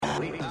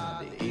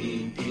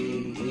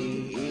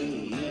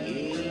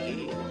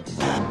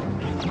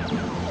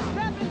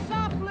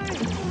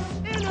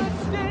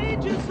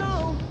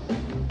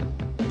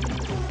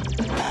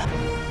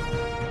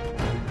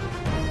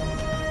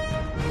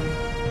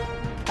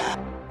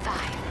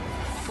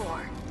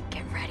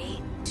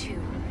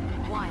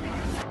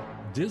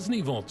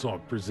Disney Vault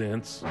Talk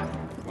presents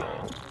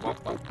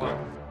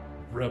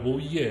Rebel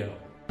Yell.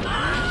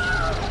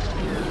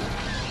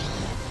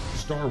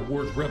 Star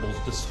Wars Rebels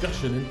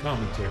discussion and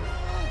commentary.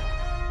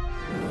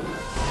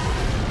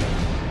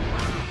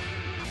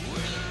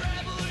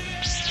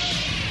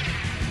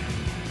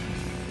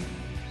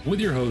 With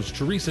your hosts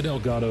Teresa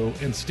Delgado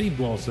and Steve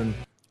Glosson.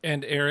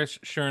 And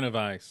Erich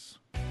Chernovice.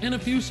 And a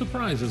few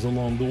surprises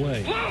along the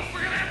way. Whoa,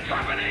 we're gonna have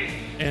company!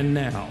 And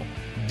now,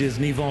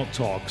 Disney Vault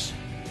Talks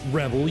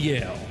Rebel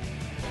Yell.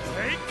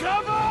 Take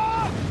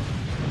cover!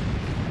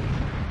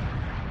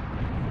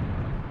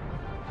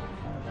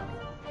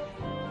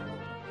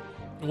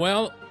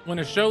 Well, when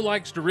a show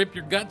likes to rip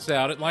your guts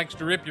out, it likes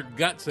to rip your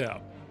guts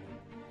out.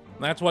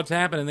 That's what's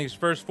happened in these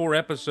first 4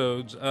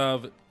 episodes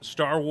of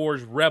Star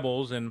Wars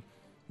Rebels, and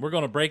we're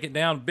going to break it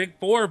down.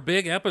 Four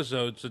big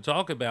episodes to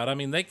talk about. I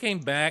mean, they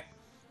came back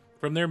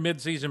from their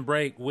mid-season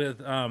break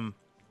with, look,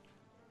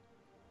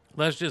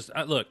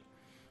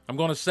 I'm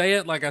going to say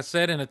it like I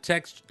said in a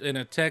text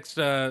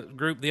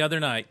group the other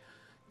night.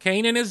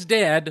 Kanan is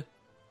dead,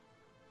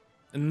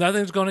 and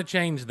nothing's going to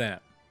change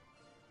that.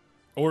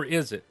 Or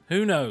is it?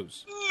 Who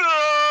knows? No!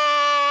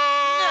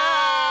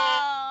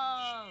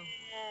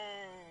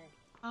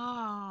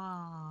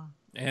 Oh.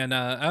 And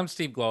I'm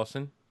Steve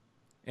Glosson,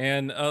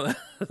 and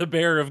the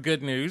bearer of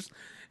good news.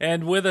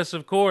 And with us,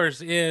 of course,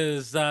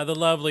 is the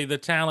lovely, the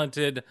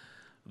talented,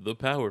 the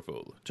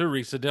powerful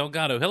Teresa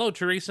Delgado. Hello,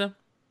 Teresa.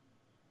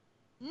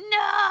 No!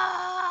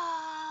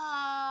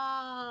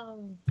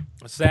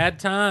 Sad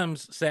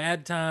times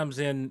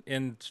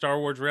in Star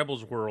Wars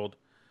Rebels world.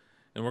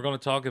 And we're going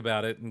to talk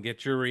about it and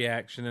get your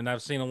reaction. And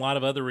I've seen a lot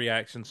of other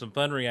reactions, some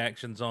fun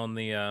reactions on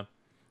the,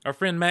 our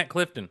friend Matt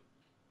Clifton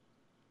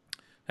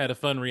had a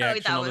fun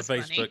reaction on the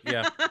Facebook.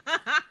 Yeah.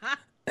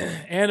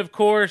 And of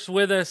course,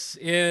 with us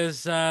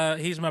is,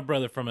 he's my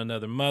brother from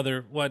another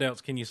mother. What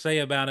else can you say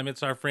about him?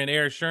 It's our friend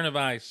Erich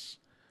Chernovice.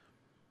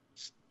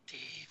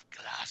 Steve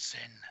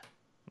Glosson,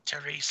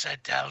 Teresa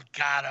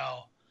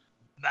Delgado,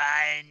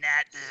 mine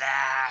at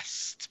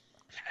last.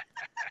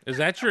 Is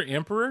that your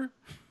emperor?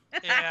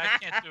 Yeah, I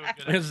can't do a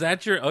good. Is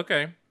that your,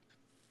 okay.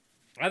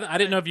 I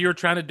didn't know if you were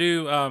trying to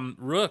do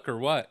Rook or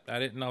what. I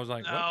was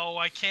like, what? No,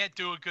 I can't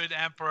do a good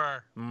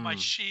emperor. My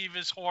sheev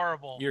is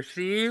horrible. Your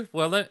Sheev?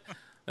 Well, let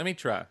me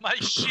try. My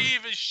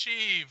sheev is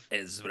sheev.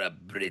 Ezra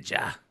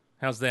Bridger.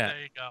 How's that?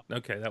 There you go.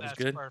 Okay, that was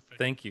That's good. perfect.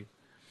 Thank you.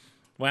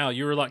 Wow,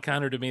 you were a lot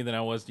kinder to me than I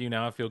was to you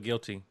now. I feel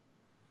guilty.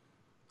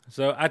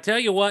 So I tell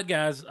you what,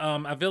 guys,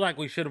 I feel like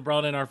we should have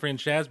brought in our friend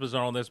Shaz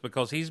Bazaar on this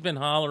because he's been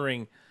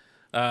hollering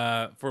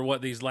for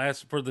what these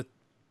last for the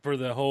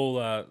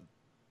whole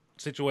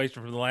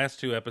situation for the last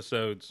 2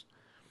 episodes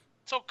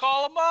So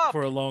call him up.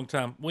 for a long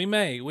time. We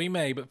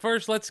may, but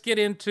first let's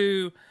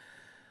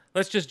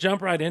just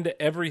jump right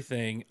into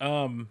everything.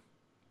 Jedi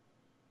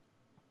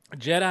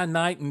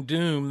Knight and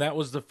Doom, that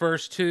was the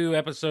first 2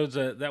 episodes.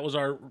 That was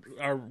our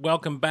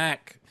welcome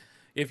back,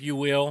 if you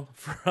will,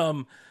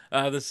 from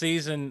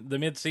the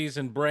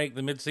mid-season break,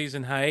 the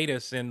mid-season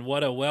hiatus, and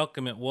what a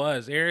welcome it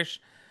was. Erich,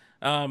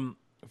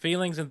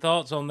 feelings and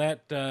thoughts on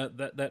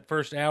that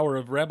first hour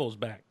of Rebels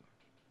back?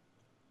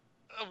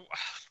 Oh,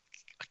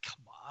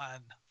 come on.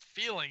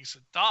 Feelings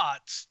and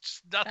thoughts.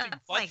 Just nothing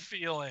That's but like-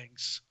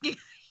 feelings.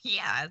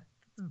 Yeah, it's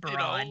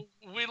broad. You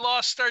know, we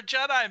lost our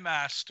Jedi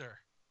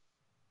Master.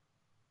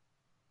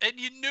 And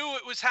you knew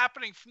it was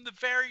happening from the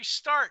very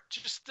start.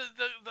 Just the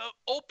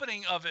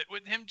opening of it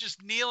with him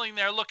just kneeling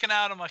there looking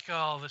out. I'm like,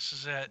 oh, this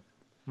is it.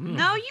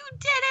 No, you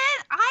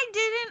didn't. I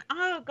didn't.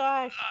 Oh,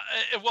 gosh.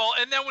 Well,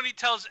 and then when he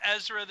tells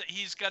Ezra that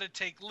he's got to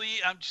take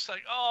lead, I'm just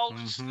like, oh,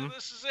 this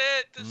is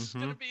it. This is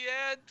going to be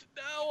it.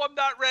 No, I'm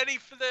not ready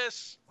for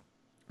this.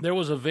 There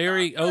was a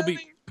very Not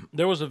ready.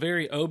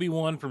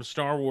 Obi-Wan from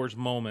Star Wars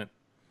moment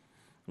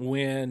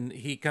when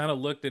he kind of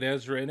looked at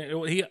Ezra, and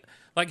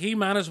he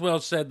might as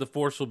well said, "The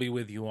Force will be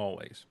with you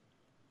always,"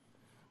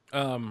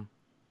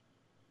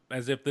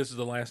 as if this is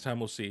the last time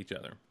we'll see each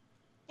other.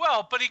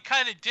 Well, but he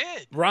kind of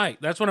did.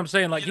 Right, that's what I'm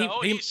saying. Like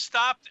He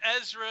stopped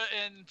Ezra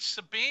and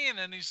Sabine,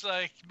 and he's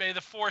like, "May the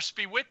Force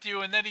be with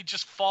you," and then he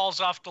just falls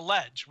off the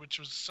ledge, which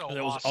was so awesome.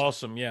 that was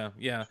awesome.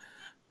 Yeah.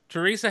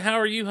 Teresa, how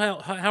are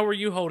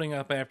you holding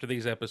up after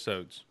these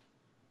episodes?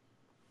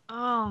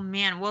 Oh,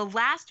 man. Well,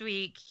 last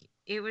week,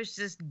 it was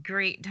just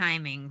great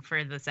timing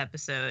for this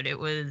episode. It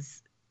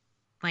was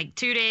like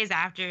 2 days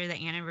after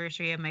the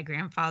anniversary of my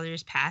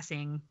grandfather's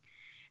passing.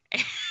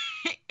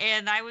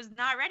 And I was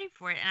not ready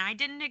for it. And I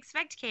didn't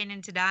expect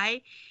Kanan to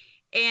die.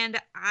 And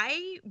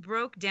I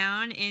broke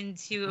down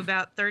into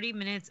about 30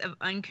 minutes of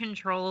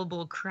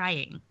uncontrollable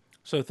crying.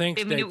 So thanks,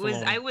 I mean, Dave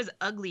Filoni. I was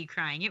ugly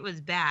crying. It was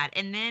bad.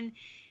 And then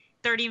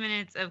 30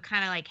 minutes of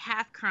kind of like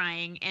half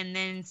crying and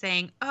then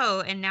saying,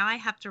 oh, and now I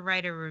have to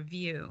write a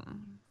review.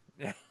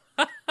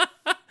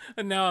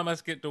 And now I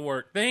must get to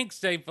work. Thanks,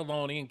 Dave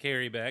Filoni and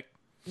Carrie Beck.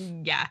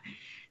 Yeah.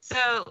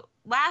 So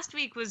last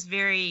week was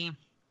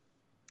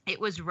it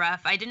was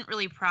rough. I didn't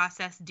really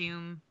process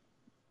Doom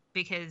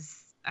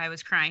because I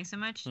was crying so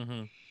much.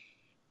 Mm-hmm.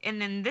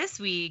 And then this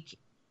week,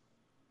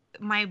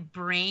 my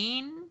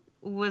brain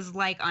was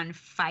like on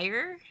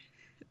fire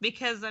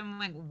because I'm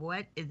like,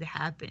 what is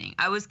happening?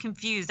 I was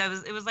confused.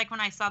 It was like when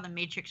I saw The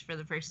Matrix for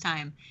the first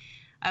time.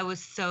 I was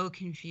so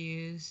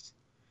confused.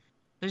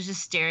 I was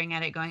just staring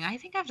at it going, I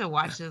think I have to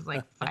watch this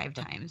like 5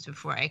 times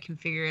before I can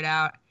figure it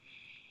out.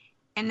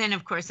 And then,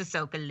 of course,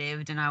 Ahsoka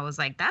lived, and I was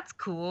like, "That's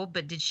cool."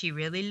 But did she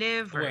really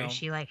live, or is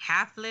she like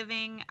half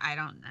living? I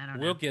don't know.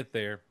 We'll get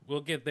there.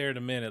 We'll get there in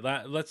a minute.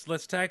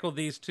 Let's tackle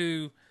these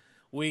 2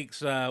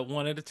 weeks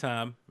one at a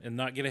time, and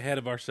not get ahead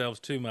of ourselves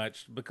too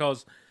much,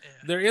 because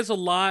there is a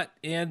lot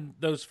in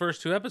those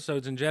first 2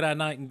 episodes in Jedi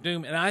Knight and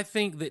Doom, and I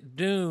think that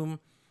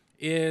Doom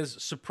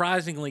is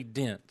surprisingly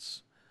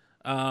dense.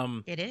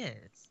 It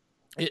is.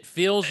 It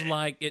feels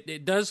like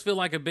it does feel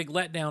like a big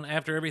letdown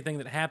after everything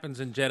that happens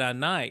in Jedi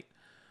Knight.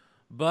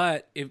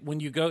 But when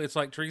you go, it's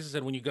like Teresa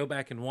said, when you go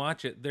back and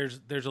watch it,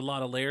 there's a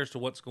lot of layers to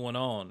what's going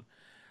on.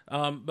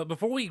 But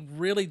before we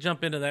really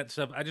jump into that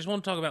stuff, I just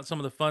want to talk about some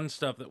of the fun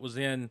stuff that was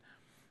in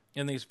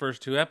these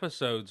first 2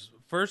 episodes.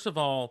 First of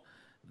all,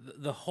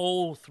 the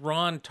whole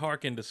Thrawn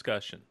Tarkin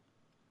discussion,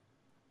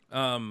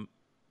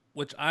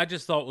 which I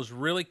just thought was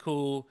really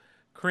cool.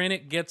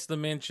 Krennic gets the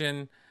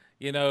mention.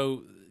 You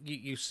know,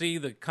 you see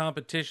the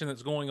competition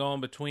that's going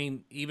on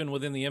even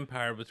within the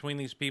Empire, between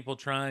these people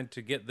trying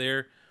to get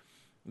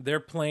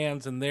their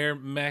plans and their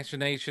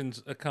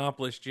machinations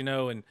accomplished, you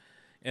know,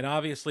 and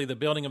obviously the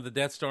building of the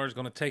Death Star is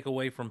going to take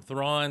away from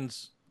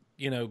Thrawn's,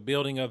 you know,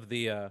 building of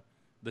the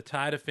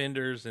TIE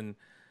Defenders, and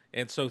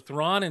so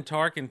Thrawn and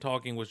Tarkin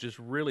talking was just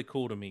really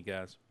cool to me,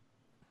 guys.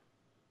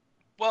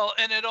 Well,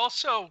 and it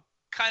also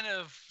kind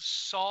of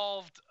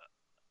solved,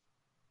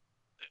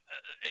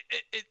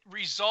 it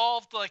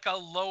resolved like a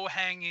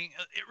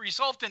it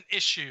resolved an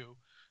issue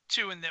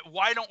too, in that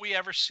why don't we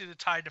ever see the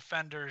TIE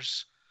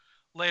Defenders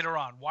later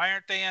on? Why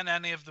aren't they in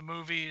any of the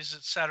movies,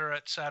 et cetera,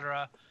 et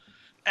cetera?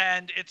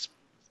 And it's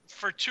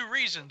for 2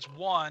 reasons.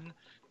 One,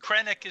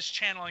 Krennic is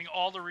channeling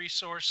all the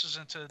resources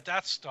into the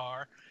Death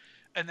Star.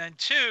 And then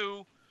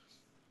 2,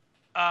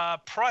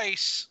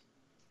 Price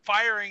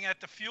firing at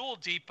the fuel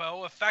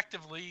depot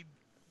effectively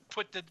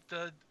put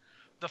the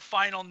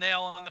final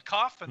nail in the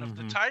coffin of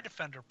the TIE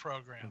Defender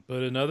program.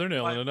 Put another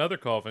nail in another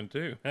coffin,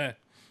 too.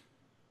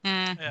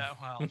 Yeah,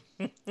 well.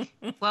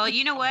 Well,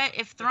 you know what?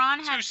 If Thrawn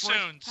had Too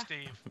soon,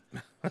 Steve.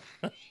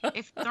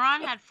 If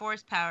Thrawn had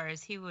force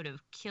powers, he would have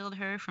killed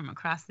her from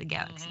across the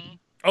galaxy. Mm-hmm.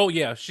 Oh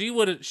yeah, she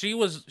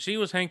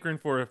was hankering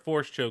for a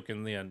force choke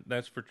in the end.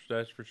 That's for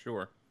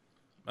sure.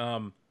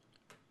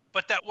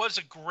 But that was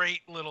a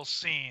great little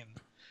scene,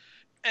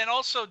 and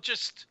also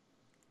just,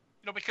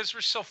 you know, because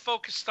we're so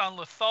focused on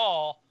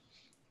Lothal,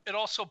 it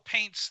also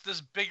paints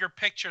this bigger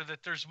picture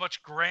that there's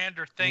much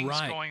grander things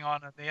going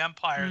on in the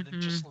Empire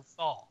than just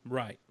Lothal.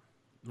 Right.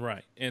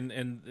 And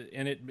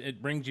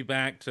it brings you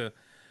back to,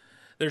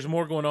 there's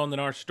more going on than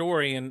our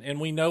story, and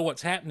we know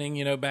what's happening,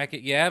 you know, back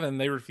at Yavin.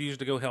 They refuse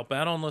to go help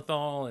out on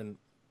Lothal, and,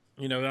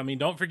 you know, I mean,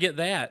 don't forget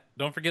that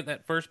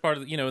first part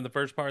of in the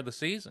first part of the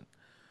season,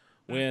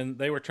 when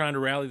they were trying to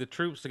rally the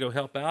troops to go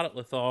help out at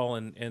Lothal,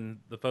 and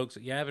the folks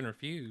at Yavin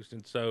refused,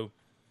 and so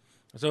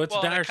it's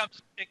dire.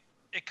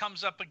 It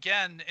comes up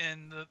again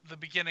in the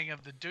beginning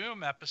of the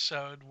Doom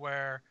episode,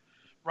 where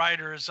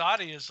Ryder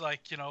Azadi is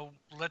like, you know,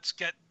 let's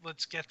get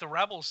the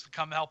rebels to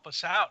come help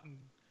us out,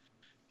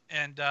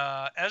 and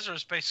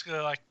Ezra's basically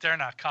like, they're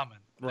not coming.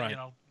 Right. You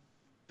know,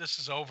 this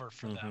is over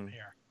for them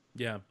here.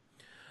 Yeah.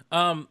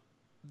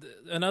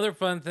 Another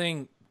fun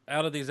thing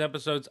out of these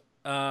episodes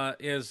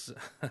is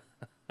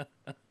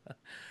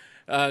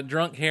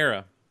drunk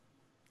Hera.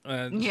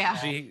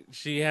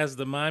 She has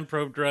the mind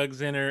probe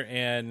drugs in her,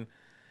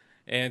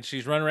 and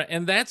she's running around.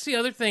 And that's the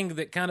other thing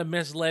that kind of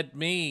misled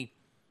me,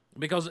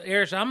 because,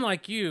 Erich, I'm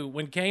like you.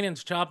 When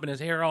Kanan's chopping his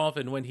hair off,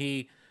 and when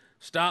he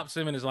stops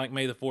him and is like,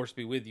 "May the Force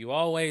be with you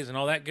always," and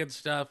all that good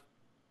stuff,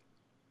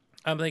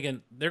 I'm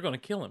thinking, they're going to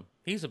kill him.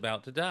 He's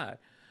about to die.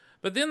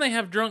 But then they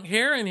have drunk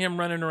Hera and him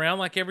running around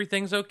like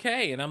everything's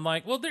okay. And I'm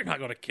like, well, they're not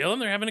going to kill him.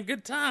 They're having a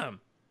good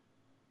time.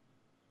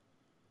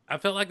 I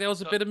felt like that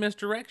was a bit of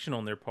misdirection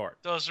on their part.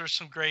 Those are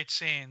some great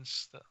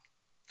scenes.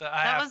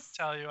 I have to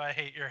tell you, I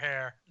hate your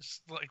hair.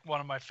 It's like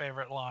one of my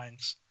favorite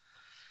lines.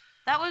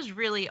 That was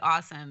really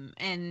awesome.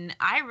 And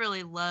I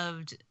really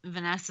loved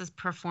Vanessa's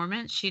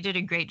performance. She did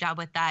a great job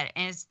with that.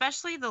 And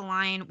especially the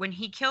line when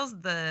he kills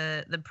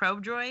the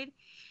probe droid,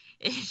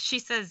 she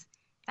says,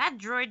 "That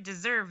droid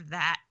deserved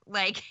that."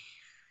 Like,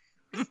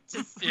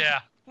 just, yeah.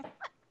 What?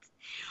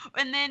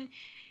 And then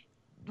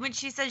when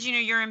she says, you know,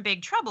 "You're in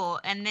big trouble,"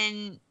 and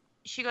then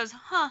she goes,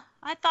 "Huh,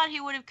 I thought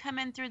he would have come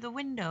in through the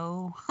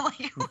window." Like,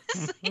 it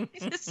was like,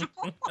 just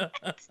what?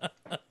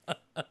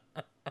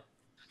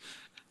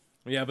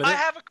 Yeah, but I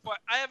have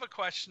a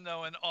question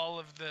though in all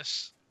of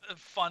this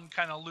fun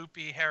kind of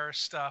loopy Hera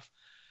stuff.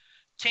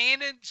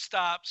 Kanan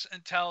stops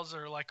and tells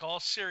her, like, all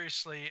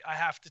seriously, "I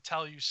have to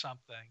tell you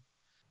something."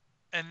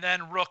 And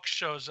then Rook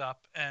shows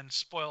up and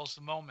spoils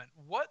the moment.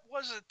 What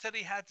was it that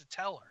he had to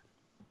tell her?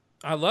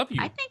 I love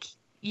you. I think,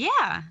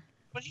 yeah.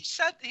 But he's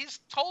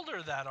told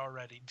her that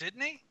already,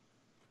 didn't he?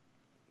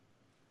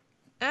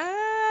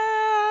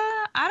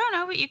 I don't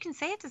know. but you can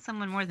say it to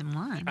someone more than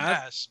once.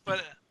 Yes,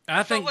 but I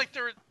felt think like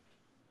there were.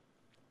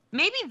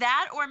 Maybe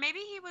that, or maybe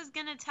he was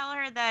gonna tell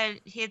her that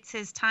it's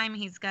his time.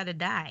 He's got to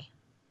die.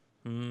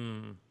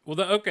 Well,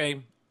 okay.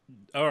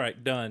 All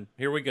right, done.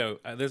 Here we go.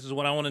 This is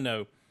what I want to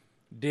know.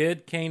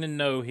 Did Kanan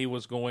know he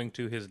was going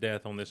to his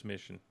death on this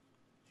mission?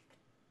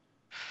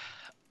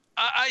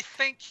 I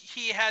think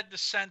he had the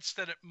sense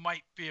that it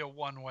might be a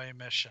one-way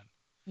mission.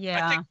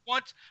 Yeah.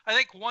 I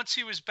think once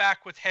he was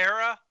back with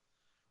Hera,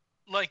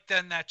 like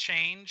then that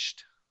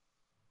changed.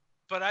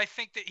 But I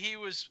think he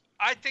was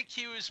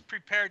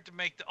prepared to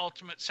make the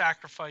ultimate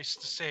sacrifice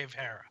to save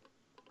Hera.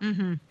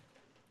 Mm-hmm.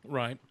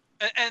 Right.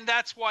 And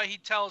that's why he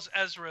tells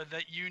Ezra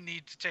that you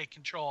need to take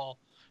control,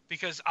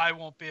 because I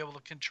won't be able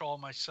to control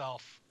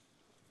myself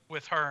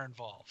with her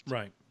involved.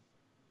 Right.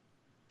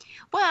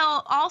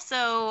 Well,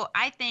 also,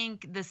 I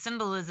think the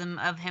symbolism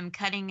of him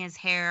cutting his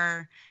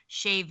hair,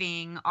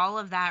 shaving, all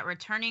of that,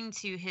 returning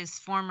to his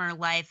former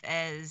life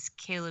as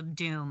Caleb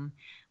Doom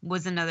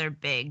was another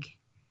big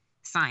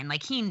sign.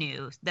 Like, he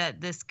knew that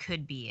this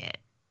could be it.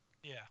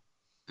 Yeah.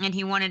 And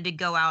he wanted to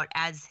go out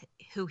as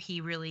who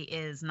he really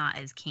is, not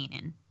as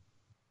Kanan.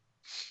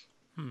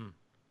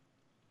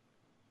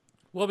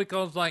 Well,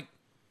 because, like,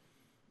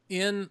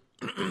 in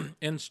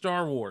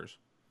Star Wars,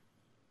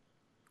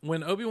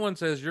 when Obi-Wan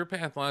says your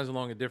path lies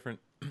along a different,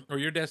 or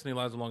your destiny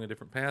lies along a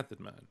different path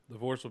than mine, the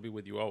Force will be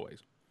with you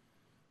always.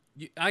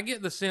 I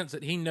get the sense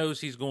that he knows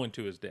he's going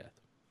to his death.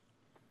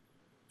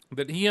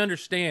 That he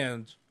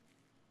understands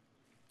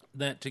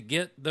that to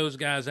get those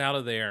guys out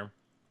of there,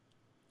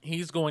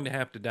 he's going to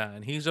have to die,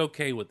 and he's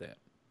okay with that.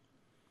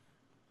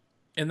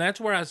 And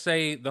that's where I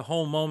say the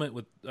whole moment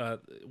with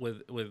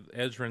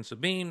Ezra and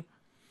Sabine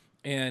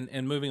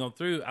and moving on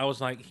through, I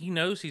was like, he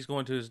knows he's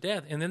going to his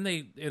death. And then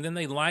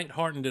they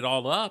lighthearted it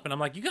all up, and I'm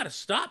like, you got to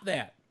stop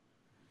that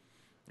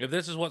if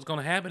this is what's going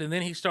to happen. And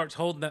then he starts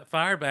holding that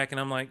fire back, and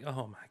I'm like,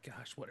 oh my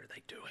gosh, what are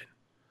they doing?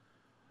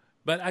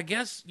 But I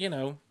guess,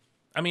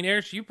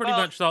 Erich, you pretty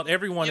much thought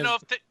everyone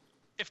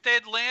if they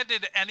had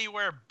landed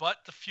anywhere but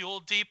the fuel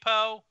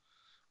depot,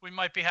 we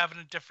might be having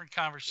a different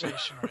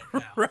conversation right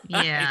now. Right.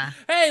 Yeah.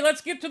 Hey, let's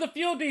get to the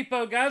fuel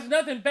depot, guys.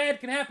 Nothing bad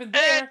can happen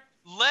there. And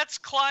let's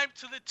climb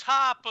to the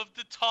top of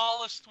the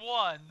tallest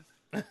one.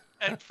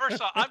 And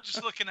first off, I'm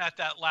just looking at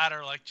that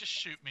ladder like, just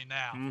shoot me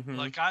now. Mm-hmm.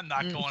 Like, I'm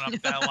not going up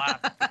that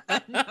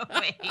ladder. No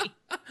way.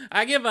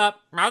 I give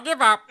up. I'll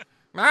give up.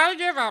 I'll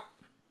give up.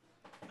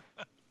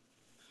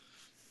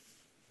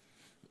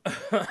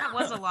 That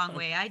was a long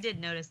way. I did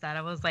notice that.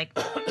 I was like,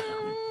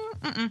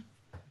 mm-mm.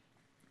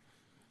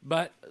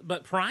 But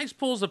Price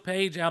pulls a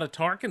page out of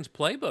Tarkin's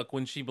playbook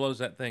when she blows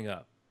that thing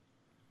up.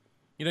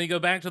 You go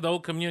back to the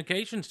old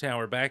communications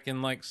tower back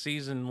in like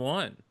season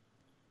 1.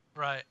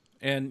 Right.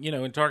 And,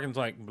 and Tarkin's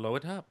like, blow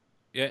it up.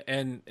 Yeah,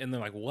 and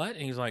they're like, what?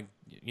 And he's like,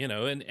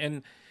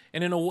 and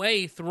in a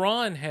way,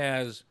 Thrawn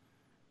has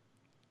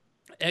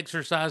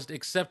exercised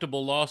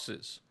acceptable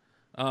losses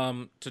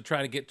to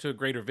try to get to a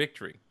greater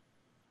victory.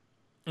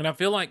 And I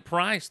feel like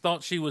Price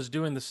thought she was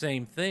doing the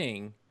same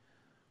thing,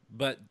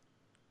 but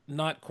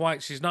not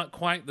quite. She's not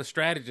quite the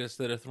strategist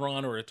that a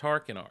Thrawn or a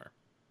Tarkin are.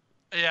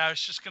 Yeah, I was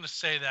just going to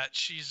say that.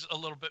 She's a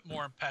little bit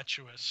more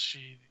impetuous.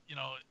 She,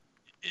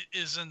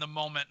 is in the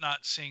moment, not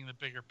seeing the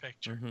bigger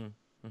picture.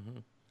 Mm-hmm. Mm-hmm.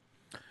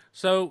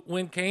 So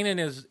when Kanan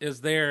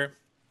is there,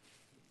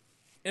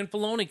 and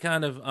Filoni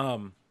kind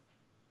of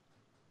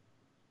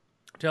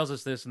tells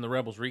us this in the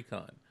Rebels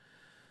Recon,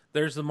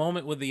 there's the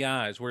moment with the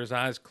eyes where his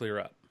eyes clear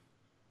up.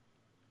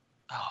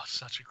 Oh,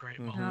 such a great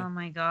moment. Oh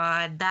my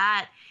God.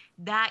 That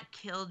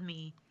killed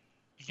me.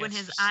 When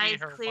his eyes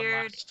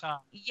cleared.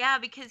 Yeah,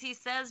 because he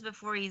says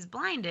before he's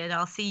blinded,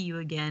 I'll see you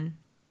again.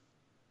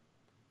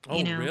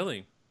 Oh,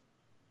 really?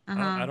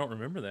 Uh-huh. I don't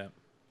remember that.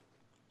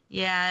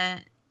 Yeah.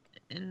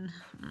 And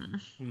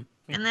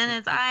then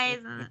his eyes.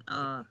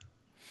 And,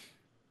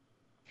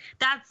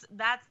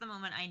 That's the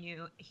moment I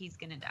knew he's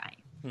going to die.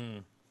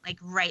 Like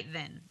right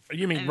then.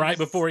 You mean right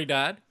before he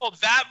died? Well,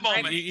 that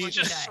moment, Right he's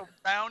just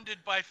surrounded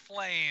by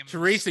flames.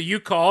 Teresa, you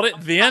called it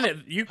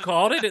then? You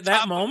called it at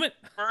that moment?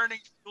 Burning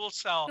fuel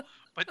cell.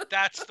 But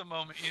that's the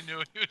moment you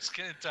knew he was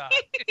going to die.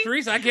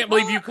 Teresa, I can't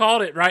believe you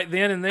called it right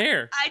then and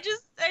there. I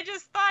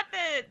just thought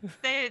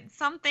that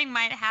something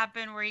might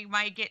happen where he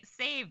might get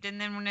saved. And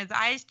then when his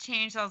eyes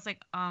changed, I was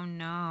like, oh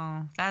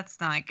no, that's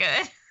not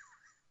good.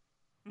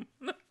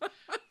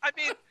 I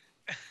mean,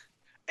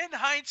 in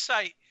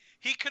hindsight,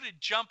 he could have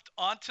jumped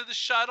onto the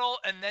shuttle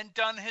and then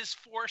done his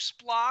force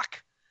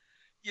block,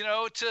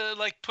 to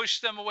like push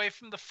them away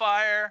from the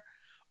fire.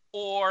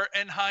 Or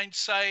in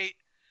hindsight,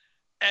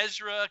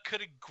 Ezra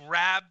could have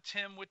grabbed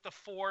him with the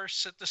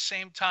force at the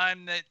same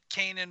time that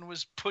Kanan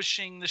was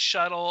pushing the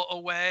shuttle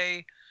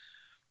away.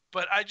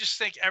 But I just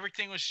think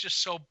everything was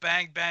just so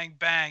bang, bang,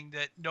 bang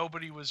that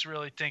nobody was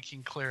really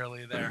thinking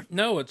clearly there.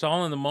 No, it's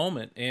all in the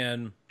moment.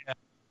 And,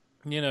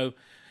 and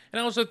I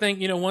also think,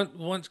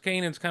 once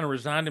Kanan's kind of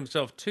resigned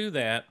himself to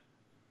that,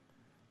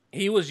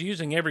 he was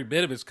using every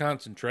bit of his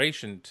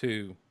concentration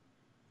to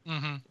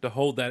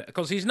hold that.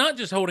 Because he's not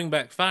just holding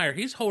back fire,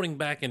 he's holding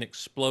back an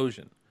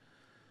explosion.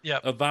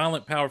 Yep. A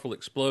violent, powerful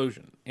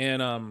explosion.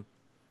 And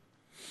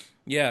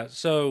yeah,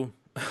 so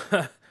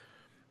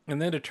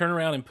and then to turn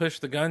around and push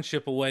the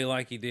gunship away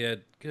like he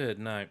did, good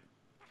night.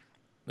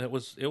 It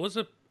was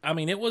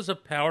a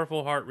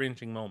powerful,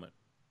 heart-wrenching moment.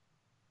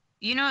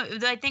 You know,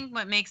 I think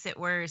what makes it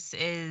worse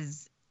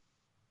is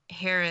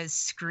Hera's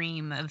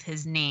scream of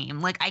his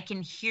name. Like, I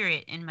can hear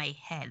it in my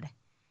head.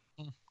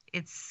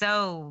 It's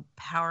so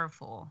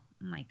powerful.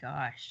 Oh my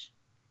gosh.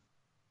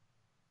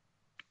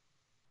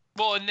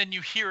 Well, and then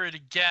you hear it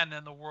again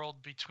in the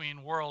World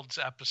Between Worlds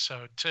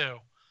episode too,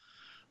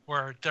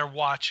 where they're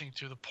watching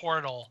through the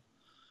portal,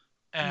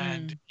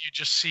 and you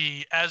just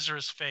see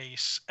Ezra's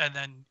face, and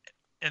then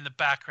in the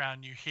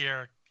background you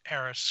hear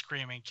Hera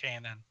screaming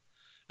Kanan.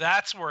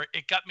 That's where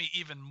it got me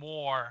even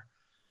more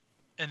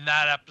in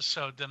that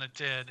episode than it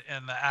did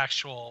in the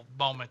actual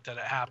moment that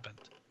it happened.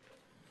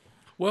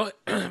 Well,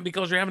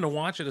 because you're having to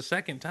watch it a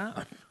second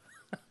time.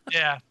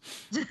 Yeah.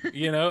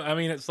 You know, I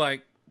mean, it's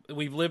like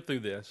we've lived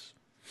through this,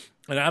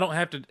 and I don't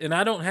have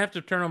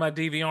to turn on my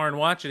DVR and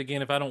watch it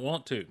again if I don't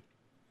want to.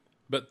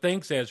 But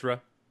thanks,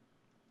 Ezra.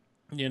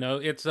 You know,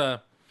 it's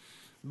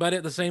but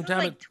at the same time,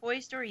 like Toy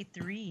Story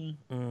 3.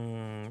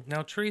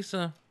 Now,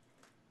 Teresa,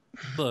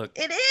 look,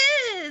 It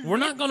is. We're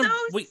not going to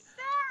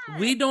sad.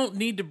 we don't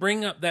need to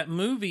bring up that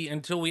movie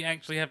until we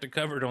actually have to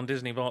cover it on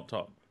Disney Vault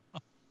Talk.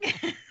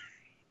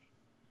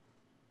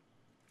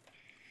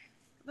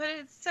 But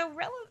it's so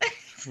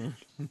relevant.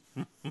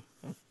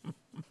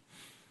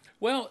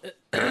 Well,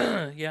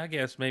 yeah, I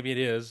guess maybe it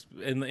is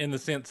in the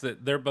sense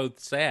that they're both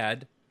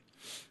sad.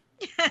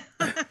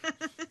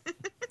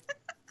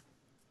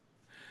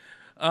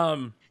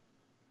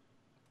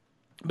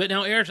 But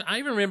now, Erich, I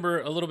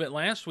remember a little bit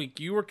last week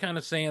you were kind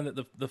of saying that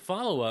the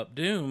follow up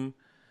Doom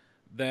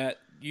that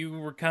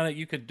you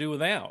could do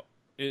without.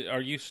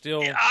 Are you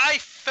still? I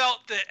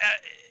felt that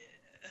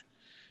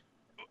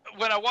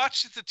when I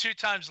watched it the 2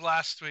 times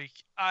last week,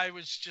 I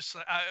was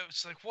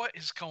like, what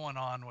is going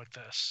on with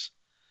this?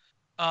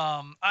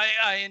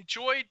 I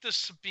enjoyed the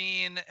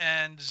Sabine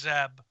and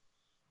Zeb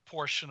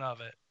portion of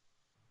it.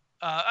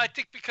 I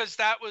think because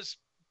that was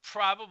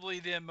probably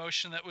the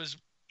emotion that was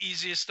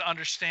easiest to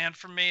understand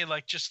for me,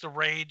 like just the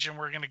rage and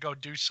we're going to go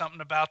do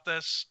something about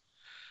this.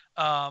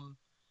 And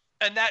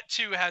that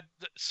too had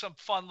some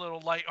fun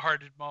little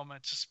lighthearted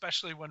moments,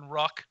 especially when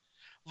Rook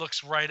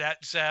looks right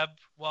at Zeb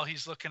while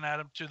he's looking at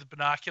him through the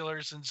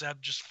binoculars and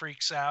Zeb just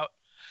freaks out.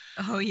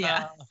 Oh,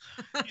 yeah.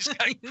 He's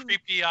got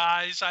creepy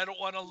eyes. I don't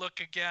want to look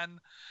again.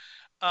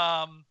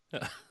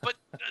 But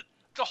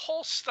the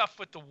whole stuff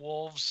with the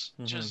wolves,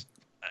 just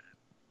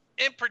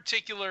in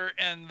particular,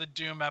 in the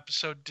Doom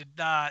episode, did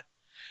not.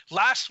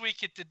 Last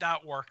week, it did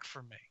not work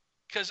for me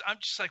because I'm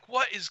just like,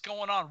 what is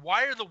going on?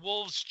 Why are the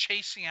wolves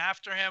chasing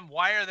after him?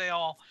 Why are they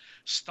all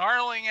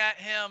snarling at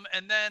him?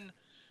 And then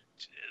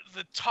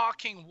the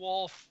talking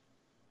wolf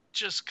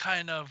just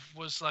kind of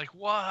was like,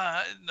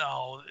 what?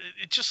 No,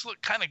 it just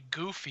looked kind of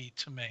goofy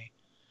to me.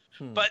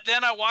 But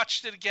then I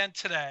watched it again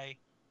today,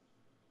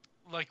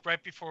 like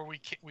right before we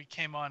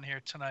came on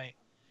here tonight,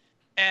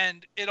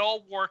 and it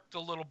all worked a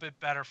little bit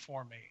better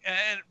for me.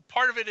 And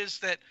part of it is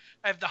that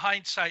I have the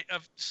hindsight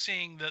of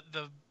seeing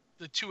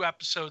the 2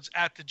 episodes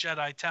at the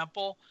Jedi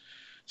Temple,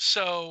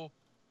 so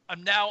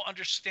I'm now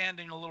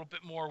understanding a little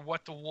bit more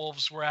what the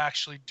wolves were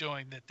actually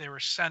doing, that they were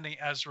sending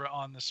Ezra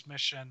on this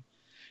mission.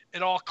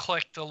 It all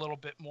clicked a little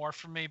bit more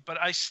for me, but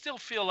I still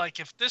feel like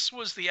if this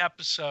was the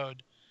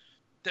episode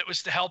that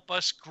was to help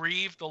us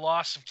grieve the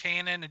loss of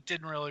Kanan, it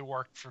didn't really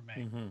work for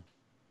me.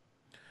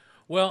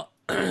 Well,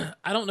 I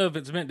don't know if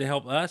it's meant to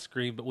help us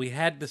grieve, but we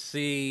had to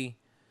see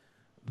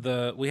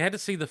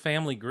the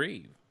family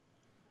grieve.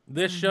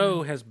 This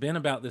show has been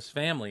about this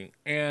family,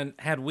 and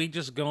had we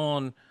just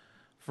gone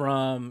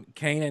from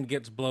Kanan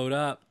gets blowed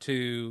up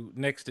to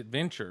next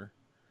adventure,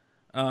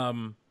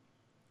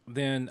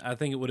 then I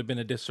think it would have been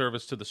a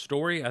disservice to the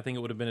story. I think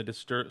it would have been a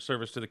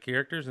disservice to the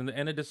characters and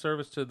a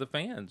disservice to the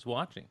fans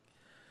watching.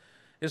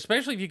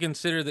 Especially if you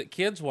consider that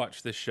kids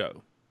watch this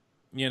show,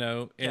 you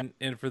know, and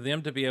for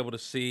them to be able to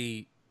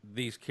see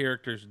these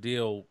characters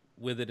deal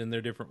with it in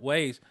their different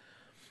ways.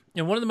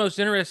 And one of the most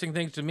interesting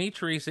things to me,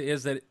 Teresa,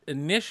 is that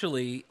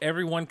initially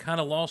everyone kind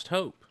of lost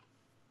hope.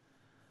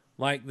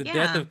 Like the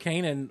death of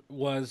Kanan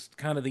was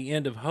kind of the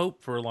end of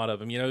hope for a lot of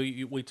them. You know,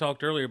 we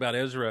talked earlier about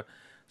Ezra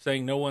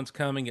saying no one's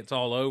coming, it's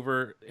all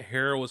over.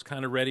 Hera was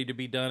kind of ready to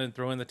be done and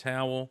throw in the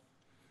towel.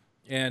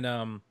 And,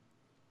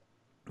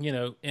 you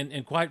know,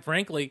 and quite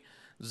frankly,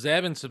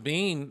 Zeb and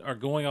Sabine are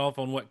going off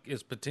on what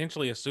is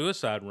potentially a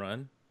suicide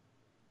run.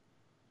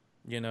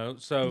 You know,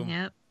 so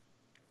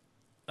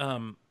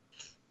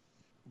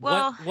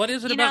well, what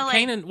is it about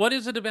Kanan? What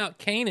is it about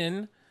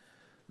Kanan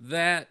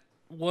that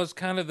was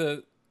kind of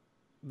the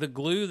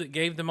glue that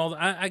gave them all?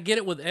 I get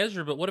it with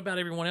Ezra, but what about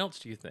everyone else?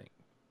 Do you think?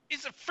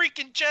 He's a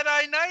freaking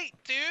Jedi Knight,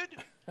 dude.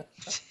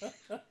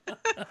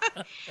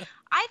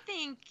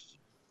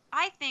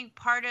 I think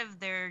part of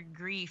their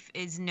grief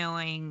is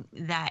knowing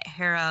that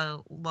Hera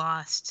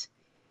lost,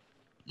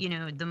 you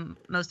know, the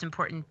most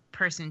important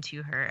person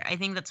to her. I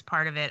think that's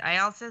part of it. I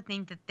also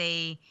think that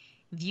they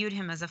viewed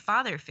him as a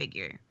father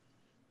figure.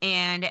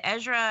 And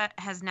Ezra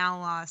has now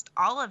lost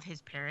all of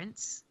his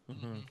parents.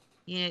 Mm-hmm.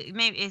 You know,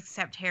 maybe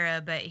except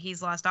Hera, but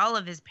he's lost all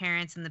of his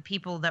parents and the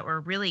people that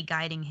were really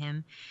guiding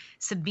him.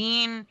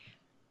 Sabine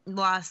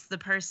lost the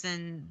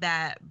person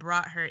that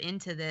brought her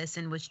into this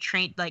and was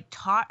trained, like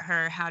taught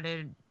her how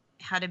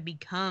to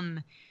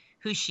become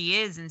who she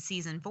is in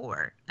season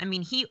 4. I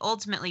mean, he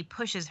ultimately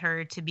pushes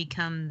her to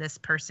become this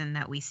person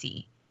that we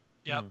see.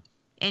 Yep.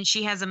 And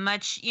she has a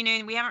much, you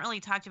know, we haven't really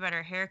talked about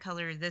her hair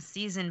color this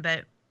season,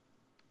 but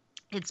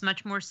it's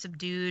much more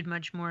subdued,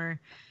 much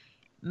more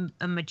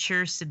a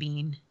mature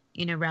Sabine,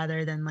 you know,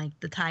 rather than like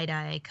the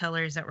tie-dye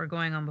colors that were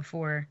going on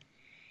before.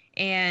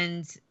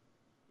 And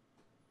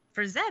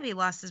for Zeb, he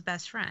lost his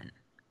best friend.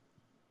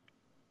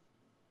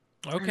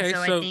 Okay,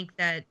 and so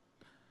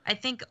I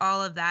think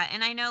all of that,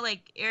 and I know,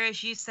 like,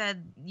 Erich, you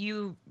said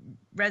you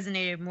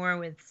resonated more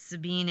with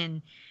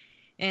Sabine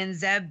and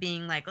Zeb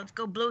being like, let's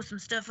go blow some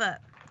stuff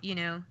up, you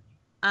know.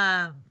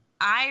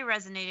 I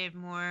resonated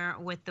more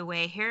with the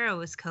way Hera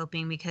was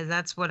coping, because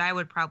that's what I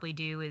would probably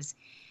do, is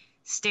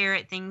stare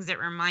at things that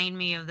remind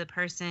me of the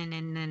person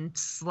and then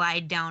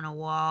slide down a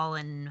wall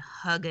and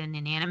hug an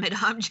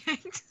inanimate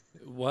object.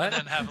 What?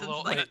 And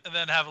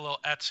then have a little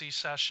Etsy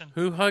session.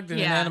 Who hugged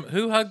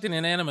an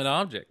inanimate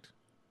object?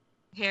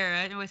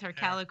 Hera with her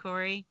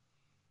Calicori.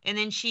 And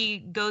then she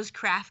goes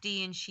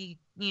crafty and she,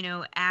 you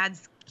know,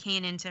 adds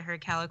Kanan to her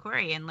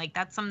Calicori. And, like,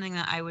 that's something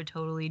that I would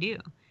totally do.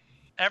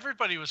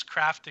 Everybody was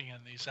crafting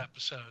in these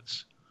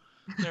episodes.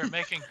 They were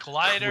making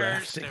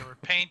gliders. They were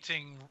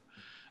painting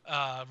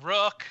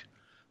Rook.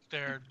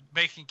 They're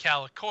making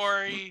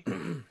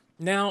Calicori.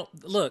 Now,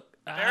 look.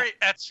 Very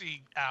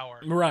Etsy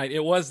hour. Right.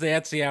 It was the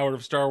Etsy hour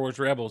of Star Wars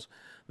Rebels.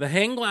 The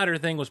hang glider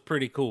thing was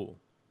pretty cool.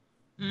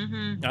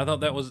 Mm-hmm. I thought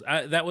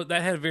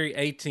that had a very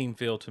A-Team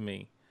feel to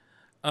me.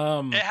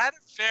 It had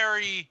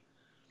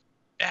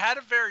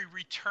a very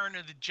Return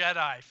of the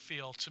Jedi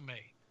feel to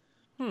me.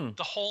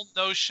 The whole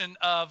notion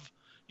of,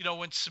 you know,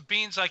 when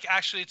Sabine's like,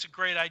 actually, it's a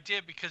great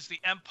idea because the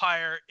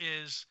Empire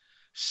is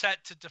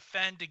set to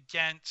defend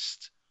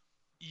against,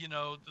 you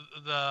know,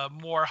 the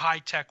more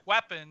high-tech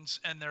weapons,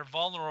 and they're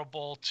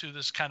vulnerable to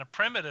this kind of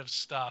primitive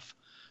stuff.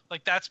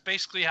 Like, that's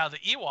basically how the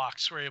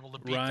Ewoks were able to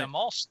beat them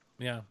also.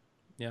 Yeah,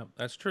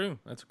 that's true.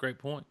 That's a great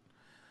point.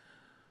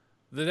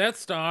 The Death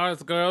Star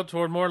is going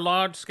toward more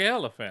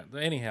large-scale effect.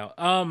 Anyhow,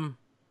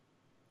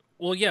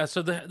 well, yeah,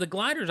 so the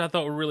gliders I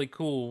thought were really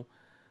cool.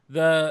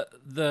 The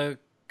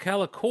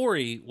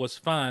Calicori was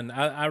fun.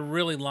 I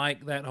really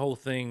like that whole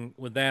thing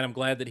with that. I'm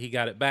glad that he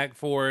got it back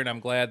for it. I'm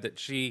glad that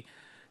she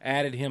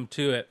added him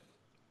to it.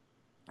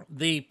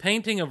 The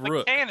painting of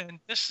Rook. Kanan,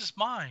 this is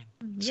mine.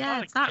 It's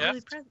not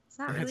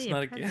really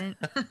a present.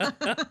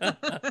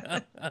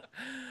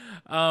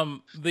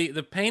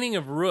 The painting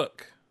of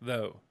Rook,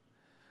 though.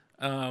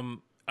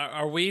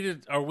 Are we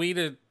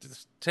to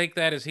take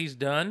that as he's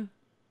done?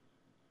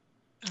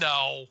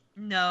 No,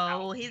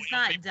 he's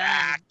not done.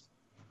 Back.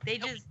 They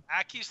just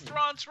he's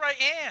Thrawn's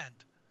right hand.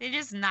 They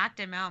just knocked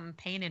him out and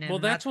painted him. Well,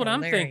 that's what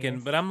hilarious. I'm thinking,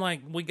 but I'm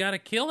like, we got to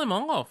kill him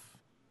off.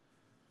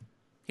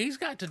 He's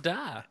got to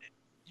die.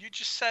 You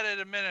just said it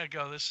a minute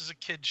ago. This is a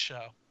kid's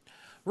show.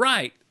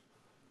 Right.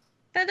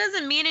 That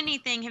doesn't mean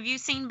anything. Have you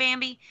seen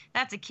Bambi?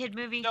 That's a kid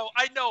movie. No,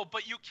 I know,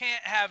 but you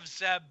can't have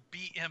Zeb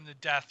beat him to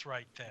death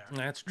right there.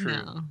 That's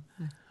true. No.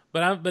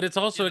 But it's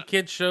also a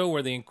kid's show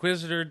where the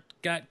Inquisitor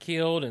got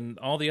killed and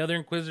all the other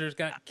Inquisitors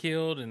got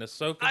killed and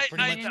Ahsoka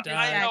pretty much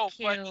died. I know,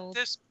 but at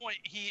this point,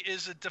 he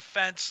is a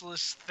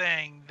defenseless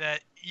thing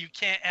that you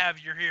can't have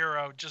your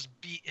hero just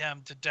beat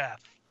him to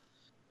death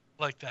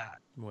like that.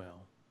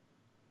 Well,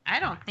 I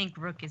don't think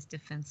Rook is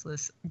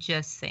defenseless.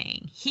 Just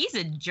saying. He's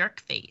a jerk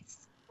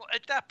face. Well,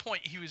 at that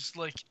point, he was,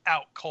 like,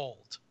 out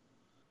cold.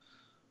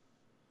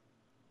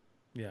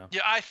 Yeah.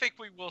 Yeah, I think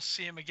we will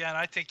see him again.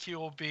 I think he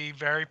will be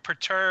very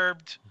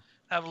perturbed,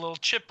 have a little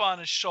chip on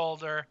his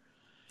shoulder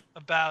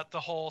about the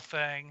whole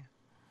thing.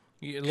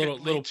 Yeah,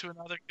 Could lead to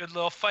another good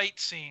little fight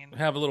scene.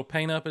 Have a little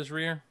paint up his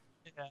rear.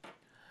 Yeah.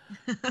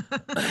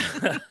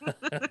 Yeah,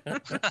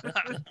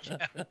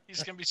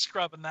 he's gonna be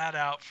scrubbing that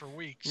out for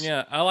weeks.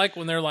 Yeah, I like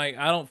when they're like,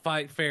 "I don't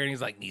fight fair," and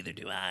he's like, "Neither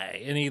do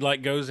I," and he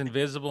like goes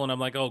invisible, and I'm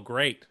like, "Oh,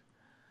 great."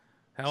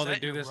 How will they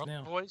do this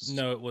now? Voice?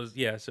 No, it was.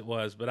 Yes, it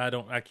was. But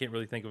I can't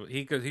really think of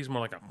it. He's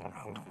more like a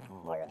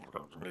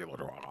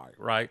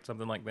right,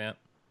 something like that.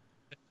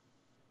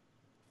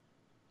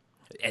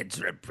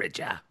 Ezra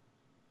Bridger.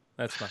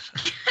 That's fine.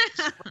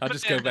 I'll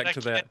just go back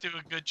to that. I can't do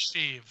a good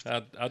Steve.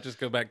 I'll just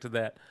go back to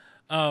that.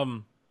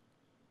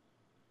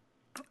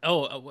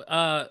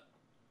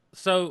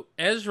 So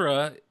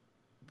Ezra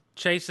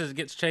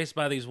gets chased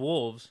by these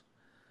wolves.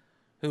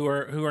 Who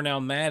are now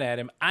mad at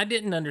him. I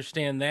didn't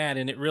understand that,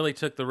 and it really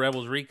took the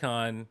Rebels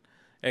Recon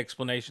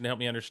explanation to help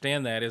me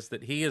understand that, is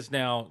that he is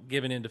now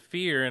given into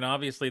fear, and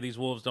obviously these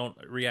wolves don't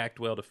react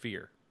well to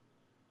fear.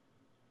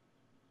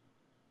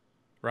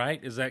 Right?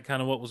 Is that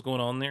kind of what was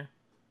going on there?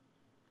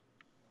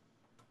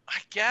 I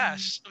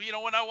guess. You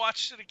know, when I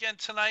watched it again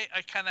tonight,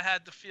 I kind of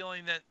had the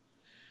feeling that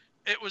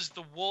it was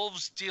the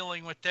wolves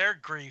dealing with their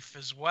grief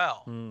as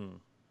well.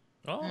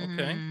 Oh,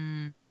 okay.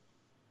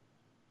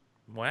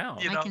 Wow.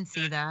 I can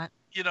see that.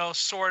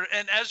 Sort of,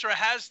 and Ezra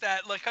has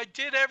that, like, I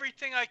did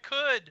everything I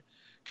could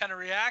kind of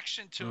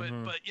reaction to it.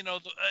 But,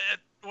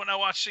 when I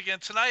watched it again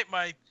tonight,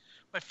 my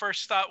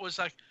first thought was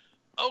like,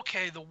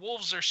 okay, the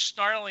wolves are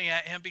snarling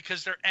at him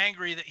because they're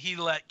angry that he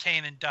let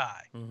Kanan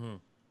die.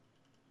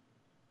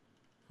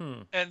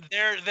 And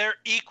they're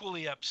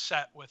equally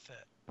upset with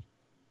it.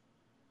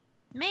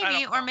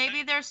 Maybe, or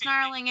maybe they're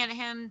snarling at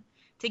him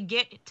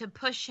to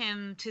push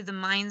him to the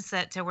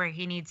mindset to where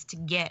he needs to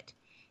get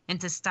and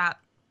to stop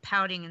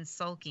pouting and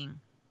sulking.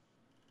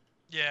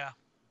 Yeah.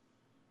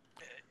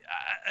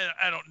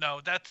 I don't know.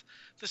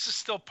 This is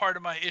still part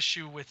of my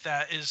issue with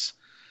that is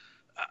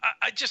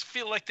I just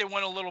feel like they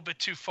went a little bit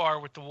too far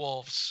with the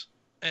wolves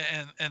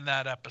in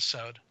that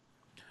episode.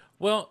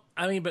 Well,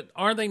 I mean, but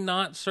are they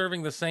not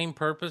serving the same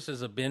purpose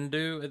as a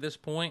Bendu at this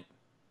point?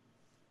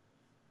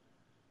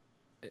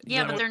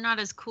 Yeah, but they're not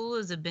as cool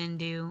as a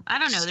Bendu. I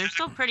don't know. They're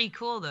still pretty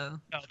cool, though.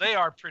 No, they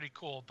are pretty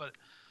cool, but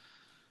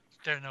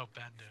they're no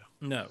Bendu.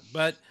 No,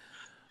 but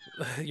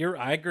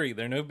I agree.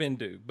 They're no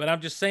Bendu. But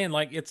I'm just saying,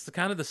 like, it's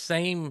kind of the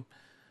same,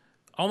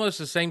 almost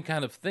the same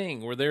kind of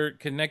thing where they're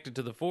connected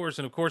to the Force.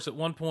 And, of course, at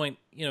one point,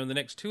 in the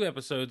next 2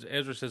 episodes,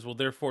 Ezra says, well,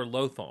 therefore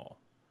Lothal.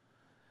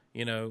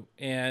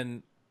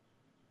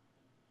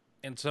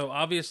 And so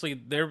obviously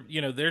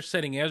they're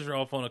setting Ezra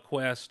off on a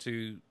quest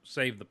to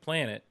save the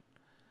planet.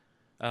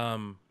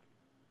 Well,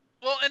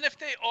 and if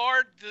they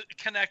are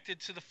connected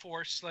to the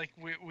Force, like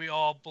we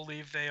all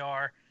believe they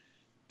are,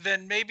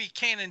 then maybe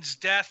Kanan's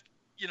death,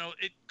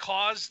 it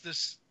caused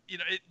this,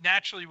 it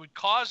naturally would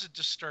cause a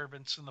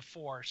disturbance in the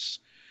Force.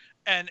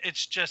 And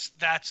it's just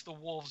that's the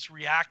wolves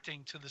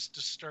reacting to this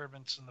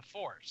disturbance in the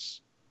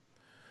Force.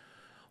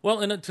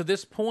 Well, and to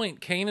this point,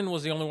 Kanan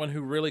was the only one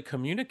who really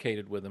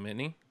communicated with him, isn't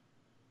he?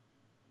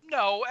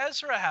 No,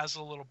 Ezra has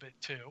a little bit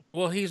too.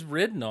 Well, he's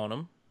ridden on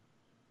him.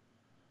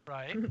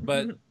 Right.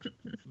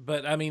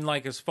 But I mean,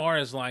 like, as far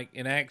as like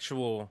an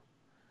actual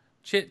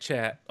chit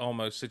chat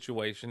almost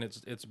situation,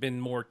 it's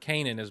been more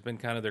Kanan has been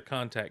kind of their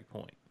contact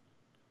point.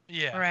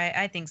 Yeah. Right,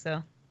 I think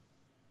so.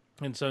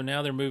 And so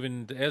now they're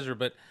moving to Ezra,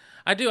 but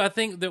I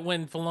think that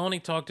when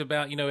Filoni talked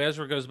about,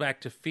 Ezra goes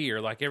back to fear,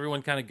 like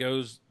everyone kind of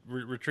goes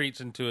retreats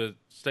into a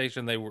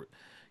station they were,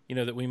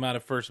 that we might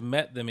have first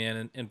met them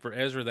in, and for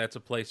Ezra that's a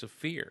place of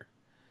fear.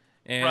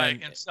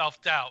 And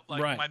self-doubt,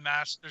 like right. My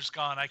master's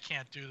gone, I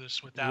can't do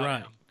this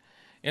without him.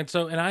 And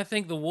so, and I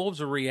think the wolves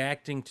are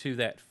reacting to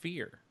that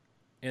fear,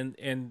 and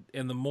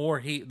the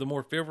more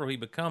fearful he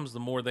becomes, the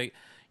more they,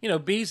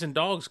 bees and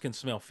dogs can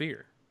smell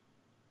fear.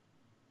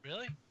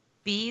 Really?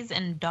 Bees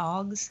and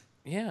dogs?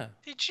 Yeah.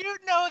 Did you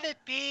know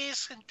that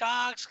bees and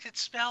dogs can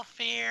smell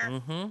fear?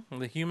 Mm-hmm.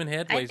 The human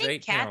head weighs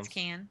 8 pounds. Cats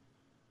can.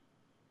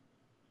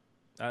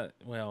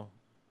 Well,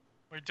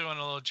 we're doing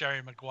a little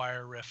Jerry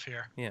Maguire riff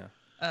here. Yeah.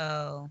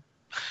 Oh.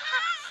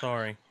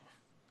 Sorry.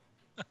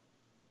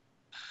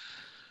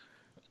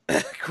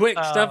 Quick,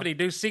 Stuffy,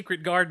 do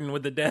Secret Garden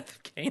with the death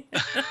of Kanan.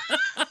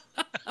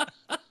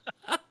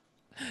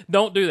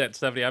 Don't do that,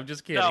 Stuffy. I'm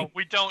just kidding. No,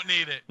 we don't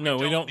need it. No,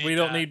 we don't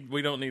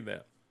need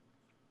that.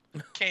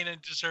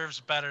 Kanan deserves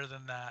better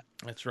than that.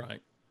 That's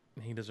right.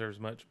 He deserves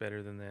much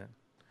better than that.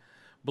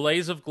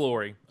 Blaze of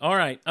Glory. All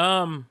right.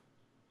 That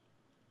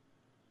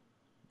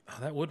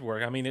would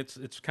work. I mean,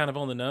 it's kind of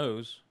on the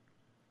nose.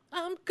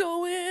 I'm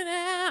going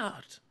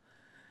out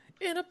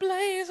in a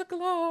blaze of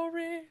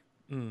glory.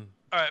 All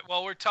right.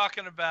 Well, we're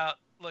talking about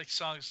like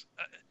songs.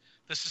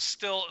 This is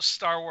still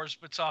Star Wars,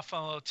 but it's off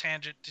on a little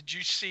tangent. Did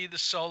you see the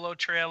Solo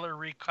trailer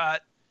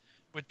recut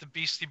with the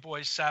Beastie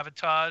Boys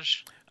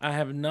Sabotage? I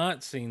have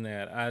not seen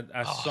that.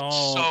 I saw.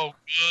 So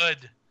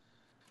good.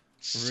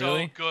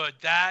 Really? So good.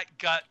 That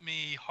got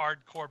me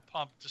hardcore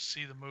pumped to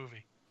see the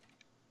movie.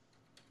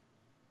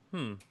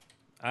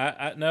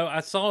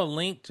 I saw a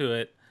link to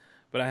it,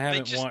 but I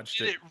haven't watched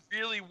it. They just did it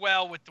really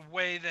well with the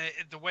way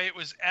it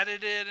was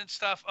edited and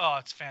stuff. Oh,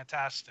 it's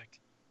fantastic.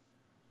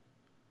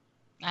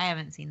 I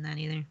haven't seen that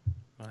either.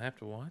 I'll have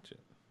to watch it.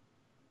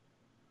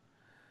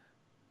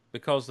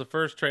 Because the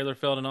first trailer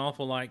felt an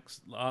awful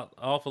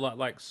lot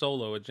like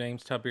Solo, a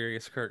James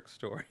Tiberius Kirk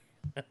story.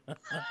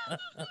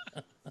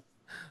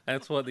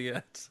 That's what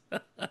the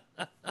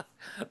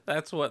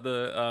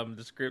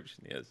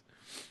description is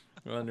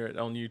under it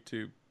on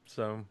YouTube.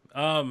 So,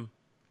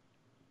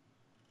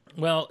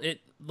 well,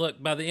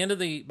 by the end of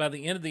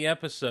the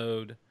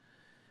episode,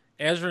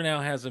 Ezra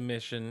now has a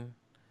mission.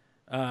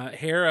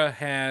 Hera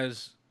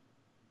has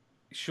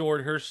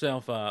shored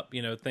herself up,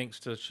 thanks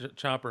to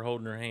Chopper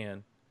holding her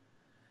hand.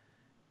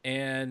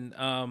 And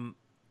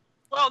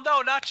well,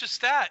 no, not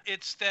just that.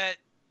 It's that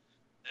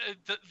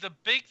the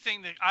big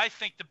thing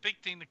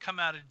to come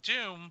out of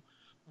Doom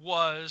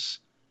was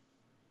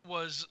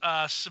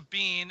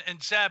Sabine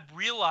and Zeb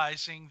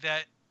realizing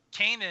that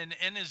Kanan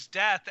in his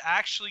death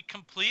actually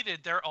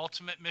completed their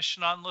ultimate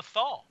mission on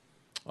Lothal.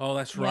 Oh,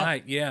 that's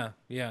right. Yeah.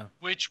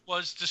 Which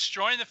was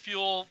destroying the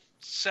fuel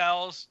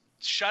cells,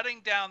 shutting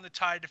down the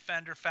TIE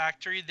Defender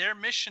factory. Their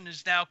mission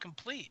is now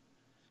complete.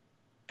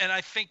 And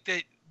I think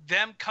that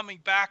them coming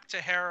back to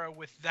Hera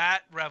with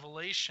that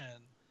revelation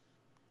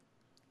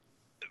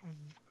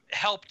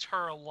helped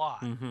her a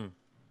lot. Mm-hmm.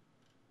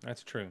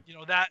 That's true. You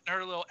know, that and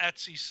her little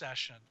Etsy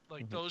session,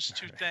 like those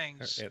two Her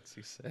things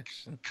Etsy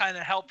session. kind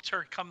of helped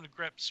her come to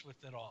grips with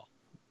it all.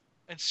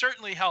 And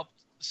certainly helped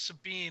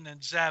Sabine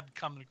and Zeb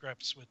come to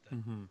grips with it.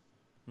 Mm-hmm.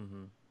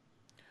 Mm-hmm.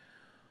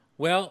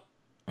 Well,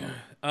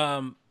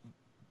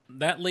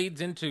 that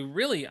leads into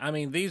really, I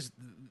mean, these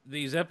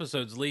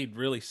episodes lead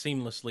really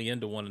seamlessly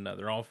into one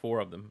another, all four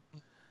of them.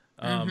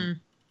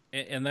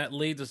 And that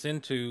leads us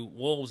into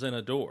Wolves in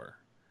a Door.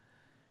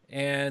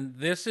 And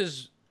this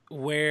is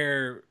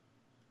where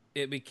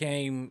it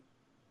became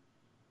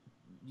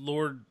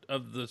Lord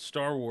of the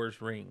Star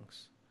Wars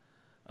rings.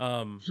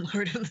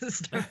 Lord of the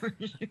Star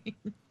Wars rings.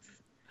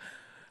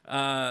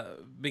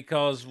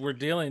 Because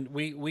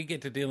we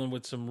get to dealing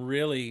with some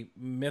really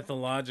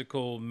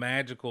mythological,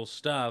 magical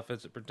stuff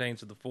as it pertains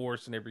to the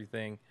Force and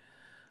everything.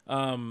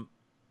 And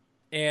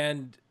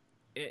I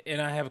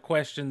have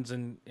questions,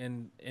 and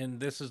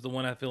this is the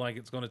one I feel like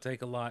it's going to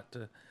take a lot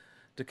to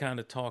kind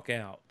of talk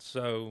out.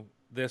 So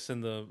this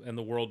and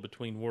the World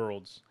Between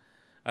Worlds,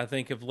 I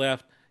think, have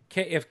left.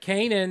 If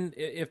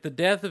the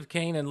death of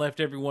Kanan left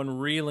everyone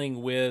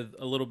reeling with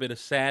a little bit of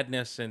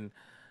sadness and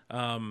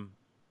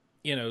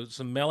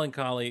some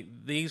melancholy,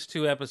 these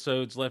two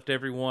episodes left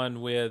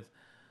everyone with,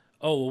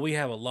 oh, well, we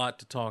have a lot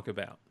to talk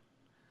about.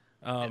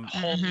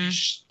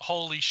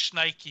 Holy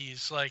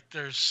shnikes, like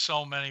there's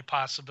so many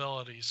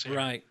possibilities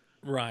here.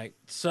 Right.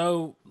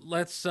 So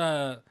let's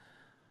start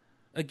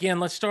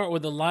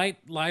with the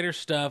lighter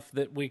stuff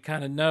that we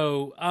kind of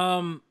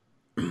know.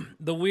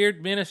 The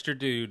weird minister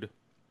dude.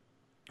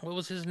 What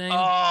was his name?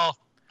 Oh,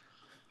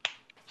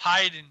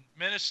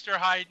 Minister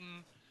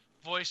Hayden,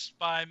 voiced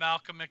by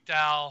Malcolm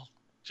McDowell.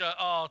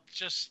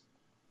 Just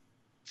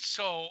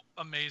so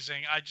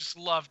amazing. I just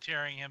loved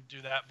hearing him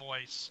do that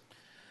voice.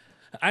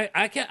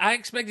 I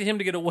expected him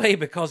to get away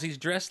because he's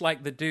dressed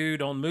like the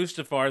dude on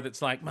Mustafar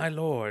that's like, my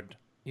lord,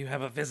 you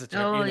have a visitor.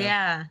 Oh,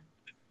 yeah.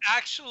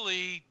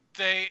 Actually,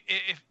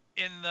 if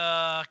in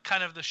the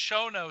kind of the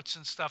show notes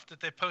and stuff that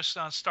they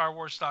posted on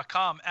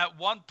StarWars.com, at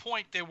one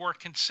point they were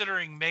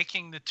considering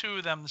making the two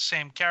of them the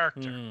same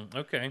character.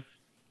 Okay.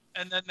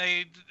 And then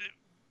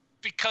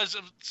because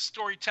of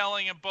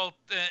storytelling in both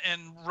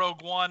in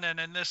Rogue One and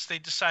in this, they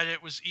decided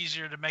it was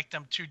easier to make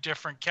them two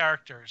different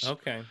characters.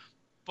 Okay.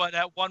 But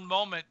at one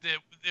moment,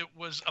 it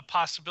was a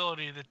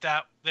possibility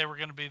that they were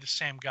going to be the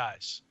same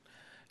guys.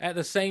 At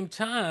the same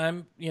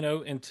time,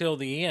 until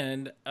the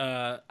end,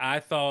 I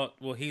thought,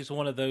 well, he's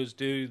one of those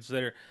dudes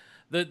that are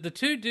the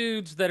two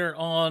dudes that are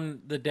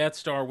on the Death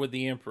Star with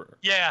the Emperor.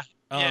 Yeah,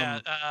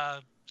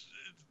 the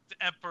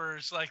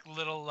Emperor's like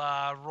little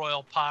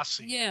royal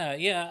posse.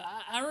 Yeah.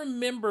 I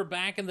remember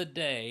back in the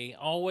day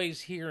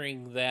always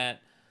hearing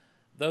that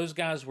those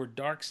guys were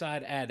dark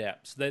side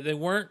adepts. They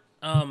weren't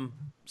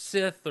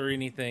Sith or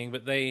anything,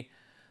 but they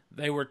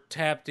were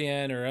tapped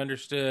in or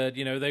understood.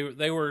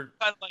 They were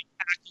kind of like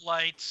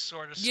acolytes,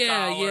 sort of.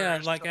 Yeah,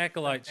 like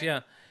acolytes.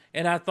 Yeah,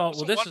 and I thought,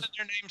 well, this wasn't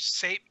their name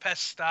Saint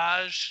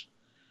Pestage?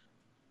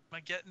 Am I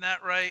getting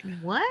that right?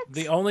 What?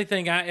 The only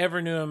thing I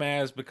ever knew him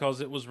as,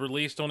 because it was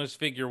released on his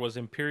figure, was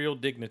Imperial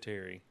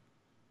Dignitary.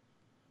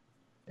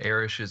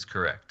 Erich is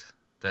correct.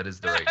 That is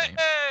the right name.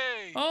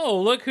 Oh,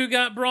 look who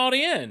got brought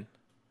in!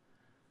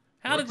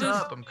 What's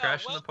up? I'm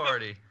crashing the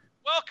party.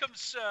 Welcome,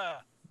 sir.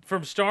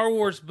 From Star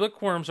Wars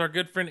Bookworms, our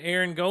good friend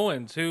Aaron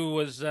Goins, who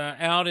was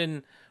out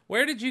in...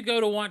 Where did you go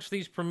to watch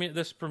this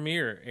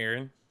premiere,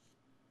 Aaron?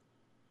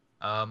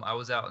 I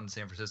was out in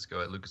San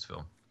Francisco at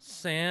Lucasfilm.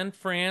 San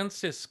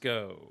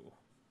Francisco.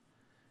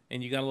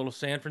 And you got a little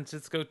San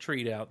Francisco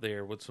treat out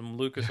there with some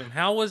Lucasfilm.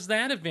 How was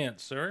that event,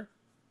 sir?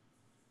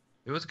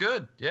 It was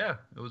good. Yeah,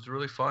 it was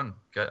really fun.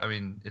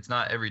 It's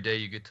not every day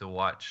you get to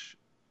watch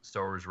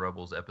Star Wars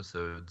Rebels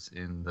episodes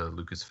in the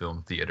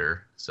Lucasfilm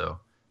theater, so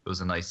it was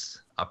a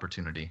nice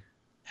opportunity.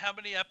 How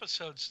many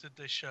episodes did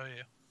they show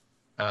you?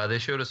 They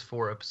showed us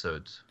 4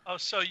 episodes. Oh,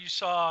 so you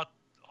saw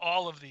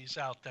all of these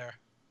out there?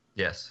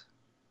 Yes.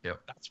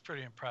 Yep. That's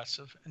pretty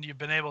impressive. And you've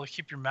been able to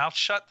keep your mouth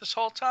shut this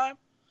whole time?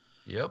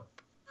 Yep.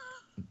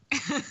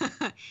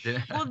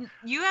 Well,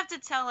 you have to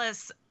tell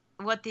us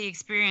what the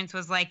experience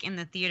was like in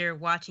the theater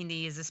watching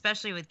these,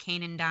 especially with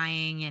Kanan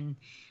dying and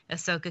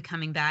Ahsoka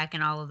coming back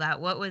and all of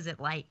that. What was it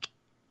like?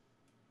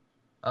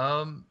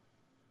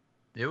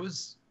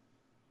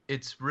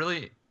 It's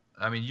really,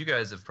 you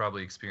guys have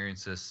probably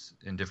experienced this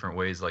in different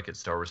ways, like at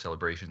Star Wars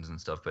celebrations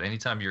and stuff, but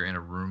anytime you're in a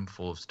room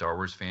full of Star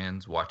Wars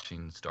fans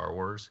watching Star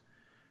Wars,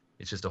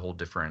 it's just a whole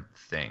different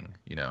thing,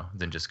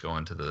 than just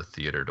going to the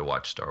theater to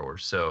watch Star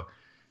Wars. So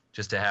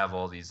just to have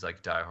all these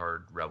like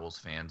diehard Rebels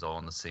fans all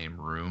in the same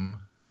room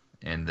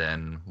and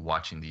then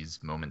watching these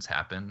moments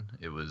happen,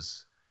 it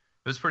was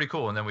pretty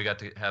cool. And then we got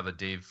to have a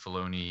Dave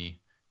Filoni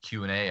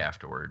Q&A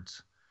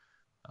afterwards,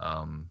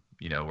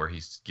 where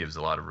he gives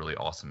a lot of really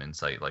awesome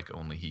insight, like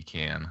only he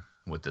can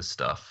with this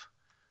stuff.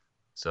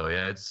 So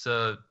yeah, it's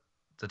the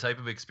type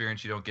of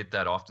experience you don't get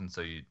that often.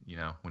 So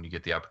when you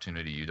get the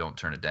opportunity, you don't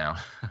turn it down.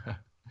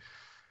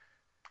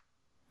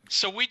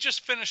 So we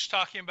just finished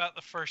talking about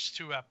the first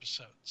 2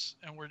 episodes,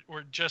 and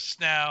we're just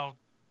now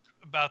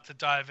about to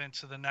dive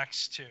into the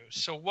next 2.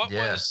 So what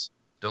was?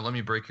 Don't let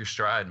me break your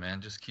stride,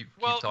 man. Just keep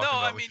talking about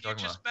I what mean, you're you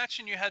talking just about.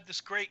 mentioned you had this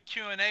great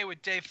Q&A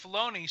with Dave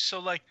Filoni. So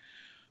like,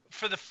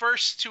 for the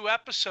first 2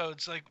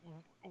 episodes, like,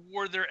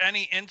 were there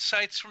any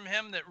insights from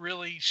him that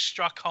really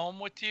struck home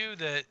with you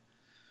that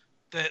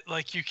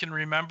like you can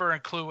remember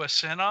and clue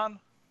us in on?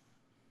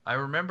 I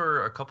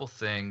remember a couple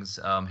things.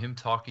 Him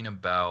talking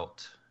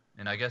about,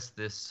 and I guess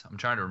I'm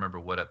trying to remember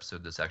what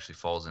episode this actually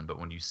falls in, but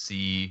when you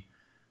see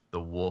the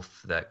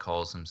wolf that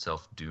calls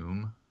himself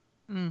Doom.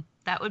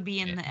 That would be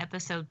in the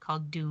episode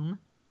called Doom.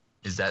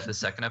 Is that the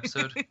second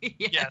episode?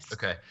 Yes.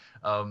 Okay.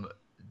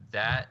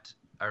 That,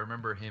 I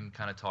remember him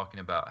kind of talking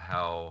about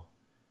how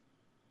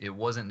it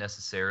wasn't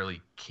necessarily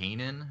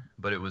Kanan,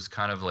 but it was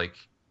kind of like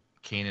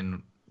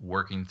Kanan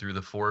working through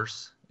the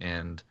Force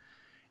and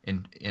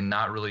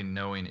not really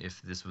knowing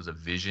if this was a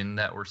vision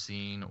that we're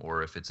seeing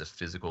or if it's a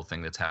physical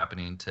thing that's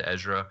happening to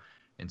Ezra.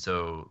 And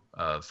so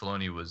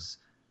Filoni was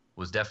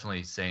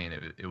definitely saying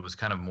it was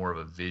kind of more of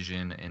a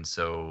vision. And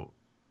so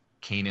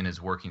Kanan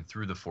is working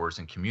through the Force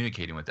and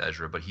communicating with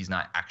Ezra, but he's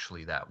not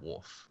actually that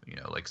wolf,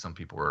 like some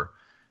people were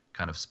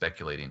kind of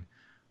speculating.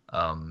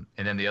 And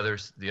then the other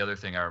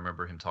thing I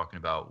remember him talking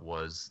about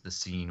was the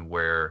scene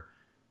where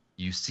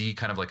you see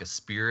kind of like a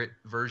spirit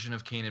version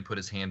of Kanan put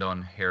his hand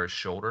on Hera's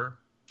shoulder.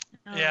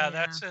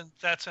 That's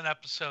an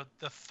episode,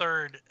 the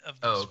 3rd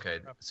of this. Oh, okay.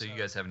 So you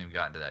guys haven't even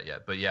gotten to that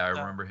yet. But yeah, I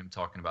remember him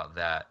talking about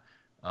that.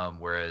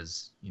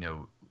 Whereas,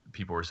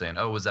 people were saying,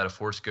 oh, was that a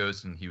Force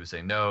ghost? And he was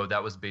saying, no,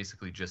 that was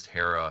basically just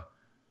Hera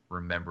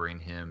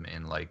remembering him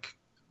and like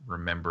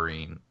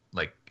remembering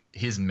like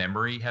his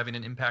memory having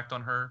an impact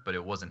on her, but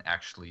it wasn't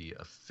actually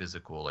a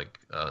physical like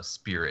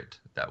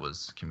spirit that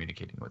was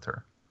communicating with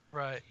her.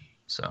 Right.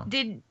 So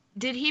did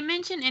he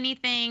mention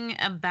anything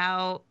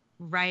about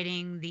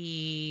writing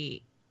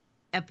the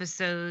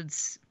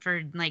episodes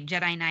for like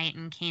Jedi Knight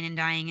and Kanan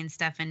dying and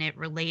stuff, and it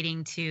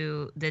relating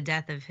to the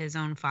death of his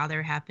own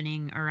father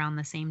happening around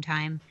the same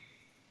time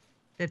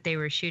that they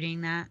were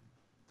shooting that?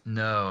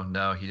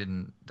 No, he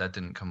didn't. That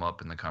didn't come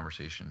up in the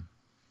conversation.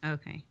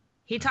 Okay.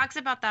 He talks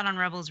about that on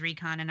Rebels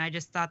Recon, and I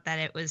just thought that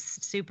it was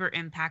super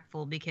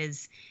impactful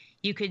because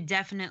you could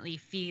definitely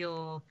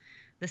feel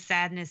the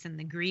sadness and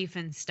the grief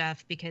and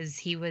stuff because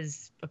he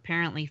was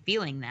apparently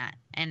feeling that.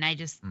 And I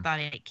just thought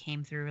it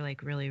came through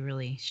like really,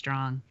 really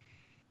strong.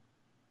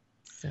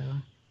 So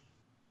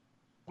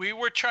we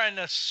were trying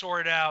to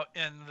sort out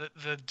in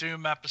the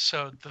Doom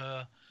episode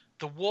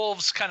the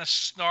wolves kind of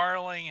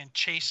snarling and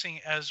chasing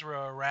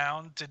Ezra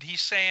around. Did he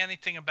say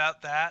anything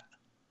about that?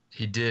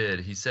 He did.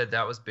 He said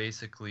that was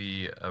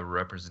basically a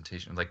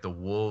representation. Like the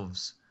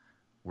wolves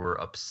were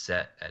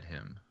upset at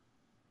him.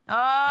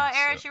 Oh,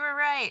 Erich, you were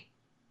right.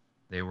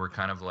 They were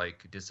kind of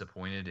like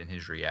disappointed in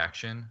his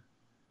reaction,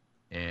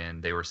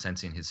 and they were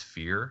sensing his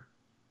fear.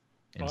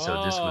 And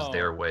so this was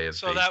their way of.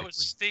 So that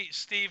was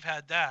Steve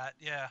had that,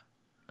 yeah.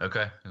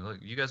 Okay, look,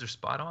 you guys are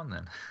spot on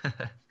then.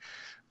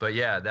 But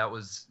yeah, that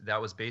was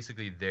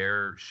basically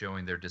their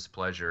showing their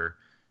displeasure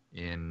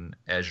in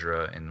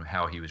Ezra and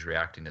how he was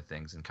reacting to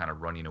things and kind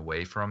of running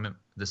away from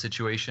the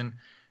situation,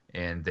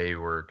 and they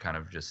were kind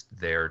of just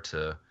there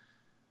to,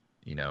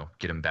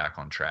 get him back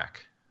on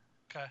track.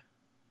 Okay.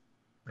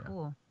 Yeah.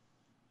 Cool.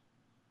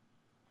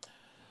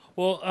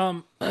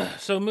 Well,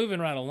 so moving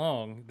right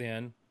along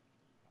then.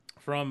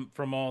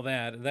 From all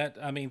that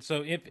I mean,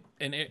 so if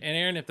and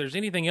Aaron, if there's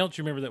anything else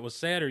you remember that was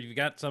said, or you've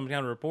got some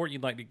kind of report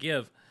you'd like to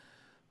give,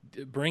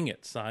 bring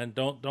it, son.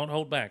 Don't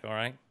hold back. All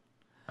right.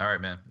 All right,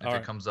 man. If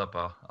it comes up,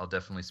 I'll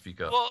definitely speak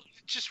up. Well,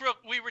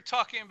 we were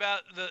talking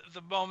about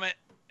the moment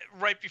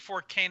right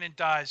before Kanan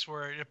dies,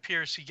 where it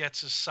appears he gets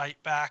his sight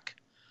back.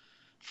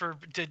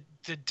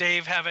 Did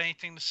Dave have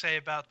anything to say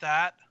about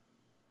that?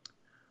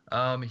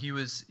 He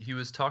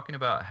was talking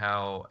about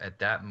how at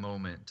that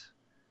moment,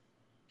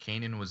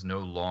 Kanan was no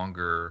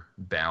longer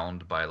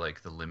bound by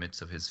like the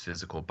limits of his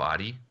physical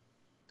body,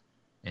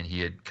 and he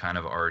had kind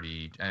of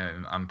already.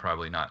 I'm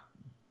probably not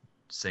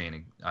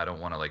saying, I don't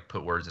want to like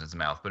put words in his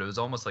mouth, but it was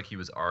almost like he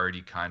was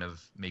already kind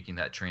of making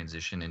that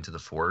transition into the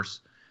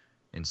Force,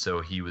 and so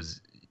he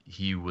was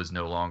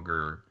no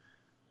longer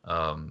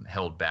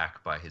held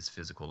back by his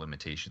physical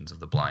limitations of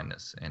the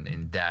blindness, and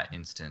in that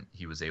instant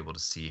he was able to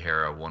see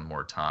Hera one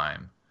more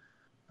time,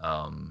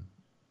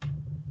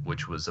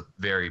 which was a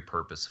very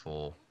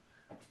purposeful.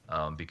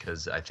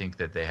 Because I think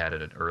that they had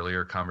an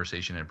earlier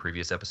conversation in a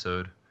previous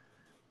episode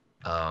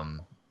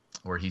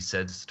where he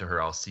says to her,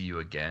 "I'll see you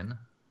again,"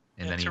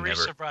 and then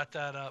Teresa brought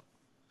that up.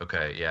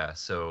 Okay, yeah.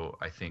 So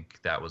I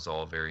think that was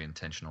all very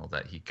intentional.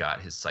 That he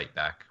got his sight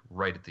back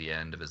right at the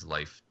end of his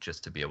life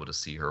just to be able to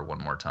see her one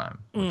more time,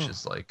 which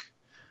is like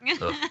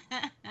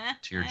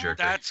tearjerker.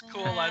 That's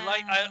cool.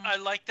 I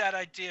like that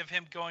idea of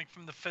him going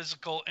from the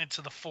physical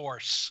into the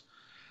Force,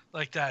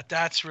 like that.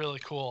 That's really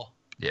cool.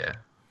 Yeah.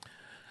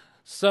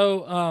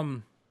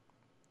 So,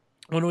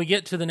 when we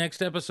get to the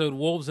next episode,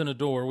 Wolves in a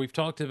Door, we've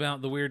talked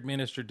about the weird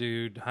minister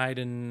dude,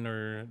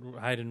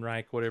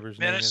 Heidenreich, whatever his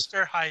name is.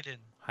 Minister Haydn.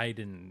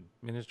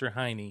 Minister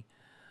Heine.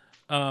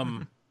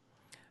 One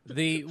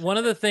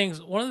of the things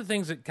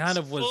that kind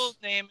of was full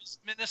name is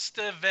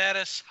Minister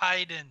Varys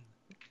Hayden.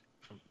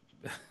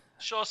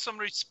 Show some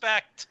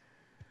respect.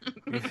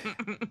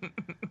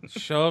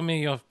 Show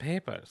me your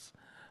papers.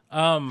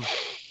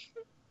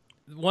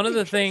 One of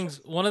the things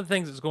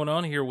that's going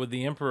on here with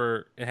the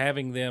Emperor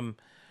having them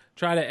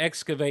try to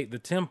excavate the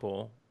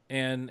temple,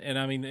 and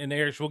I mean, and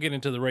Erich, we'll get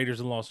into the Raiders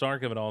of the Lost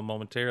Ark of it all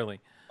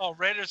momentarily. Oh,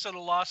 Raiders of the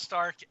Lost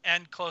Ark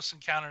and Close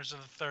Encounters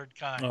of the Third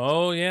Kind.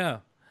 Oh yeah,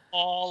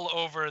 all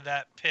over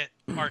that pit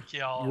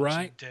archaeology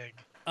right. dig.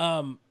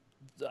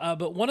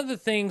 But one of the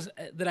things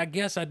that I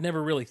guess I'd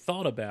never really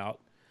thought about,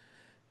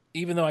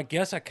 even though I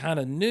guess I kind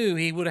of knew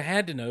he would have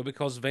had to know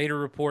because Vader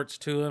reports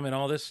to him and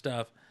all this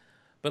stuff.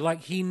 But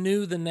like he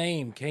knew the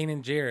name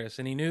Kanan Jarrus,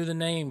 and he knew the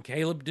name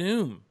Caleb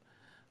Doom.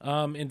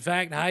 In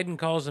fact, Hayden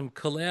calls him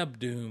Caleb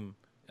Doom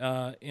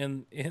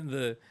in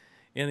the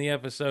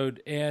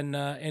episode,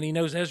 and he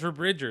knows Ezra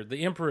Bridger,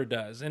 the Emperor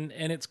does, and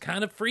it's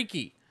kind of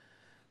freaky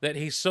that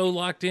he's so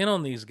locked in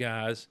on these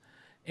guys,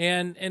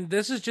 and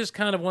this is just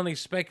kind of one of these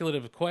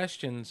speculative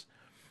questions.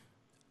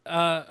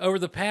 Over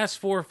the past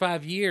 4 or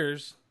 5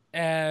 years,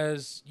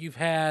 as you've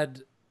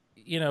had,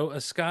 a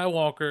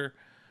Skywalker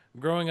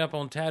growing up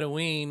on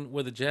Tatooine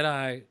with a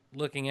Jedi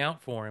looking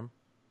out for him,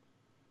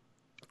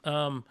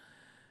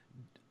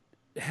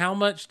 how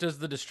much does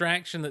the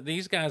distraction that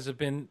these guys have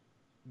been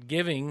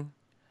giving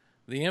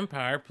the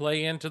Empire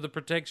play into the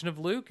protection of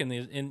Luke and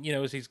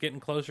as he's getting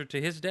closer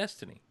to his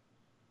destiny?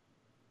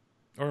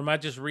 Or am I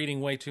just reading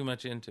way too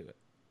much into it?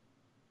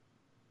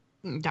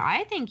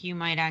 I think you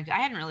might I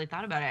hadn't really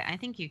thought about it. I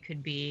think you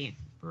could be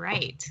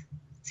right.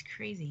 It's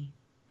crazy.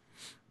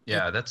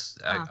 Yeah,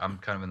 I'm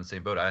kind of in the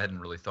same boat. I hadn't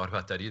really thought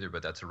about that either,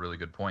 but that's a really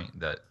good point,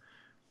 that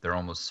they're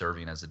almost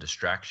serving as a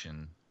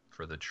distraction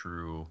for the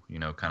true,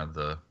 kind of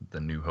the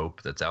new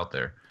hope that's out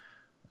there.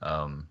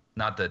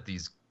 Not that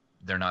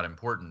they're not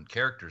important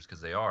characters,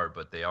 because they are,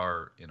 but they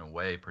are in a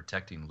way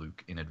protecting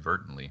Luke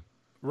inadvertently.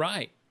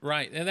 Right.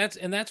 And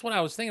that's what I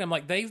was thinking. I'm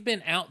like, they've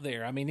been out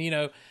there. I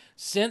mean,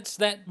 since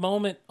that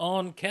moment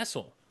on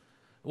Kessel,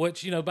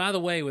 which, by the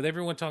way, with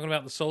everyone talking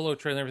about the Solo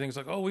trailer and everything, it's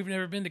like, oh, we've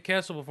never been to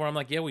Kessel before. I'm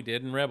like, yeah, we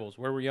did in Rebels.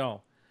 Where were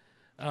y'all?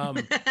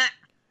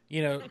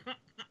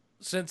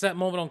 Since that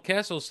moment on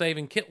Kessel,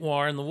 saving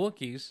Kitwar and the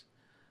Wookiees,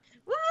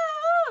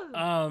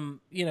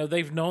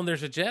 they've known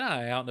there's a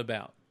Jedi out and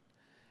about.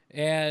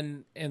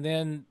 And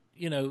then,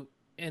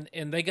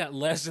 and they got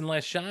less and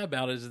less shy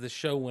about it as the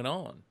show went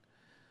on.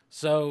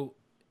 So,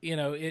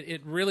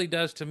 it really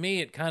does, to me,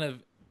 it kind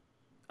of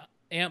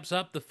amps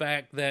up the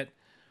fact that,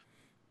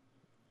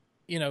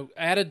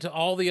 added to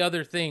all the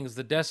other things,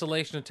 the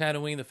desolation of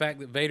Tatooine, the fact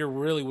that Vader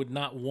really would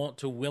not want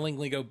to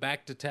willingly go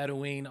back to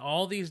Tatooine,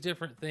 all these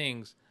different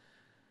things,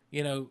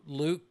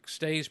 Luke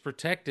stays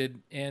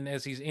protected, and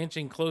as he's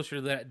inching closer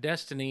to that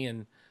destiny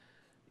and,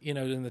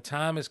 and the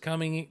time is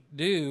coming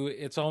due,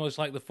 it's almost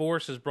like the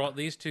Force has brought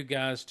these two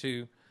guys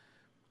to,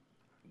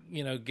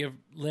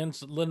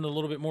 lend a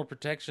little bit more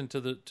protection to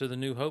the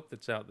new hope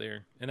that's out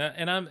there. And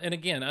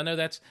again, I know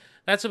that's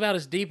about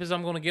as deep as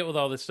I'm going to get with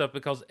all this stuff,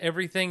 because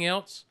everything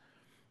else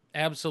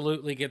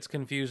absolutely gets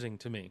confusing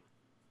to me.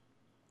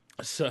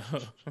 So,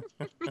 it's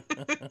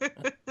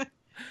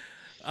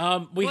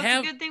a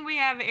good thing we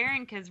have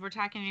Aaron, because we're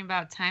talking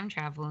about time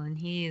travel, and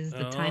he is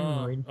the Time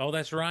Lord. Oh,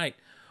 that's right.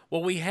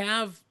 Well, we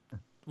have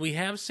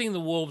seen the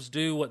wolves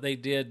do what they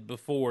did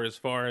before, as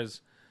far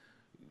as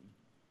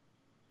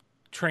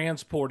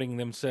transporting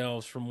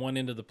themselves from one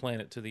end of the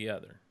planet to the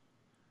other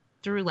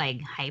through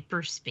like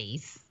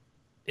hyperspace.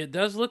 It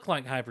does look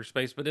like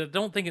hyperspace, but I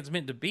don't think it's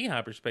meant to be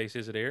hyperspace,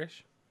 is it,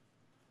 Erich?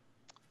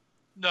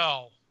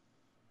 No,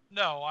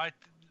 I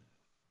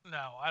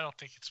don't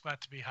think it's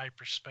meant to be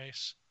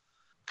hyperspace,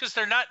 because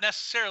they're not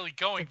necessarily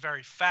going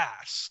very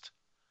fast.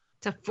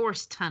 It's a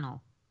force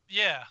tunnel.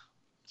 Yeah,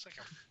 it's like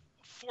a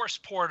force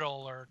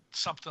portal or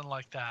something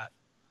like that.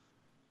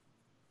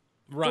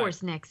 Right.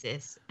 Force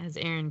nexus, as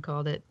Aaron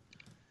called it.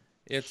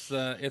 What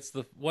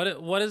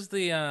does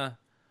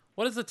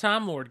the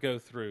Time Lord go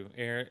through,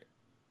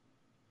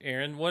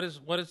 Aaron? What is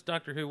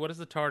Doctor Who? What does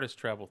the TARDIS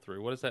travel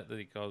through? What is that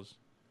he calls?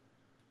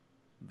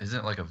 Isn't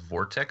it like a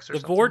vortex or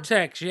something? The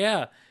vortex,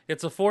 yeah.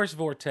 It's a force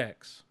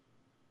vortex.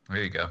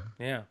 There you go.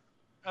 Yeah.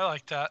 I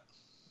like that.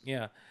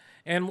 Yeah.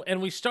 And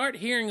we start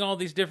hearing all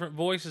these different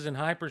voices in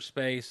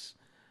hyperspace.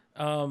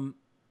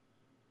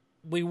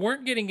 We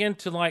weren't getting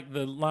into like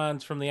the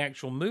lines from the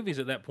actual movies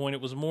at that point.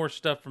 It was more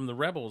stuff from the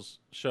Rebels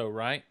show,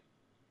 right?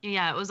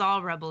 Yeah, it was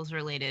all Rebels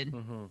related.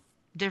 Mm-hmm.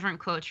 Different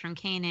quotes from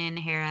Kanan,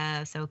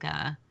 Hera,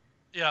 Ahsoka.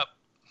 Yep.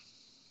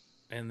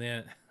 And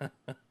then, and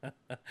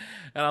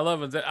I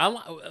love it.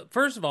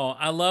 First of all,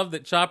 I love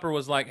that Chopper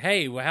was like,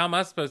 "Hey, well, how am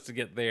I supposed to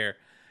get there?"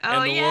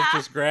 And the wolf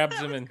just grabs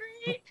him and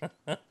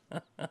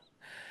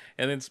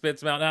and then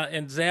spits him out.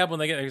 And Zab, when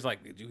they get there, he's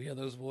like, "Did you hear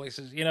those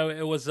voices?"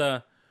 It was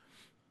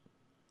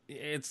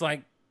it's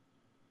like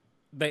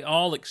they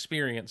all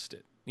experienced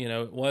it.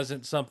 It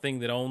wasn't something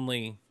that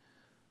only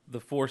the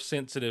Force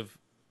sensitive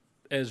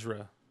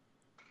Ezra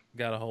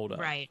got a hold of.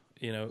 Right.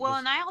 You know. Well,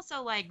 and I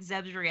also like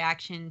Zeb's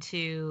reaction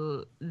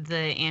to the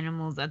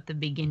animals at the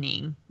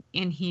beginning,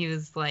 and he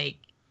was like,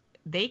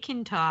 "They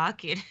can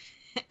talk,"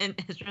 and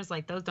Ezra's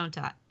like, "Those don't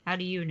talk. How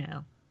do you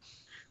know?"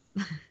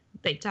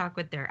 They talk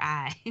with their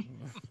eye.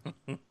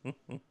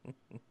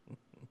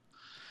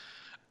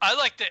 I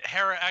like that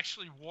Hera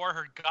actually wore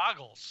her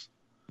goggles.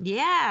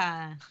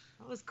 Yeah,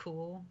 that was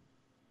cool.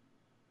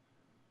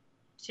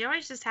 She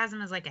always just has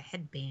them as like a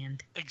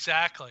headband.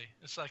 Exactly.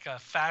 It's like a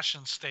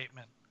fashion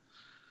statement.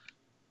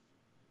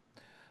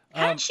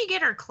 How did she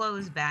get her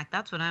clothes back?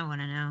 That's what I want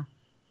to know.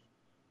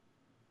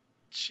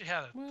 She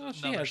had She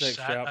another has set,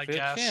 extra outfits. I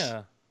guess.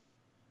 Yeah.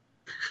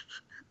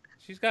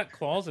 She's got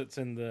closets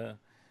in the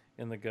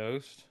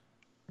Ghost.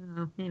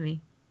 Oh,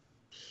 maybe.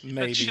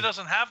 But she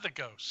doesn't have the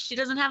ghost. She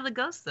doesn't have the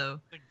ghost, though.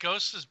 The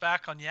ghost is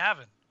back on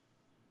Yavin.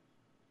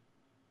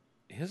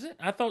 Is it?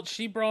 I thought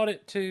she brought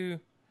it to...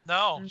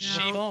 No,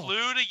 she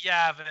flew to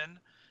Yavin,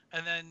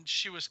 and then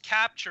she was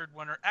captured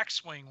when her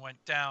X-Wing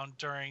went down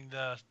during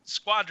the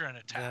squadron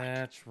attack.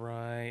 That's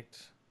right.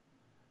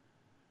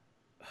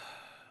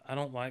 I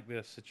don't like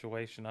this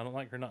situation. I don't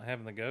like her not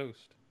having the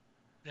ghost.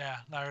 Yeah,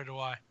 neither do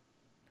I.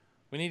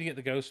 We need to get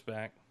the ghost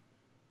back.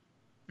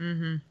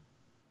 Mm-hmm.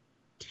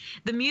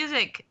 The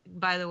music,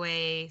 by the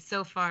way,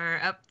 so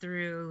far up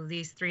through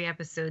these 3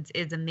 episodes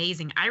is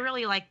amazing. I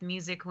really like the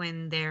music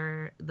when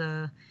the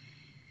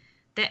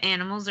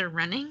animals are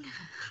running.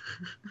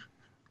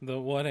 The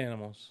what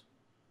animals?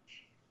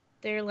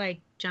 They're like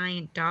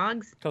giant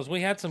dogs. Because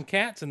we had some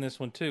cats in this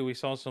one too. We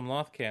saw some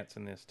loth cats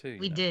in this too.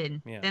 We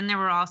did. Yeah. Then there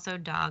were also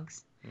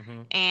dogs.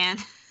 Mm-hmm. And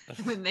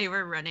when they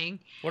were running.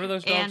 What are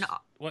those dogs?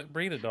 What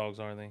breed of dogs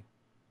are they?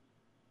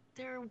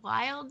 They're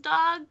wild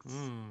dogs.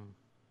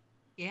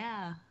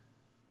 Yeah.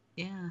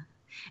 Yeah.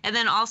 And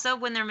then also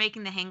when they're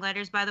making the hang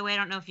gliders, by the way, I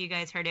don't know if you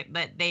guys heard it,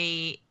 but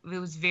it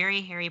was very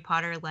Harry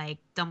Potter like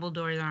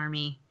Dumbledore's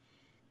Army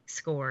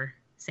score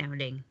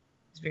sounding.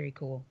 It's very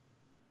cool.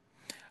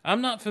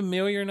 I'm not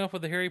familiar enough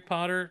with the Harry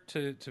Potter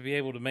to be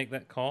able to make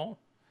that call,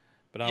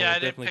 but I will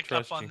definitely didn't pick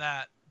trust up on you.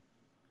 that.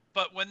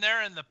 But when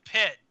they're in the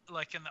pit,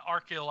 like in the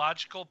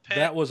archaeological pit,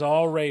 that was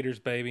all Raiders,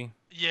 baby.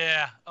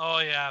 Yeah. Oh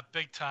yeah,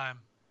 big time.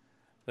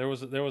 There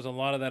was a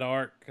lot of that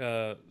Ark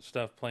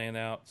stuff playing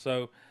out.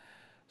 So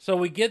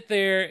we get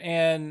there,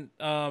 and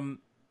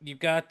you've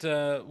got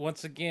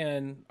once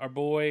again our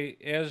boy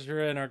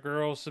Ezra and our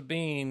girl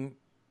Sabine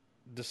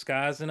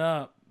disguising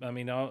up. I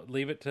mean, I'll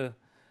leave it to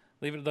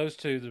those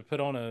two to put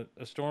on a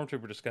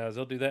stormtrooper disguise.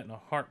 They'll do that in a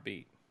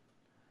heartbeat.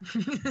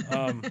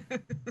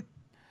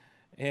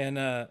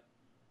 And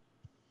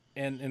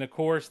of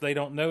course they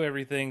don't know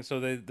everything, so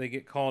they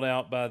get called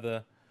out by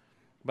the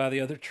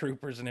other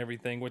troopers and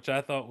everything, which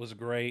I thought was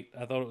great.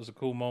 I thought it was a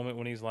cool moment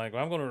when he's like,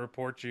 well, I'm going to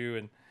report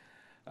you.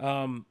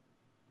 And,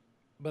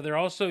 but they're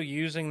also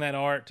using that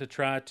art to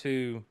try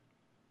to,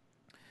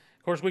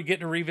 of course, we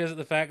get to revisit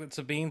the fact that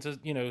Sabine's a,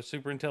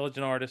 super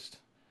intelligent artist,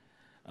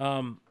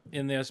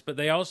 in this, but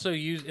they also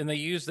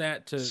use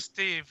that to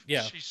Steve,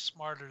 yeah. She's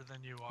smarter than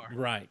you are.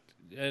 Right.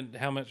 And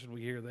how much did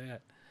we hear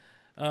that?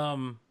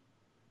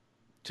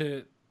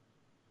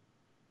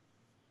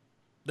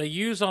 They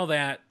use all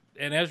that,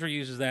 and Ezra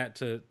uses that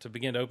to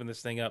begin to open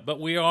this thing up. But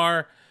we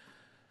are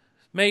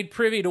made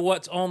privy to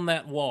what's on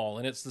that wall,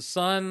 and it's the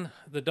son,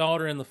 the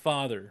daughter, and the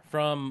father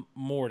from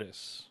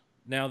Mortis.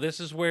 Now, this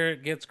is where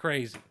it gets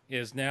crazy,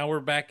 is now we're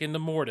back into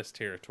Mortis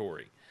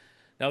territory.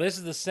 Now, this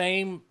is the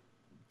same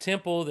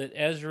temple that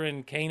Ezra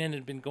and Kanan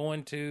had been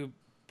going to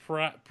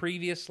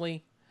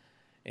previously,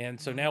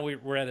 and so now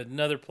we're at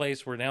another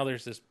place where now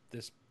there's this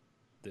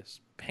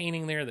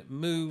painting there that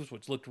moves,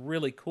 which looked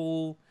really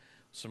cool.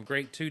 Some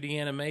great 2D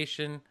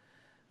animation.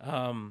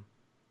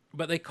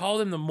 But they call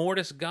them the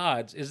Mortis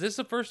gods. Is this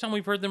the first time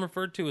we've heard them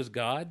referred to as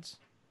gods?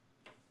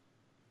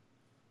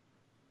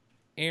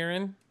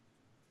 Aaron?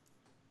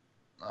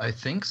 I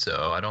think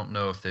so. I don't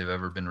know if they've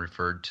ever been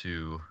referred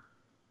to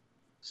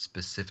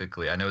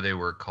specifically. I know they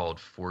were called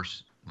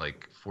force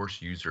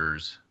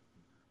users.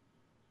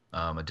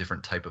 A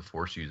different type of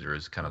force user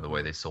is kind of the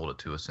way they sold it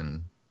to us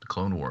in the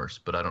Clone Wars,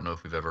 but I don't know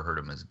if we've ever heard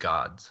them as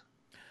gods.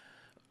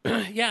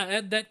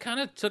 Yeah, that kind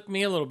of took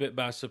me a little bit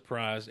by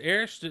surprise.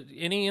 Erich,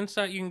 any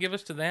insight you can give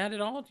us to that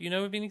at all? Do you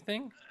know of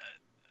anything?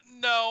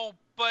 No,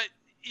 but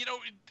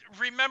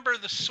remember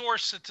the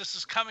source that this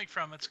is coming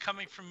from. It's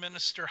coming from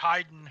Minister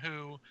Hayden,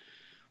 who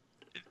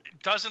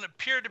doesn't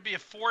appear to be a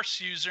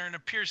force user and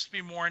appears to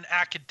be more an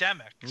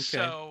academic. Okay.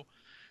 So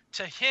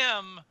to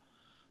him,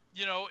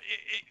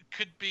 it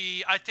could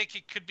be, I think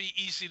it could be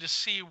easy to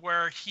see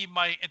where he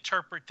might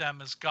interpret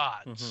them as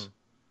gods. Mm-hmm.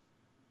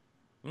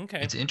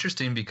 Okay. It's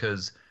interesting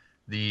because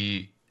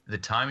the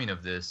timing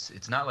of this,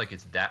 it's not like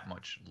it's that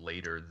much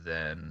later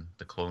than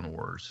the Clone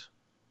Wars.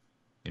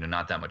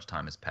 Not that much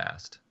time has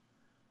passed.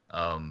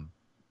 And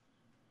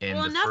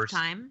enough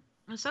time.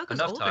 Ahsoka's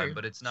enough older. Time,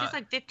 but it's not. She's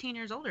like 15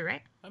 years older,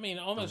 right? I mean,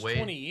 almost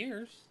 20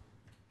 years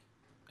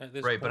at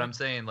this right, point. But I'm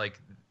saying,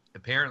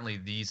 apparently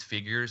these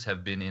figures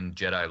have been in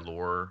Jedi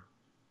lore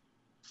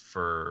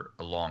for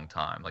a long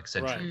time, like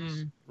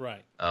centuries.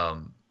 Right.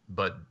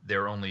 but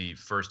they're only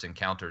first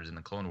encountered in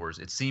the Clone Wars.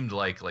 It seemed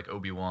like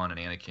Obi-Wan and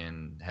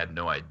Anakin had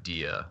no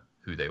idea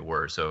who they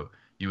were. So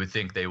you would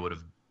think they would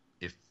have,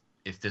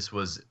 if this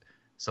was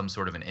some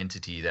sort of an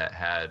entity that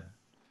had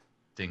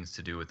things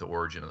to do with the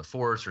origin of the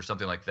Force or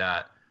something like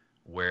that,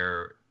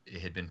 where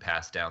it had been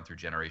passed down through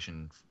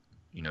generation,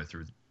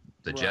 through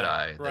the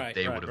Jedi, that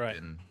they would have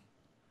been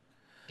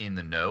in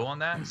the know on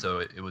that. So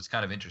it was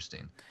kind of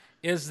interesting.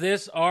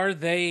 Are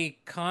they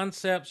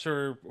concepts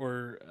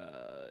or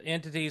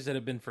entities that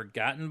have been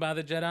forgotten by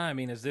the Jedi? I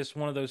mean, is this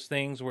one of those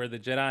things where the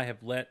Jedi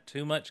have let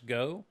too much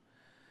go?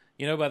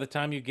 By the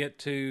time you get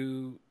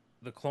to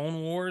the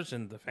Clone Wars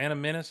and the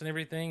Phantom Menace and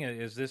everything,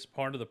 is this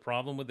part of the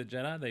problem with the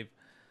Jedi?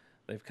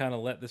 They've kind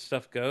of let this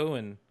stuff go,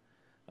 and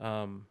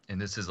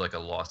this is like a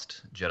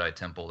lost Jedi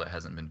temple that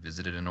hasn't been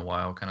visited in a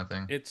while, kind of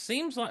thing. It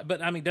seems like,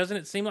 but I mean, doesn't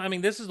it seem like? I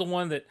mean, this is the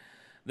one that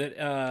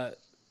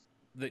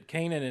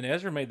Kanan and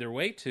Ezra made their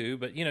way to.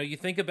 But you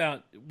think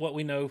about what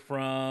we know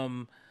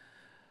from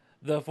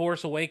The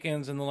Force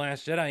Awakens and The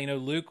Last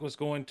Jedi. Luke was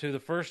going to the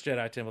first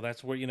Jedi temple.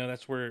 That's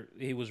where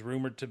he was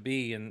rumored to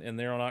be, and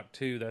there on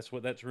Ahch-To,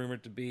 that's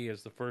rumored to be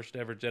as the first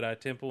ever Jedi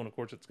temple. And of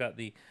course, it's got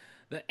the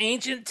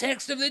ancient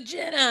text of the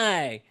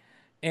Jedi,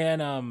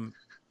 and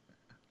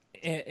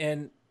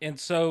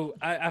so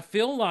I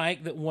feel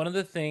like that one of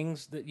the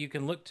things that you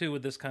can look to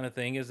with this kind of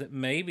thing is that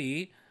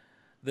maybe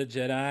the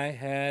Jedi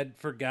had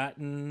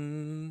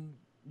forgotten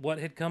what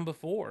had come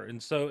before,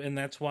 and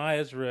that's why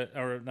that's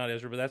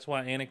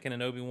why Anakin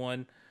and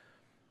Obi-Wan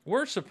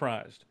were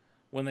surprised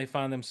when they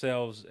find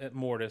themselves at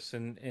Mortis,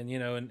 and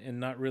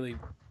not really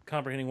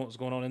comprehending what was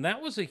going on. And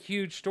that was a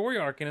huge story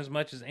arc, in as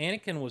much as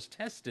Anakin was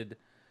tested,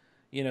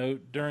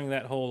 during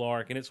that whole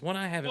arc. And it's one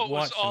I haven't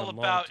watched in a long time.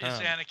 What was all about is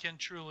Anakin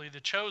truly the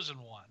chosen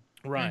one?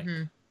 Right.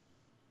 Mm-hmm.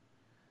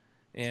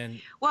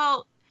 And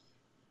well,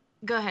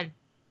 go ahead.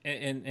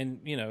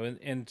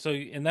 And so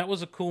that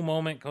was a cool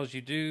moment, because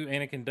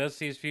Anakin does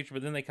see his future,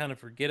 but then they kind of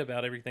forget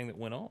about everything that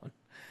went on.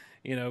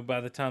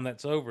 By the time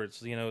that's over,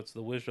 it's it's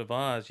the Wizard of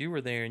Oz. You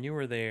were there, and you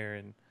were there,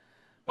 and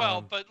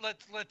but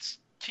let's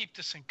keep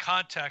this in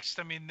context.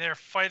 I mean, they're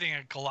fighting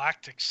a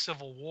galactic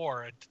civil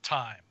war at the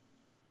time.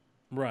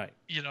 Right.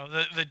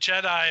 The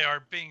Jedi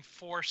are being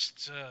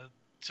forced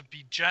to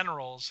be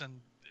generals and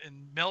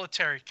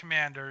military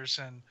commanders,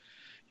 and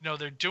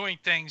they're doing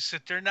things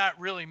that they're not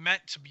really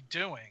meant to be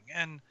doing,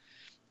 and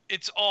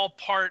it's all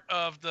part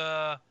of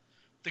the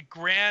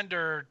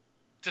grander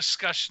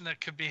discussion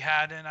that could be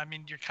had. And I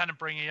mean, you're kind of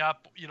bringing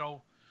up,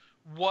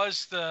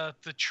 was the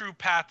true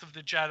path of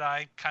the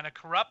Jedi kind of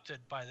corrupted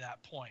by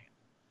that point?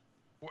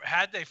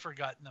 Had they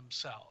forgotten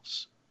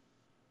themselves?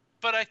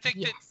 But I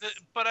think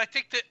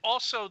that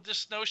also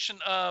this notion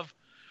of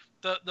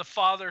the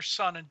father,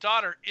 son, and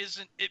daughter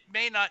it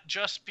may not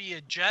just be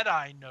a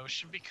Jedi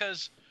notion,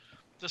 because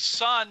the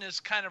son is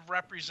kind of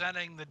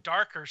representing the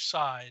darker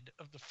side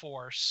of the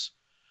Force.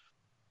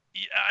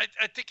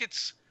 I think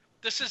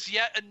this is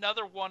yet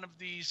another one of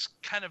these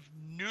kind of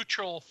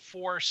neutral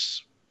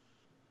Force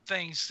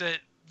things that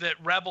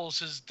Rebels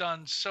has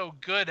done so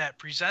good at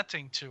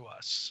presenting to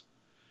us,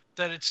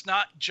 that it's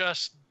not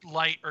just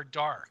light or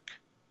dark.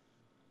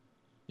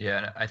 Yeah,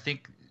 and I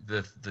think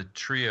the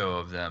trio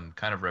of them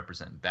kind of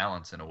represent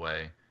balance in a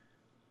way,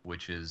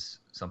 which is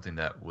something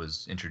that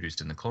was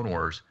introduced in the Clone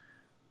Wars.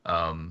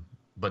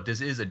 But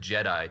this is a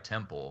Jedi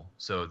temple,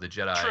 so the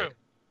Jedi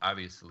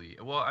obviously.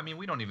 Well, I mean,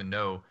 we don't even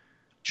know.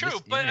 True,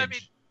 but I mean,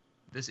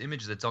 this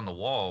image that's on the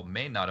wall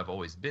may not have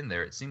always been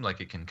there. It seemed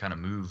like it can kind of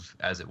move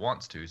as it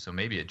wants to, so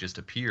maybe it just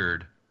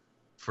appeared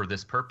for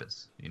this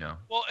purpose,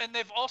 Well, and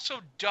they've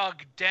also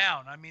dug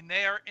down. I mean,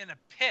 they are in a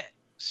pit,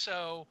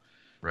 so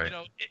right.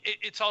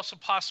 It's also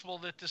possible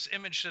that this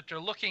image that they're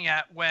looking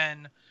at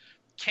when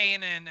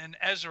Kanan and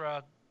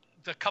Ezra,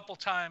 the couple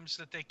times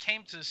that they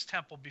came to this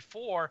temple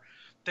before,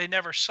 they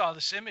never saw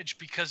this image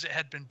because it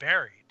had been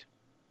buried.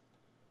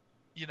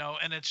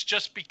 And it's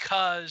just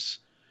because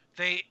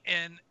they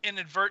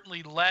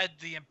inadvertently led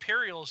the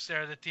Imperials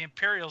there that the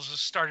Imperials have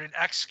started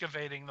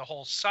excavating the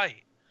whole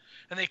site.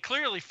 And they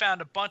clearly found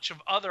a bunch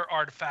of other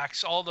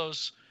artifacts. All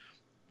those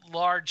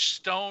large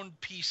stone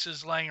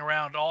pieces laying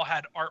around all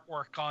had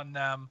artwork on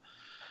them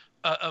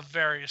of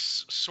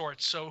various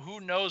sorts. So who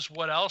knows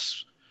what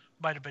else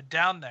might have been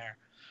down there.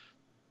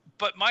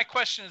 But my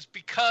question is,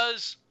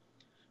 because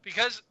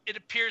it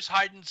appears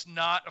Hayden's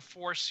not a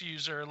Force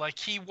user, like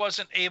he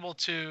wasn't able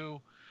to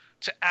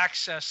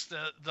access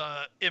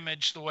the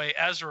image the way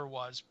Ezra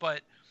was,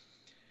 but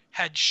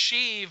had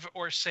Sheev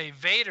or say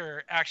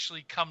Vader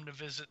actually come to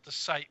visit the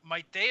site,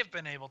 might they have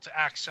been able to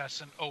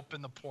access and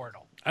open the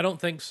portal? I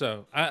don't think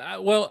so.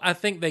 I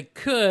think they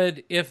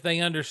could if they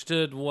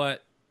understood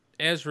what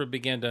Ezra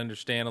began to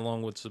understand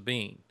along with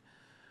Sabine.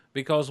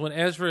 Because when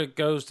Ezra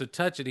goes to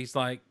touch it, he's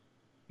like,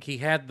 he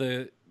had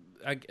the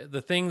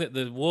thing that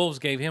the wolves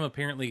gave him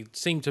apparently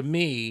seemed to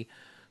me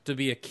to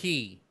be a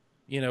key,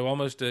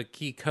 almost a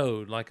key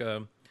code, like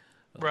a,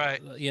 right,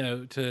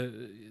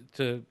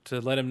 to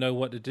let him know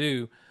what to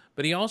do.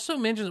 But he also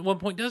mentions at one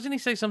point, doesn't he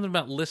say something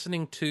about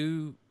listening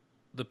to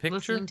the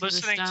picture?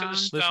 Listening to the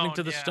stone. Listening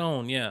to the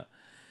stone, yeah.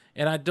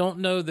 And I don't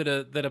know that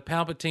a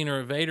Palpatine or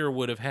a Vader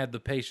would have had the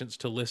patience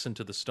to listen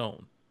to the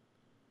stone.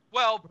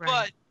 Well, Right.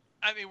 but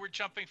I mean, we're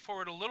jumping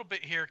forward a little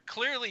bit here.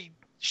 Clearly,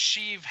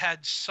 Sheev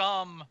had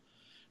some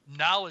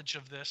knowledge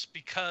of this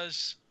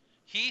because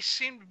he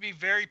seemed to be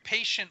very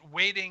patient,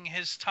 waiting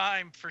his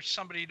time for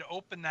somebody to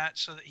open that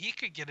so that he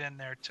could get in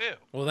there too.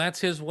 Well, that's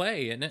his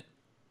way, isn't it?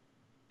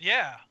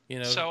 Yeah. You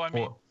know, So I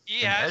mean, Well,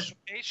 he and has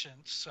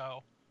patience.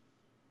 So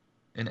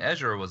And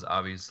Ezra was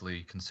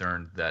obviously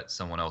concerned that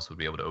someone else would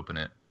be able to open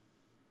it,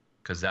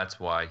 because that's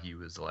why he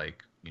was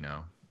like,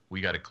 we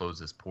got to close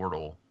this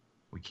portal.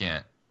 We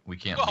can't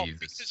leave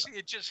this. Because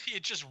he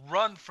had just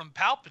run from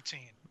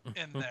Palpatine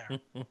in there.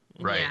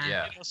 Right?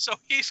 Yeah. Yeah. So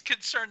he's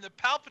concerned that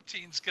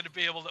Palpatine's going to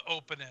be able to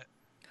open it.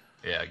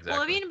 Yeah. Exactly.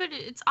 Well, I mean, but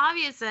it's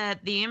obvious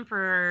that the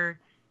Emperor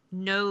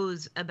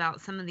knows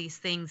about some of these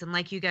things, and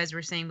like you guys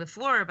were saying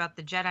before about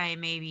the Jedi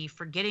maybe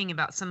forgetting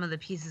about some of the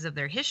pieces of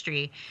their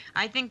history,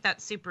 I think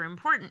that's super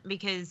important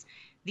because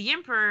the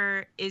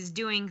Emperor is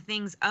doing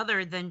things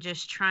other than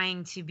just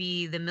trying to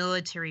be the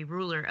military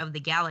ruler of the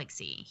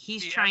galaxy.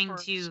 He's trying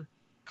to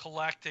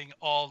collecting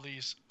all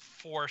these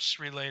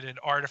Force-related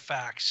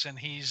artifacts, and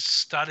he's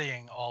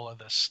studying all of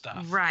this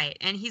stuff. Right,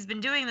 and he's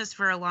been doing this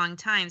for a long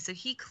time, so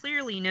he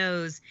clearly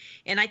knows,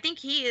 and I think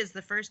he is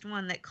the first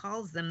one that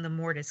calls them the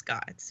Mortis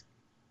gods.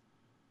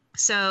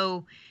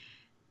 So,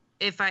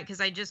 because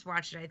I just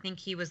watched it, I think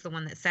he was the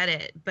one that said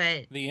it,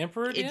 but the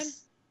Emperor did.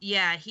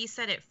 Yeah, he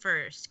said it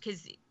first,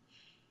 because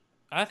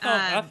I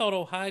thought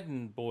old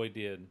Hayden boy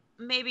did.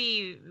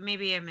 maybe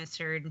I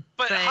misheard,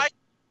 But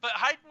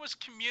Hayden was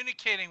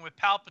communicating with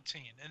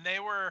Palpatine, and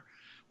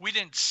we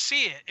didn't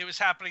see it. It was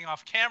happening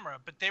off camera,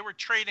 but they were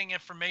trading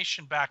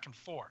information back and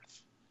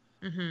forth.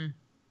 Mm-hmm.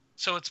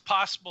 So it's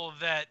possible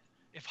that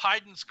if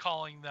Hayden's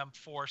calling them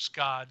Force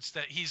gods,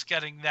 that he's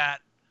getting that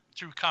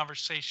through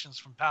conversations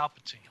from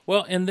Palpatine.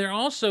 Well, and they're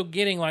also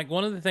getting, like,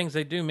 one of the things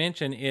they do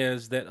mention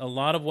is that a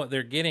lot of what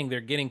they're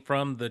getting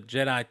from the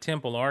Jedi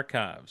Temple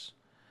archives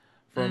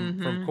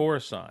from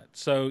Coruscant.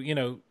 So,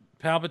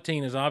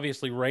 Palpatine is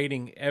obviously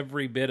raiding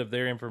every bit of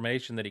their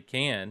information that he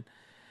can.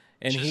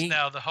 And Which is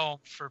now the home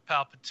for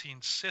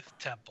Palpatine's Sith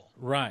Temple.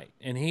 Right.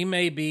 And he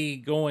may be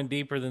going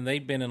deeper than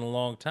they'd been in a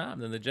long time,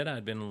 than the Jedi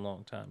had been in a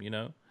long time,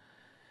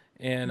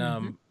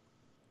 And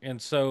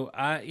and so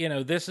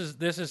this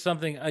is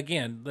something,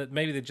 again, that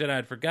maybe the Jedi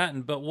had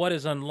forgotten, but what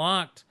is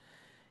unlocked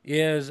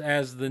is,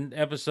 as the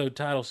episode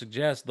title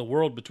suggests, the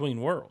world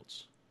between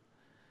worlds.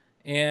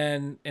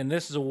 And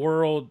this is a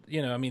world,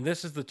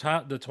 this is the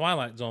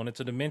Twilight Zone. It's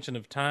a dimension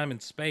of time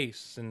and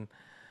space, and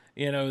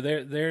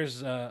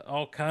there's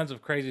all kinds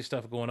of crazy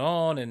stuff going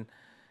on, and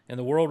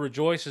the world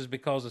rejoices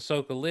because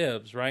Ahsoka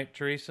lives, right,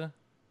 Teresa?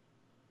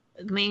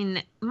 I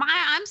mean,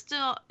 I'm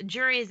still,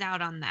 jury's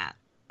out on that.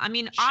 I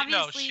mean,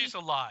 obviously... No, she's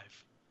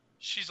alive.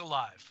 She's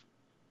alive.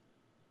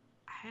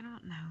 I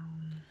don't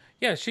know.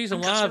 Yeah, she's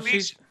alive.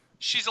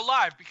 She's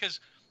alive because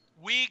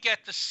we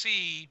get to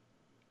see,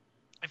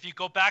 if you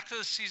go back to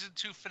the season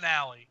 2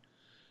 finale,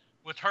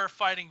 with her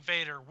fighting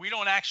Vader, we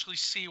don't actually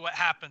see what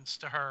happens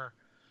to her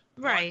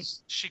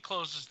once she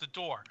closes the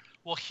door.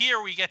 Well,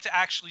 here we get to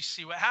actually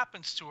see what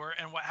happens to her,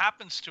 and what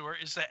happens to her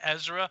is that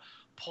Ezra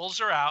pulls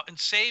her out and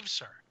saves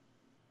her.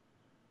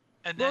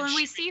 And then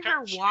we see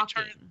her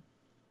walking.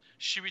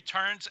 She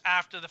returns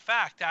after the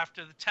fact,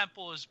 after the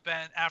temple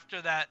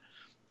after that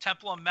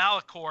temple of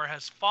Malachor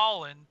has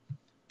fallen.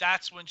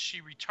 That's when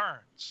she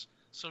returns.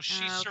 So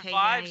she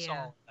survives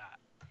all of that.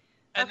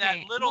 And that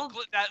little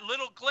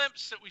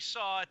glimpse that we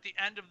saw at the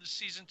end of the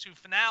season 2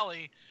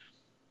 finale,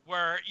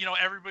 where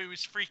everybody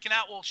was freaking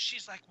out. Well,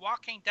 she's like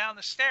walking down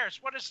the stairs.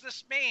 What does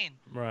this mean?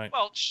 Right.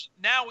 Well,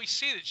 now we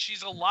see that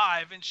she's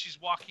alive and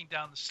she's walking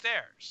down the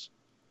stairs.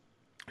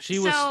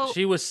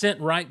 She was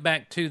sent right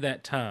back to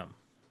that time.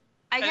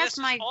 I guess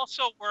this is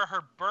also where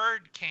her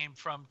bird came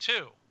from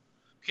too,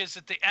 because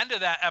at the end of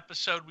that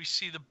episode we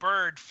see the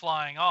bird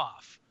flying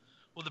off.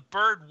 Well, the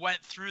bird went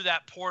through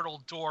that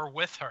portal door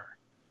with her.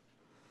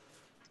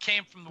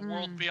 Came from the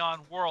world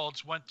beyond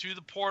worlds, went through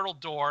the portal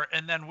door,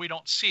 and then we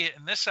don't see it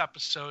in this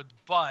episode,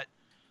 but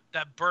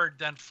that bird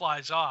then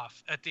flies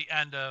off at the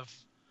end of...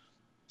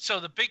 So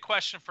the big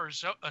question for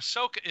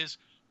Ahsoka is,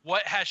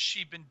 what has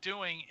she been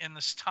doing in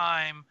this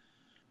time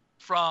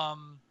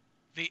from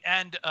the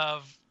end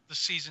of the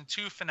season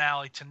 2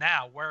 finale to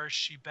now? Where has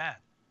she been?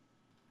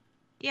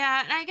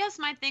 Yeah, and I guess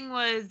my thing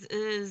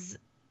is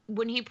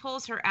when he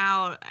pulls her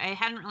out, I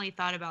hadn't really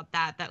thought about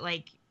that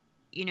like,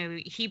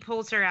 he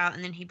pulls her out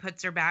and then he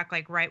puts her back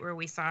like right where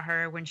we saw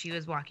her when she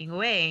was walking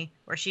away,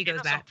 or she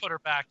goes back. Put her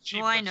back.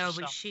 I know,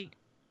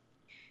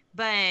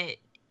 but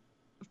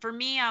for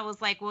me, I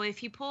was like, well, if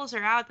he pulls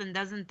her out, then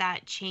doesn't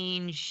that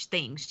change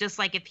things? Just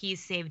like if he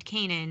saved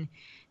Kanan,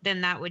 then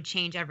that would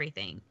change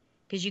everything.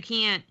 Because you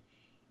can't,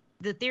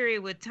 the theory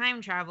with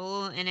time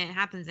travel, and it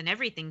happens in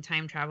everything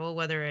time travel,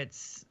 whether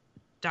it's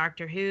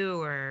Doctor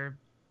Who or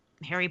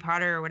Harry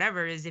Potter or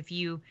whatever, is if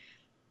you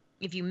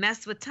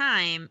mess with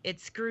time, it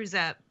screws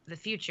up the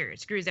future. It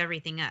screws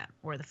everything up,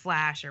 or the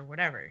Flash or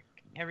whatever.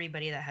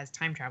 Everybody that has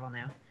time travel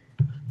now.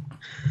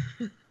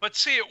 But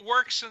see, it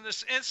works in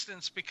this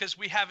instance because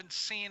we haven't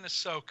seen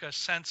Ahsoka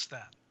since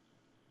then.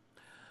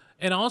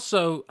 And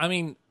also, I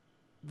mean,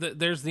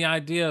 there's the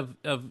idea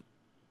of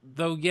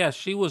though, yes,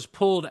 she was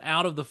pulled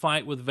out of the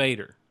fight with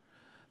Vader.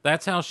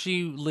 That's how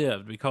she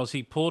lived, because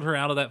he pulled her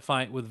out of that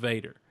fight with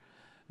Vader.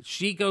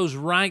 She goes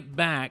right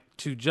back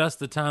to just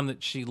the time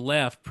that she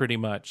left, pretty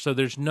much. So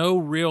there's no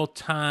real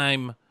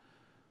time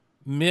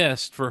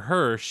missed for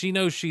her. She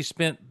knows she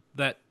spent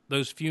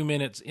those few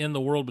minutes in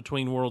the world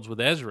between worlds with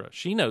Ezra.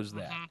 She knows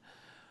that.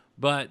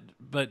 But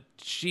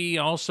she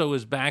also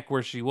is back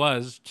where she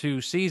was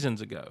 2 seasons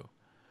ago.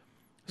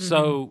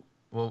 So,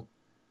 well,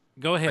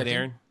 go ahead,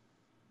 Aaron.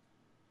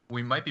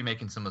 We might be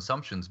making some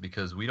assumptions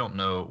because we don't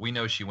know. We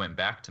know she went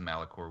back to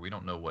Malachor. We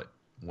don't know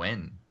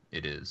when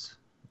it is.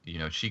 You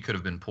know, she could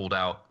have been pulled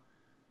out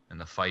in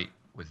the fight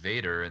with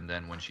Vader, and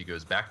then when she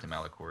goes back to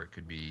Malachor, it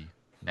could be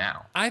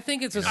now. I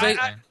think it's a safe.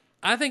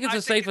 I think it's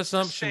a safe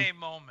assumption. The same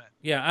moment.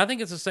 Yeah, I think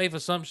it's a safe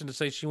assumption to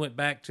say she went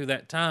back to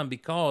that time,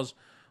 because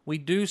we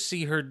do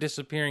see her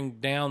disappearing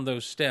down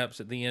those steps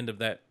at the end of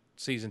that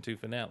season 2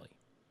 finale.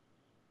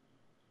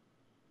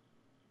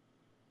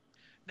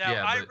 Now,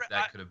 yeah, but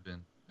that could have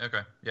been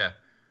okay. Yeah,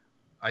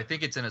 I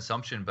think it's an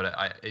assumption,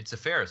 but it's a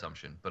fair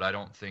assumption. But I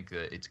don't think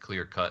that it's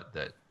clear cut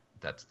that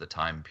that's the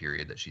time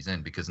period that she's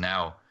in, because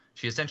now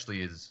she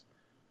essentially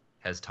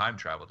has time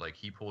traveled. Like,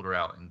 he pulled her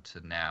out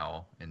into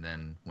now, and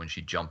then when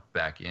she jumped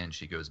back in,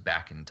 she goes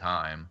back in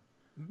time.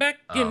 Back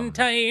in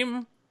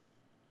time.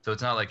 So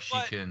it's not like she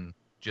can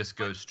just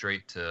go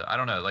straight to, I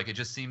don't know, like, it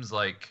just seems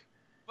like.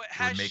 But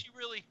has she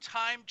really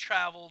time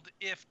traveled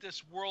if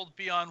this world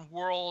beyond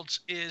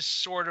worlds is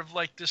sort of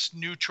like this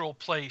neutral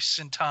place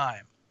in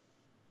time?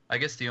 I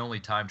guess the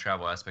only time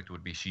travel aspect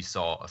would be she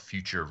saw a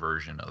future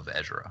version of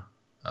Ezra.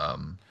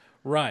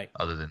 Right.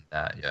 Other than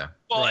that, yeah.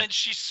 Well, right. And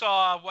she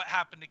saw what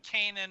happened to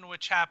Kanan,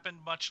 which happened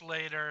much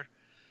later.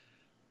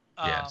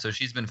 Yeah, so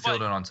she's been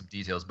filled in on some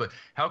details. But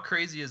how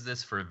crazy is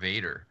this for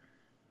Vader?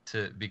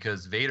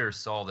 Because Vader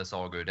saw this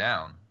all go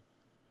down.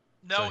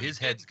 No, so his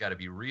head's got to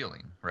be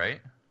reeling,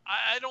 right?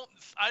 I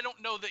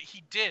don't know that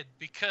he did,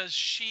 because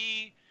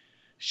she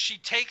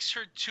takes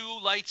her 2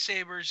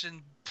 lightsabers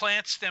and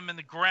plants them in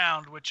the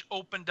ground, which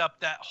opened up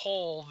that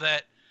hole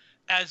that,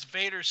 as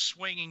Vader's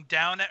swinging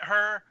down at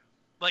her,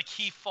 like,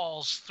 he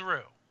falls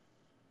through.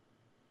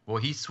 Well,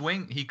 he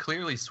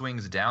clearly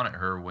swings down at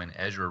her when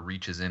Ezra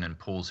reaches in and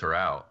pulls her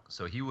out.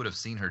 So he would have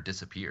seen her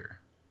disappear.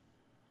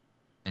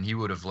 And he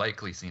would have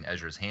likely seen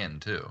Ezra's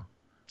hand too.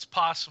 It's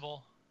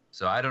possible.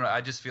 So I don't know.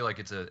 I just feel like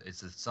it's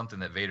something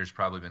that Vader's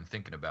probably been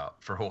thinking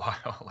about for a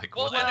while. Like,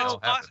 well, what the hell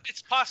happened?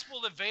 It's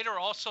possible that Vader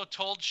also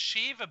told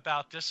Sheev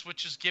about this,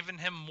 which has given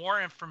him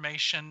more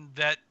information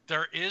that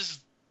there is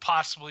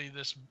possibly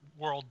this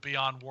world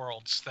beyond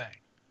worlds thing.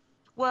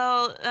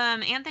 Well,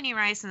 Anthony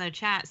Rice in the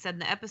chat said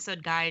the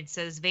episode guide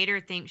says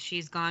Vader thinks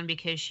she's gone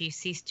because she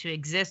ceased to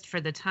exist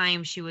for the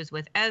time she was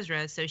with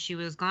Ezra, so she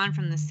was gone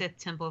from the Sith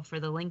Temple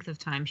for the length of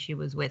time she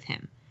was with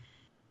him.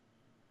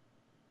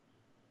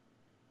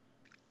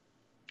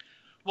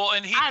 Well,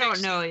 and I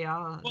don't know,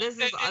 y'all. This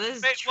is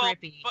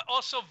trippy. But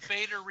also,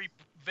 Vader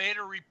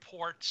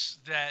reports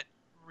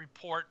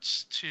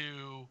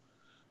to.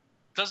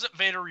 Doesn't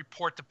Vader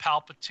report to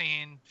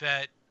Palpatine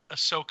that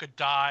Ahsoka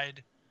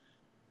died?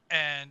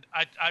 And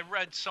I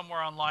read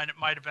somewhere online, it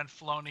might have been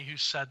Filoni who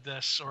said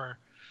this, or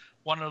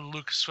one of the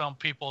Lucasfilm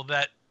people,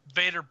 that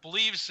Vader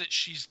believes that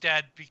she's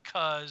dead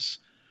because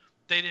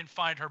they didn't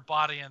find her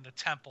body in the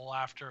temple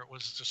after it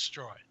was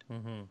destroyed.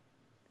 Mm-hmm.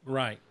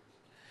 Right.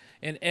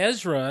 And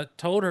Ezra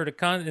told her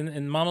to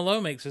and Mama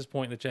Lo makes this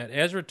point in the chat.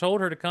 Ezra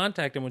told her to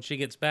contact him when she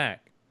gets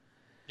back.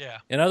 Yeah.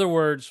 In other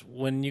words,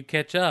 when you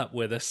catch up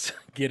with us,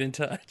 get in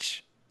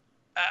touch.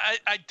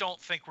 I don't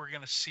think we're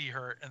going to see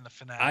her in the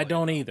finale. I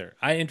don't either.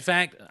 In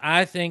fact,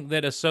 I think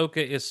that Ahsoka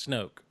is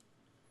Snoke.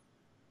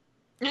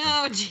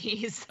 Oh,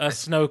 jeez. A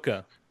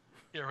Snoka.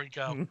 Here we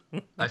go.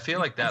 I feel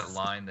like that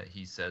line that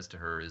he says to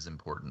her is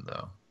important,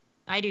 though.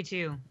 I do,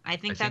 too. I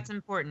think that's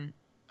important.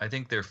 I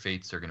think their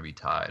fates are going to be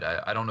tied.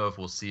 I don't know if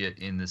we'll see it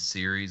in this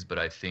series, but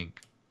I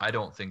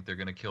don't think they're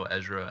going to kill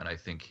Ezra, and I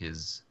think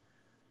his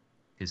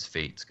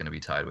fate's going to be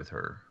tied with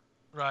her.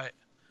 Right.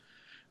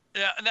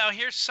 Yeah. Now,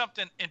 here's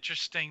something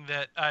interesting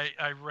that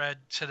I read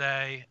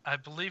today. I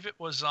believe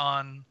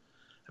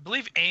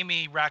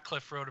Amy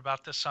Ratcliffe wrote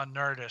about this on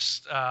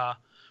Nerdist.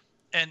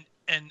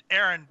 And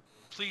Aaron,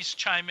 please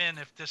chime in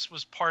if this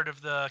was part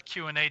of the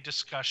Q&A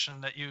discussion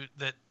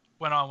that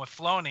went on with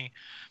Filoni.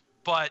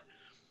 But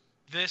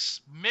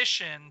this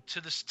mission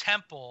to this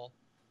temple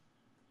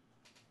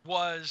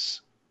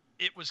was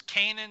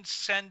Kanan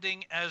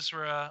sending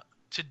Ezra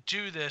to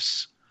do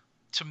this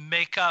to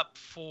make up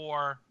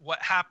for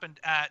what happened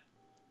at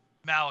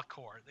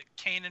Malachor. That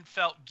Kanan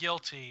felt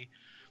guilty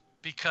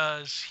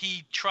because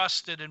he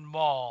trusted in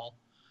Maul,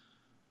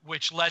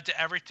 which led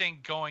to everything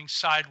going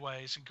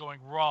sideways and going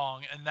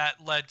wrong, and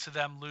that led to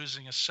them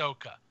losing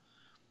Ahsoka.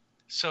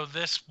 So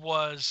this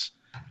was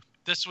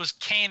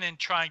Kanan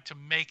trying to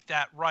make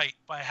that right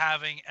by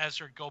having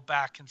Ezra go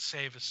back and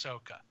save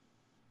Ahsoka.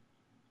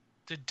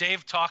 Did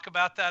Dave talk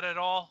about that at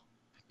all?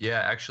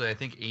 Yeah, actually, I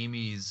think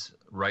Amy's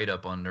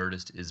write-up on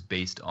Nerdist is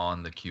based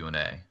on the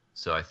Q&A.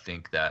 So I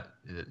think that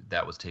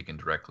was taken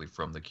directly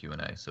from the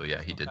Q&A. So yeah,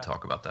 he did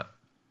talk about that.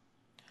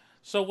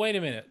 So wait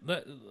a minute.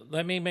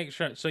 Let me make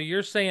sure. So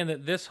you're saying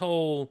that this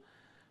whole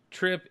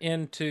trip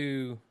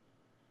into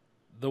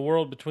the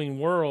world between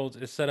worlds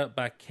is set up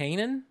by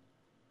Kanan?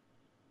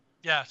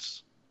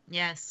 Yes.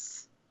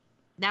 Yes.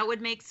 That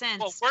would make sense.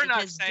 Well, we're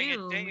not because saying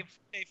Doom, it.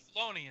 Dave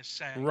Filoni is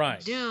saying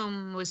Right.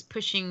 Doom was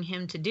pushing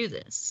him to do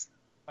this.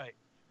 Right.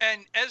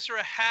 And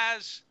Ezra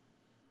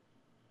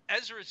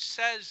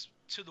says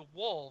to the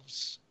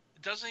wolves,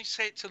 doesn't he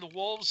say it to the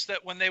wolves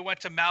that when they went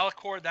to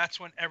Malachor, that's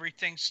when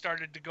everything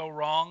started to go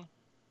wrong?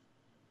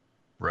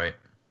 Right.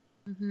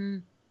 Mm-hmm.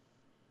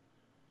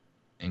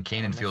 And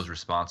Kanan feels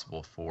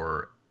responsible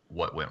for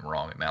what went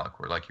wrong at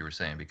Malachor, like you were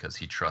saying, because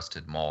he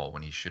trusted Maul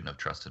when he shouldn't have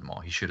trusted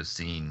Maul. He should have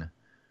seen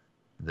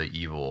the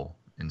evil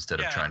instead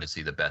of trying to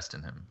see the best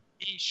in him.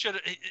 He should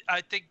have.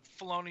 I think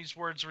Filoni's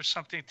words were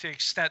something to the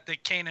extent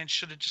that Kanan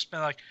should have just been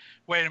like,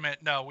 wait a minute,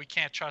 no, we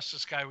can't trust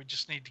this guy. We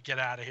just need to get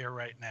out of here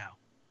right now.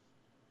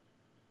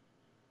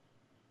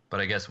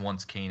 But I guess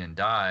once Kanan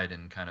died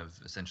and kind of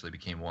essentially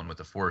became one with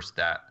the Force,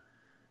 that,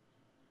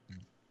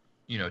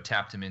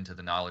 tapped him into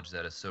the knowledge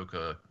that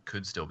Ahsoka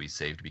could still be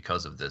saved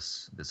because of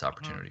this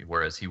opportunity,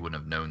 whereas he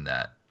wouldn't have known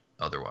that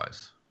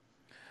otherwise.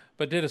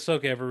 But did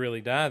Ahsoka ever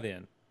really die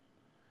then?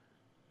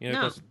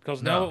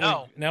 Because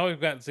No. now we've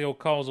got the old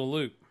causal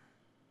loop.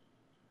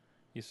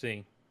 You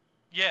see.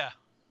 Yeah.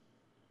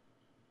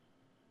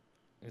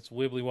 It's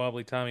wibbly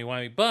wobbly, timey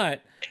wimey,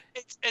 but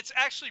it's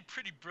actually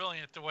pretty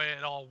brilliant the way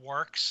it all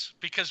works,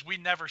 because we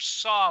never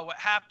saw what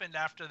happened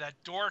after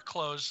that door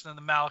closed in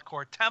the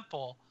Malachor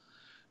Temple,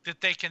 that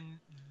they can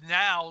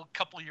now, a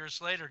couple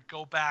years later,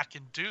 go back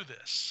and do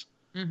this.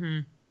 Mm-hmm.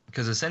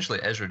 Because essentially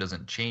Ezra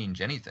doesn't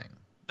change anything.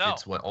 No.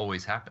 It's what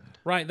always happened.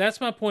 right, that's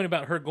my point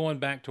about her going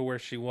back to where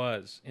she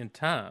was in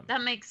time.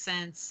 That makes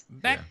sense.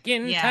 Back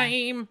in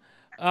time.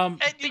 And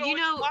But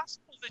it's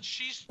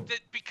possible that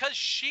because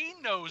she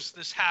knows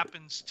this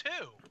happens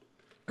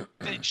too,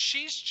 that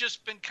she's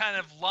just been kind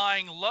of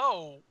lying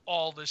low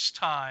all this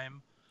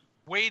time,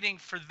 waiting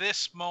for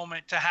this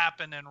moment to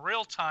happen in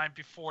real time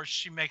before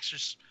she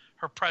makes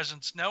her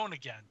presence known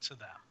again to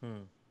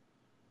them.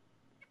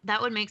 That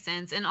would make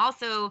sense. And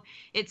also,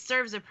 it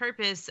serves a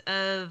purpose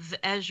of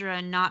Ezra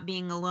not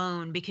being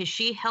alone, because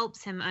she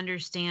helps him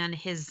understand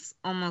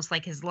almost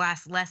like his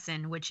last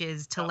lesson, which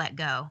is to let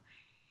go.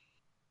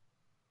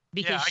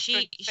 Because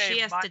she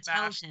has to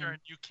tell him. And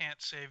you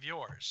can't save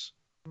yours.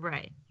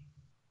 Right.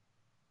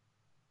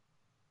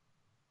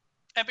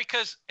 And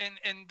because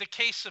in the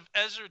case of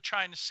Ezra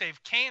trying to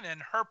save Kanan,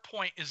 her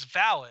point is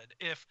valid.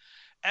 If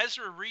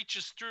Ezra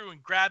reaches through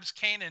and grabs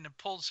Kanan and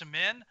pulls him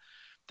in,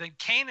 then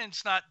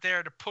Kanan's not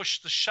there to push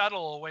the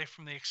shuttle away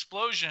from the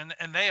explosion,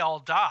 and they all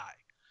die.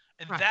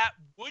 And that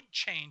would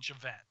change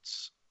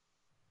events.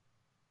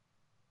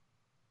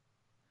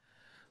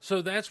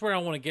 So that's where I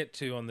want to get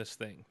to on this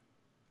thing.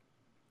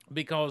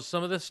 Because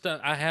some of this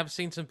stuff, I have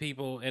seen some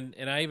people, and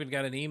I even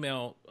got an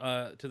email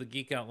to the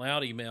Geek Out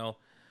Loud email,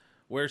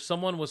 where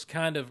someone was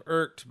kind of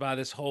irked by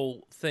this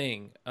whole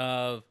thing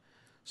of,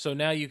 so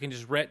now you can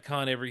just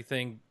retcon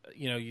everything.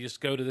 You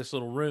just go to this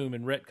little room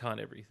and retcon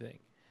everything.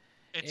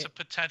 It's a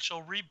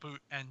potential reboot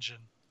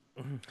engine.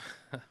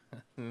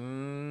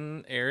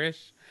 Erich?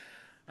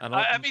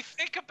 I mean,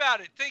 think about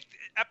it. Think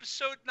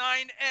episode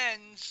 9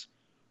 ends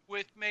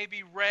with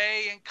maybe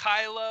Rey and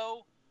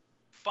Kylo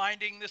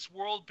finding this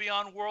world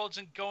beyond worlds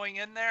and going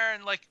in there,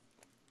 and like,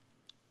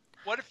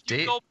 what if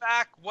you go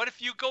back? What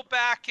if you go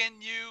back and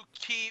you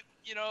keep,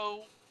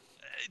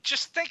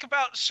 just think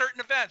about certain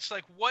events.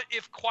 Like, what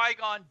if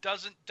Qui-Gon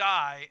doesn't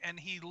die and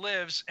he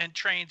lives and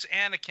trains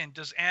Anakin?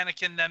 Does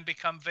Anakin then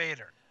become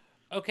Vader?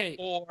 Okay.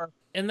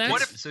 And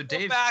that's so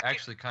Dave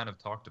actually kind of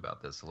talked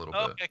about this a little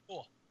bit. Okay,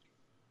 cool.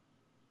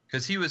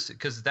 Because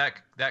that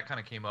kind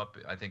of came up,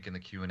 I think, in the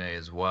Q&A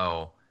as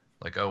well.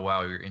 Like, oh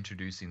wow, you're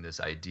introducing this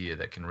idea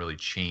that can really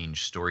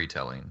change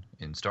storytelling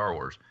in Star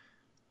Wars.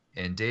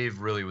 And Dave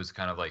really was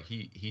kind of like,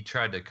 he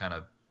tried to kind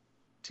of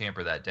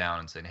tamper that down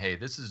and saying, hey,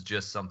 this is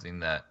just something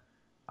that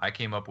I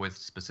came up with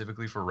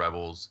specifically for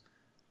Rebels.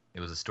 It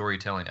was a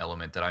storytelling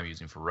element that I'm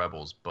using for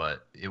Rebels,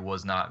 but it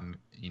was not,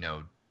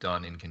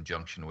 done in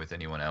conjunction with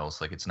anyone else.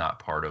 Like, it's not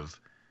part of,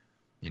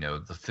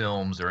 the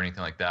films or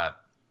anything like that.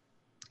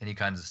 And he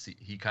kind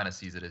of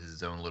sees it as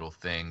his own little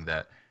thing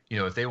that,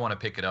 if they want to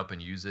pick it up and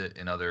use it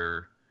in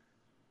other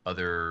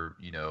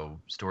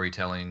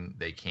storytelling,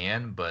 they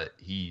can. But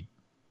he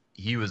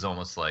was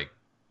almost like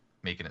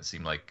making it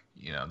seem like,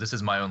 this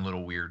is my own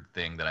little weird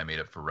thing that I made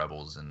up for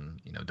Rebels, and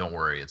don't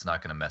worry, it's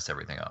not going to mess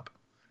everything up.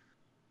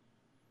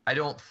 I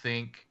don't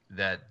think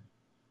that.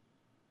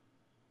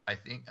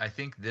 I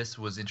think this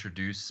was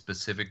introduced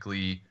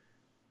specifically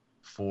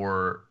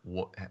for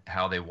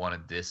how they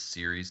wanted this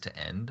series to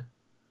end,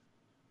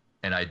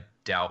 and I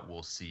doubt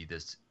we'll see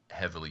this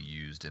heavily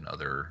used in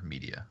other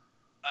media.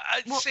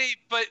 I'd say,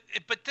 but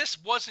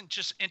this wasn't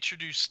just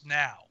introduced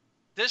now.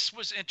 This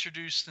was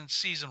introduced in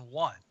season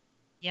 1.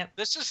 Yep.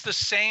 This is the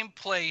same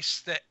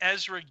place that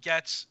Ezra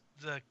gets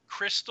the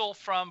crystal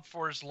from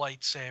for his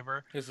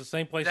lightsaber. It's the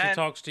same place he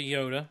talks to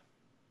Yoda.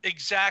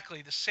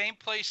 Exactly. The same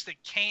place that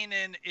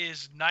Kanan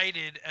is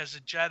knighted as a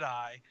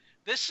Jedi.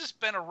 This has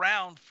been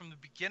around from the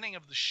beginning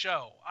of the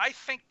show. I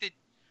think,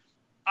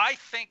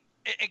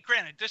 and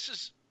granted, this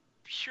is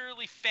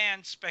purely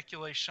fan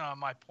speculation on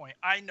my point.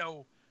 I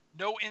know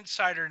no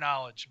insider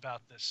knowledge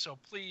about this. So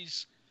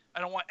please, I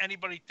don't want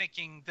anybody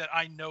thinking that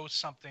I know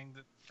something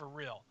that for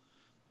real.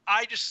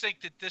 I just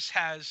think that this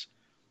has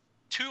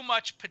too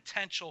much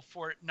potential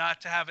for it not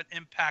to have an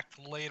impact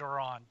later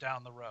on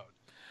down the road.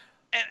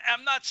 And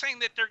I'm not saying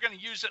that they're going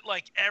to use it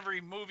like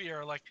every movie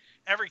or like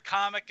every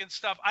comic and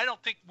stuff. I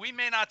don't think we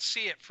may not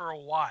see it for a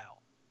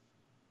while.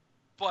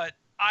 But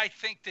I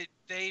think that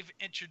they've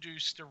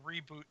introduced a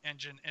reboot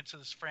engine into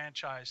this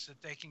franchise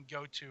that they can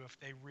go to if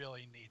they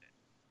really need it.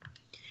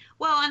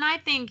 Well, and I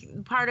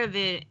think part of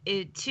it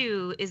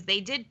too is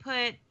they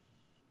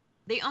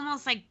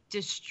almost like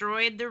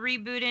destroyed the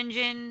reboot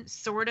engine,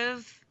 sort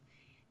of,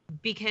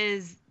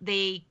 because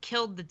they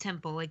killed the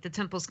temple. Like the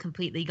temple's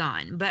completely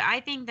gone. But I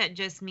think that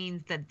just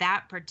means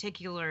that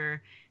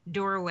particular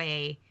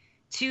doorway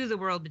to the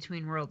world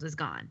between worlds is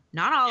gone.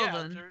 Not all of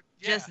them,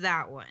 just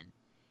that one.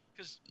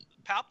 Because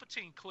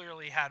Palpatine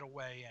clearly had a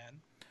way in.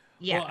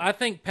 Yeah. Well, I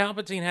think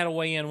Palpatine had a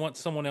way in once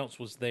someone else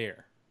was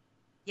there.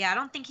 Yeah, I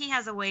don't think he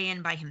has a way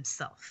in by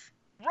himself.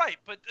 Right,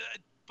 but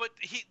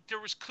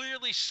there was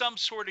clearly some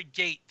sort of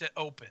gate that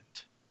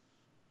opened.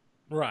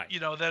 Right.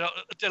 You know, that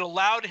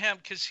allowed him,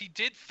 because he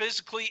did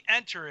physically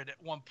enter it at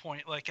one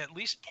point. Like at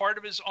least part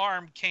of his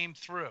arm came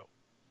through.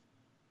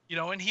 You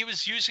know, and he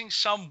was using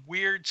some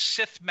weird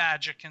Sith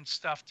magic and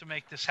stuff to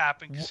make this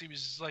happen because he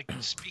was like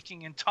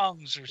speaking in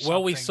tongues or something.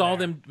 Well, we saw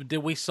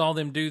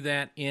them do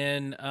that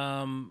in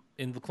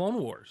the Clone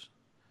Wars.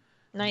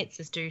 Night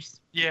Sisters.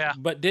 Yeah.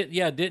 But didn't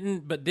he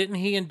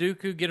and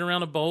Dooku get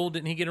around a bowl?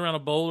 Didn't he get around a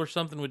bowl or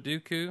something with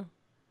Dooku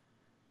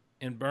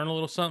and burn a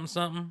little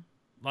something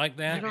like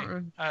that?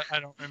 I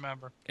don't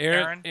remember.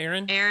 Aaron?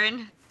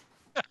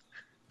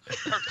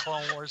 Our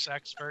Clone Wars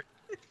expert.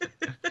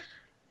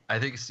 I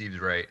think Steve's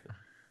right.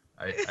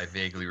 I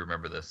vaguely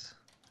remember this.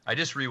 I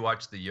just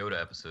rewatched the Yoda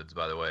episodes,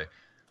 by the way.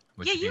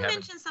 Yeah, you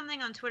mentioned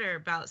something on Twitter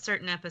about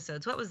certain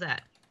episodes. What was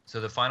that? So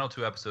the final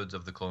 2 episodes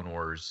of the Clone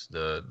Wars,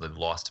 the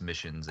lost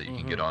missions that you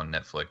can get on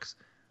Netflix,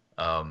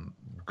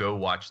 go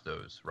watch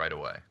those right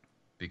away,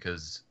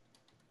 because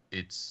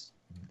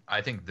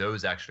I think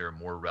those actually are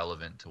more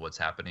relevant to what's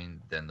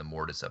happening than the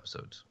Mortis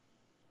episodes.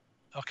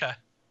 Okay.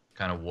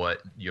 Kind of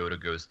what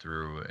Yoda goes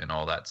through and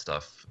all that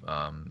stuff.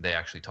 They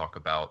actually talk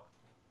about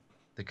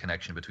the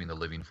connection between the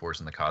living force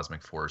and the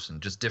cosmic force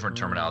and just different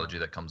terminology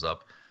that comes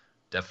up.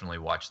 Definitely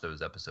watch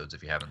those episodes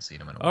if you haven't seen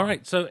them in a while. All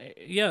right, so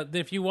yeah,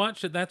 if you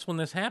watched it, that's when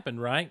this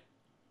happened, right?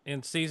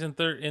 In season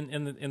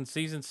in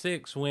season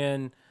 6,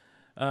 when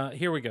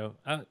here we go,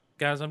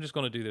 guys. I'm just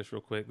going to do this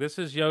real quick. This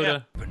is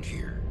Yoda. Happened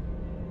here.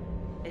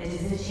 It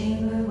is the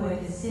chamber where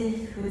the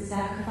Sith would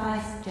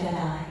sacrifice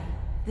Jedi.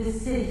 The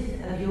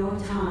Sith of your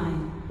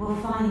time will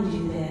find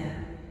you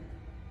there,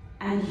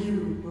 and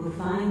you will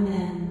find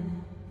them.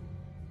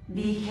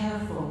 Be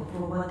careful,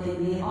 for what they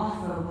may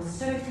offer will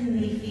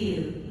certainly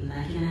feel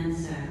like an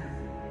answer.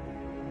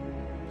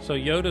 So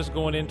Yoda's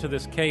going into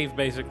this cave,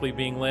 basically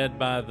being led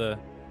by the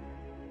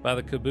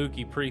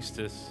Kabuki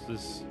priestess.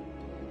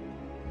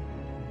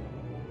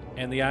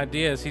 And the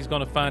idea is he's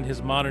going to find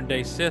his modern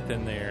day Sith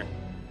in there.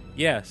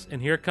 Yes, and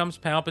here comes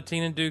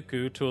Palpatine and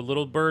Dooku to a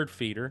little bird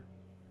feeder.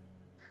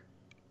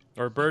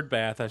 Or bird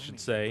bath, I should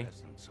say. The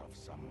presence of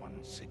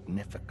someone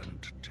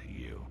significant to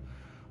you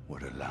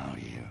would allow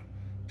you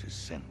to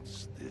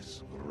sense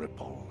this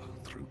ripple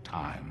through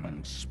time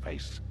and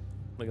space.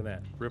 Look at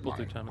that. Ripple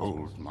through time and space.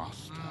 Old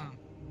master,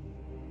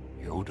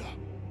 Yoda.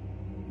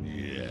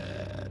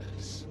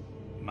 Yes.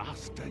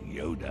 Master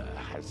Yoda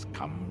has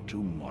come to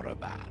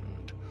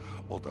Moraband,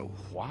 although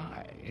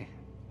why,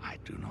 I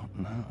do not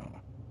know.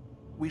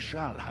 We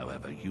shall,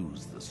 however,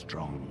 use the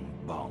strong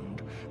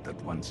bond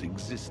that once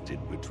existed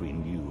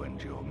between you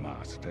and your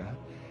master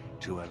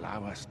to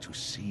allow us to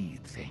see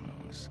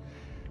things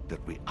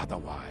that we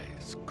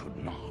otherwise could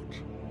not.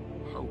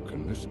 How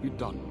can this be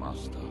done,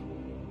 Master?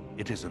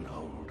 It is an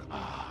old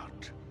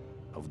art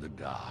of the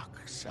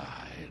dark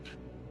side.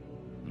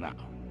 Now,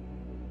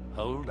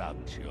 hold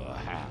out your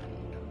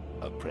hand,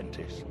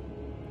 apprentice.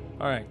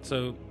 All right,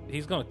 so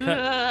he's going to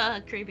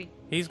cut. Creepy.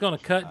 He's going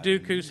to cut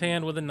Dooku's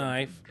hand with a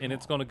knife, and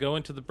it's going to go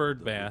into the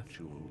bird bath.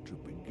 To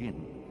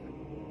begin.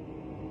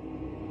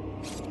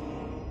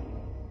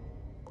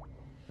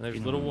 And there's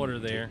a little water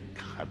there.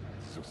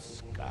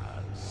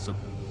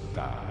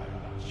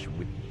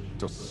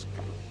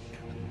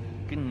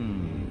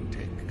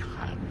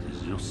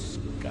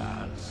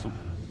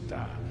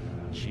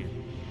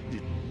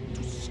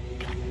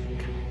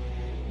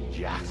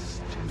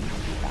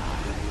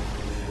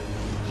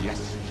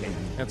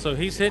 And so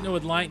he's hitting it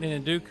with lightning,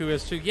 and Dooku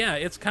is too. Yeah,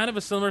 it's kind of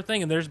a similar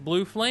thing, and there's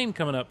blue flame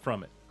coming up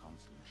from it.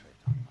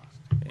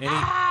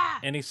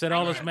 And he said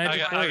all this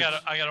magic words.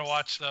 I gotta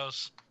watch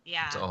those.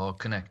 Yeah. It's all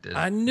connected.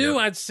 I knew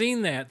Yep. I'd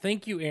seen that.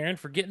 Thank you, Aaron,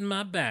 for getting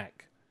my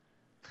back.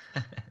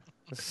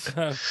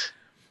 So,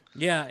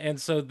 yeah, and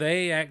so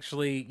they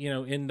actually,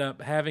 end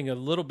up having a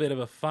little bit of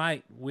a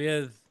fight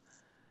with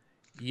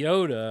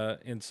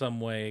Yoda in some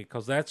way,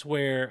 because that's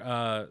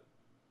where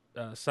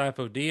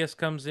Sifo Dyas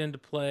comes into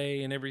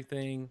play and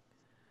everything.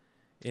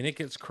 And it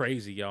gets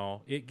crazy,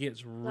 y'all. It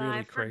gets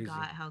really crazy. I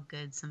forgot how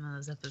good some of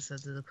those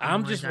episodes of the Clone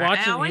I'm Wars just are.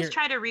 watching I always here.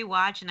 try to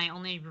rewatch, and I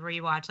only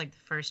rewatch like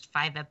the first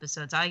 5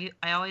 episodes. I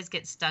always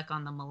get stuck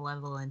on the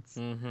Malevolence.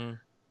 Mm-hmm.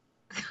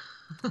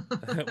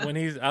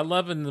 I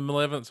love in the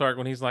Malevolence arc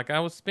when he's like, I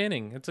was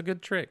spinning. It's a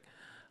good trick.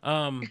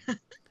 I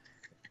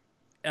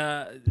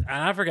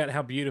forgot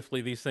how beautifully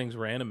these things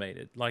were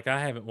animated. Like, I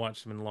haven't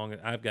watched them in long.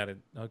 I've got it.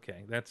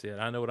 Okay, that's it.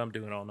 I know what I'm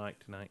doing all night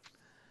tonight.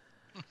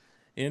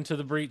 Into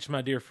the breach,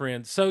 my dear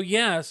friend. So,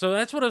 yeah, so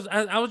that's what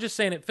I was just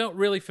saying. It felt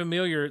really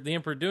familiar, the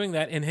Emperor doing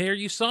that. And here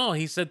you saw,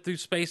 he said through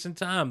space and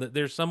time that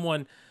there's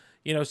someone,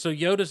 so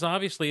Yoda's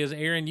obviously, as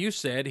Aaron, you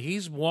said,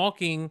 he's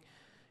walking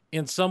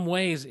in some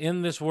ways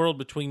in this world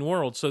between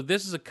worlds. So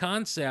this is a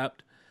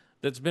concept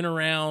that's been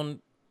around,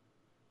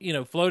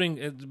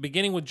 floating,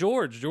 beginning with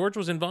George. George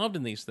was involved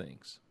in these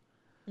things.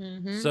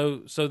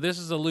 Mm-hmm. So this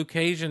is a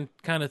Lucasian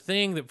kind of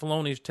thing that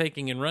Filoni's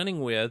taking and running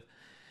with.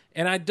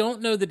 And I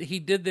don't know that he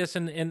did this,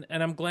 and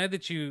I'm glad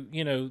that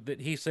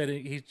that he said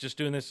he's just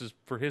doing this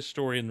for his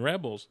story in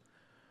Rebels.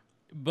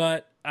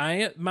 But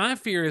my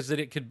fear is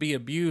that it could be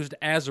abused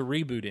as a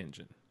reboot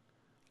engine.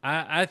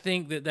 I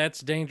think that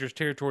that's dangerous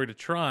territory to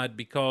trod,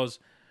 because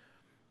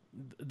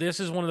this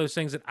is one of those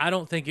things that I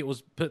don't think it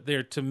was put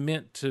there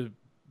meant to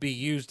be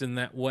used in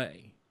that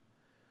way.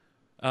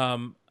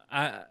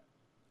 I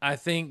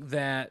think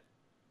that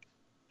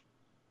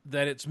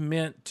it's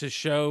meant to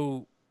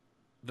show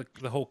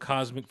the whole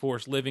cosmic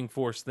force, living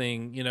force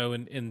thing,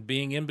 and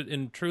being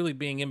and truly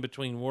being in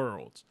between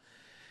worlds,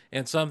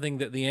 and something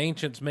that the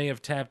ancients may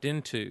have tapped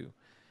into,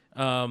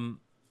 and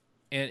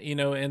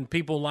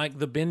people like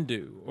the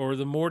Bendu or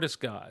the Mortis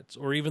gods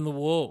or even the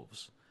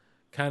wolves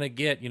kind of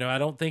get. I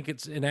don't think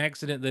it's an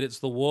accident that it's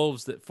the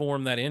wolves that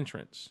form that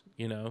entrance.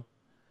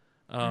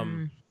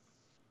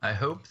 I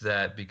hope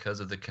that because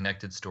of the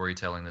connected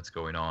storytelling that's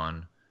going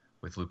on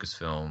with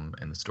Lucasfilm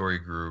and the story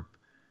group,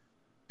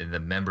 and the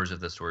members of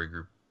the story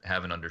group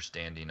have an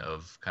understanding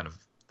of kind of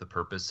the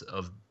purpose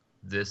of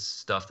this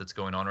stuff that's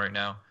going on right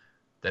now,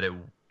 that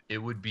it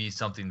would be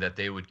something that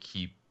they would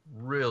keep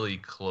really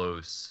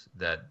close,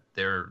 that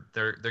they're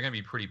going to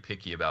be pretty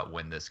picky about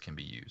when this can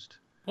be used.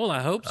 Well,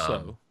 I hope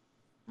so.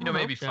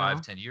 Maybe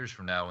 5-10 years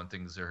from now, when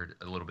things are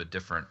a little bit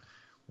different,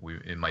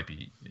 it might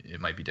be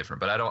different.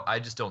 But I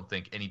just don't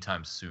think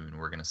anytime soon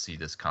we're going to see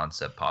this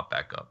concept pop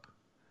back up.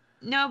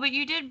 No, but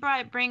you did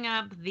bring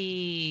up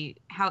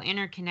how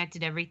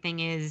interconnected everything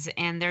is,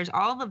 and there's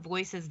all the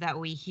voices that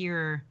we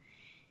hear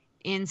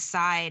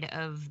inside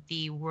of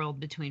the world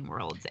between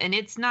worlds, and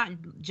it's not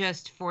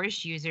just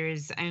Force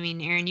users. I mean,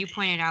 Aaron, you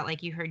pointed out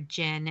like you heard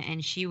Jen,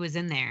 and she was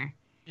in there.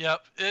 Yep,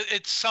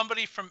 it's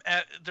somebody from.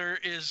 There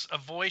is a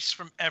voice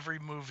from every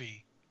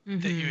movie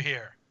that you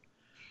hear.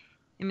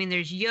 I mean,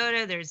 there's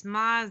Yoda, there's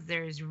Maz,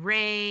 there's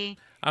Rey.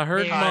 I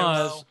heard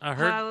Maz. I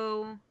heard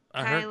Poe.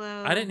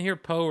 Kylo. I didn't hear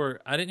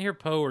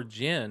Poe or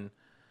Jin,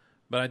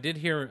 but I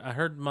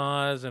heard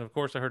Maz, and of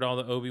course I heard all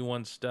the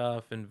Obi-Wan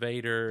stuff and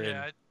Vader.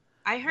 Yeah, and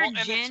I heard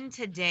Jin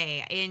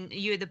today, and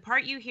the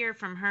part you hear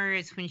from her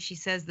is when she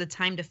says the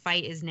time to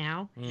fight is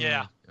now.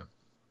 Yeah.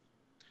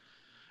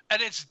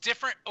 And it's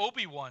different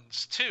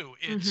Obi-Wans too.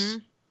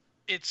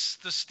 It's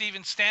the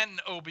Stephen Stanton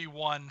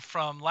Obi-Wan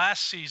from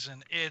last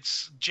season.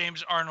 It's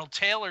James Arnold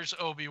Taylor's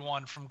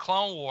Obi-Wan from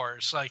Clone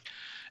Wars. Like,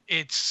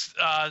 it's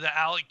the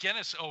Alec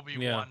Guinness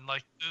Obi-Wan,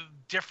 like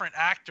different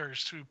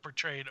actors who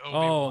portrayed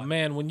Obi-Wan. Oh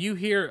man, when you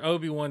hear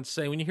old Ben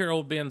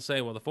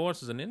say, "Well, the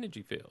Force is an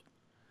energy field,"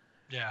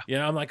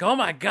 I'm like, "Oh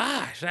my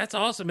gosh, that's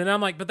awesome!" And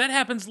I'm like, "But that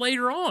happens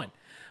later on,"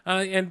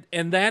 and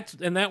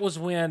that was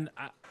when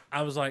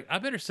I was like, "I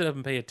better sit up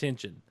and pay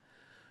attention,"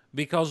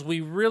 because we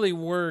really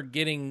were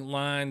getting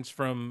lines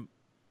from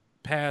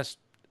past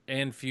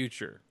and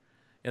future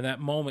in that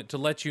moment to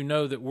let you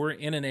know that we're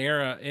in an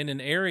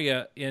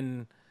area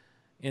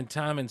in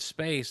time and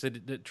space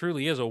that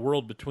truly is a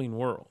world between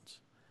worlds.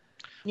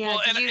 Yeah,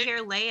 well, did you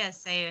hear Leia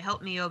say,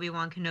 "Help me,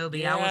 Obi-Wan Kenobi"?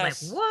 Yes, I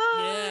was like,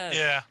 what? Yes.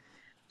 Yeah.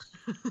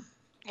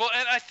 Well,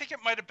 and I think it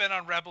might have been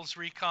on Rebels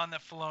Recon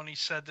that Filoni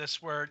said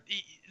this, where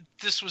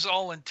this was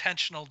all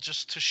intentional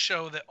just to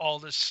show that all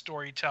this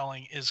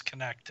storytelling is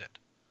connected.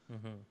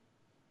 Mm-hmm.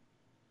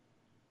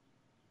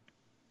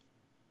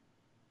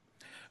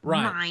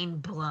 Right.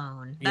 Mind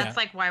blown. That's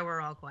like why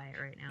we're all quiet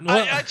right now.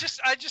 Well,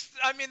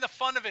 I mean, the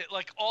fun of it,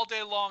 like all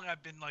day long,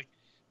 I've been like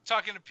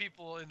talking to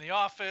people in the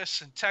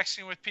office and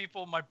texting with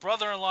people. My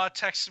brother-in-law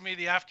texted me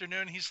the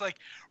afternoon. He's like,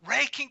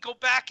 "Rey can go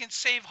back and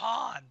save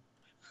Han."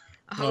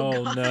 Oh,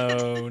 no.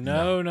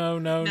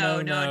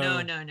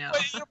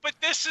 But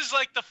this is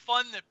like the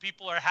fun that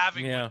people are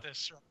having with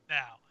this right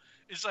now.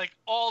 It's like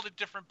all the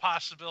different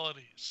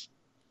possibilities.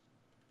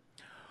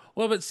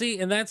 Well, but see,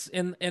 and that's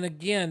and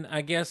again,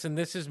 I guess, and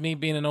this is me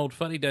being an old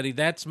fuddy-duddy.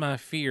 That's my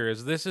fear.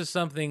 Is this is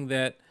something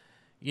that,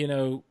 you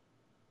know,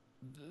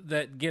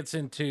 that gets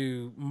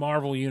into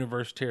Marvel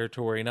Universe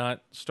territory,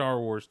 not Star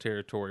Wars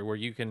territory, where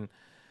you can,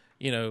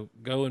 you know,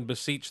 go and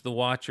beseech the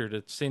Watcher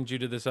to send you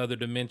to this other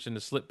dimension,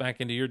 to slip back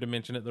into your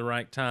dimension at the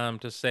right time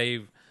to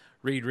save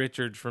Reed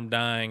Richards from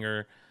dying,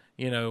 or,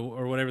 you know,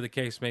 or whatever the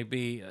case may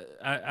be.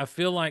 I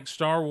feel like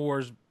Star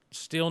Wars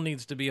still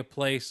needs to be a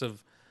place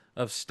of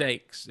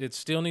stakes. It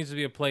still needs to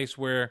be a place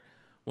where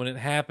when it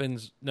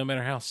happens, no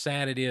matter how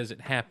sad it is,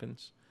 it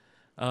happens.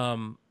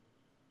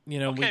 You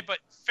know, okay, but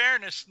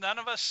fairness, none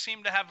of us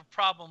seem to have a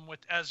problem with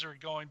Ezra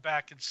going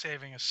back and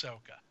saving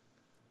Ahsoka.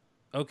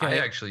 Okay, I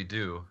actually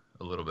do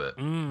a little bit,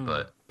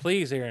 but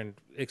please, Aaron,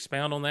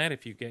 expound on that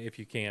if you can.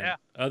 Yeah.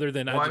 Other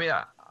than, well, I mean,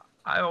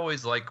 I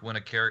always like when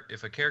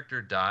if a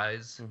character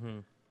dies,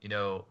 you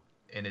know,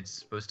 and it's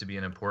supposed to be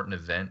an important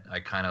event, I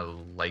kind of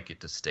like it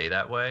to stay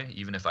that way,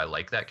 even if I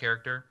like that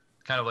character.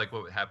 Kind of like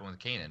what happened with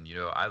Kanan. You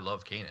know, I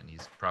love Kanan.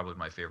 He's probably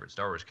my favorite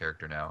Star Wars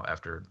character now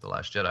after The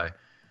Last Jedi.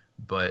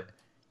 But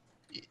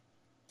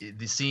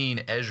the seeing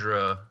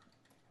Ezra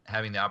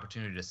having the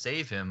opportunity to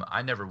save him,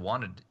 I never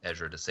wanted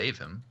Ezra to save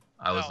him.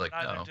 I was like,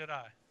 no, did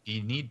I.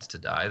 He needs to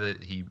die.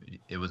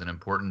 It was an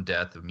important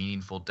death, a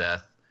meaningful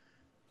death.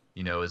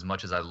 You know, as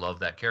much as I love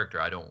that character,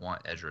 I don't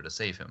want Ezra to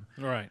save him.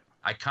 Right.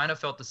 I kind of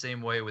felt the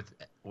same way with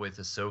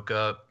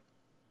Ahsoka.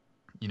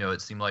 You know,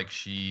 it seemed like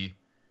she,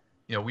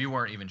 you know, we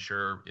weren't even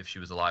sure if she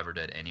was alive or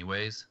dead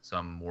anyways, so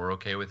I'm more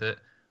okay with it.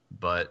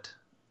 But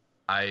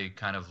I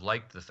kind of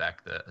liked the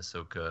fact that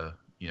Ahsoka,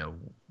 you know,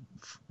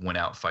 went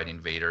out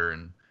fighting Vader,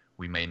 and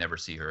we may never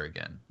see her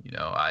again. You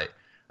know,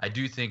 I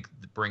do think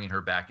bringing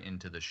her back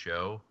into the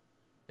show,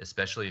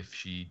 especially if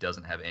she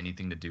doesn't have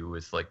anything to do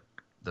with like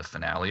the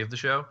finale of the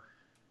show,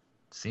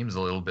 seems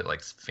a little bit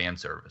like fan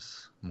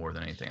service more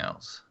than anything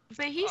else.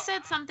 But he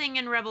said something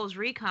in Rebels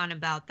Recon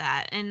about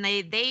that, and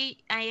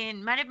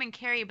it might have been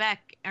Carrie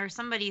Beck or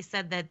somebody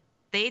said that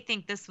they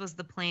think this was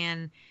the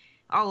plan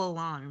all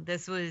along.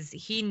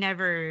 He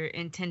never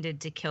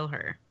intended to kill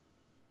her.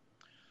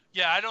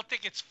 Yeah, I don't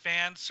think it's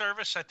fan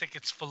service. I think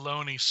it's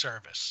Filoni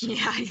service.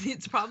 Yeah,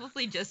 it's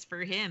probably just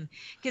for him,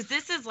 because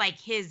this is like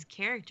his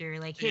character,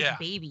 like his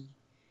baby,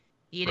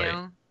 you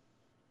know.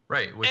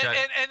 Right, which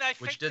I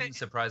didn't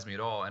surprise me at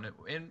all,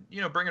 and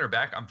you know, bringing her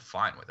back, I'm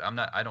fine with it.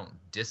 I don't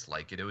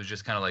dislike it. It was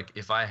just kind of like,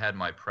 if I had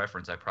my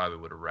preference, I probably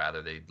would have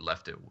rather they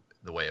left it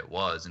the way it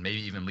was, and maybe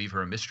even leave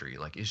her a mystery,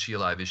 like, is she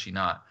alive, is she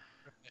not,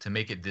 to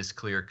make it this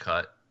clear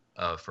cut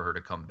for her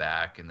to come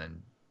back, and then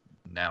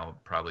now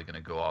probably going to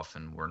go off,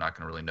 and we're not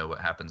going to really know what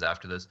happens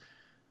after this.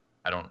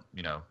 I don't,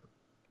 you know,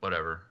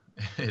 whatever.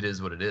 It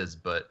is what it is,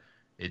 but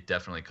it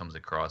definitely comes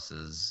across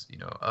as, you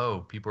know,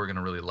 oh, people are going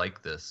to really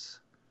like this.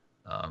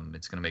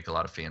 It's going to make a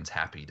lot of fans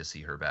happy to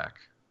see her back.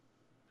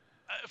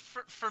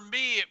 For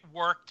me, it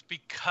worked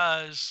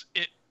because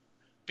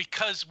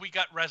we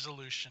got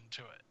resolution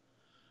to it.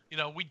 You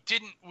know, we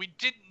didn't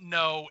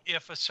know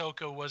if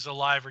Ahsoka was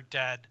alive or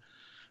dead.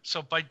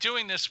 So by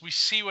doing this, we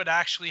see what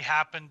actually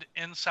happened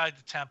inside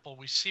the temple.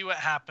 We see what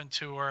happened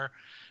to her.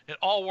 It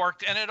all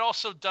worked, and it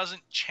also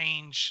doesn't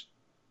change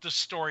the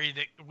story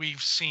that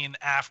we've seen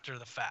after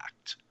the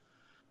fact.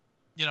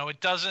 You know,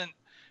 it doesn't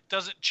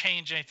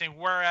change anything.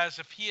 Whereas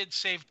if he had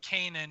saved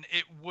Kanan,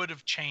 it would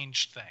have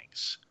changed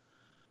things.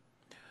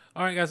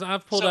 All right, guys,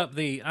 I've pulled up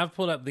the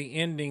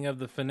ending of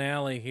the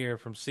finale here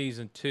from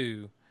season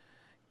 2.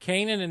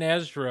 Kanan and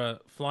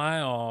Ezra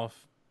fly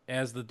off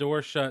as the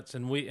door shuts,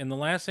 and the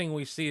last thing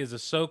we see is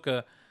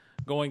Ahsoka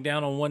going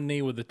down on one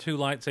knee with the 2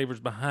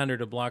 lightsabers behind her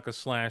to block a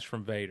slash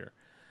from Vader.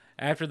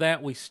 After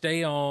that, we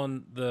stay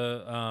on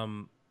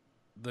the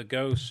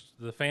Ghost,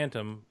 the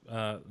Phantom,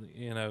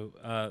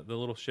 the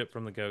little ship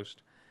from the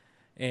Ghost,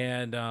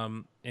 and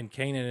Kanan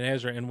and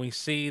Ezra, and we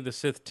see the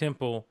Sith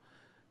Temple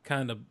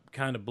kind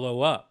of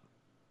blow up,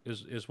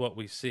 is what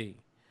we see.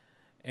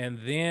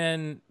 And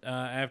then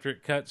after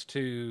it cuts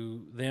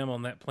to them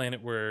on that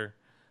planet where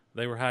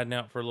they were hiding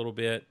out for a little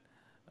bit,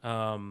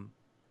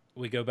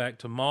 we go back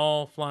to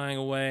Maul flying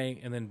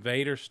away, and then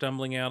Vader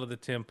stumbling out of the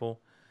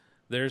temple.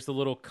 There's the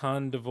little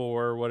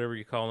Condivore, whatever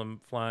you call them,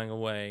 flying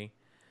away.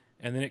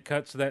 And then it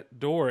cuts to that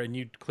door, and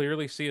you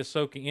clearly see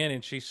Ahsoka in,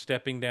 and she's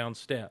stepping down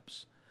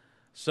steps.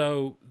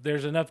 So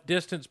there's enough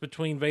distance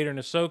between Vader and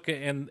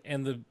Ahsoka,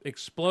 and the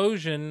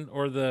explosion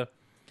or the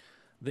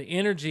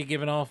energy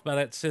given off by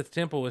that Sith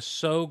temple is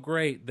so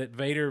great that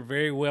Vader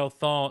very well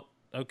thought,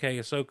 okay,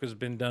 Ahsoka's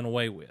been done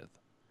away with.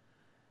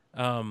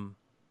 And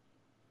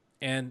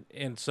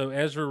so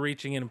Ezra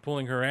reaching in and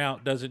pulling her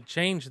out doesn't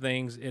change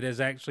things. It is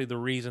actually the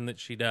reason that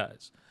she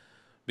does.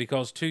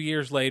 Because 2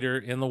 years later,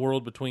 in the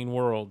world between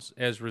worlds,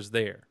 Ezra's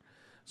there.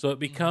 So it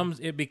becomes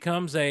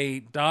a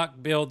Doc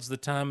builds the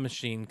time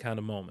machine kind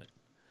of moment.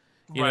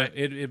 You know,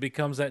 it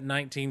becomes that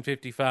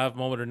 1955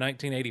 moment or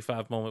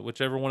 1985 moment,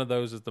 whichever one of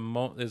those is the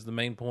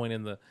main point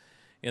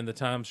in the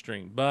time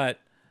stream. But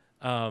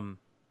I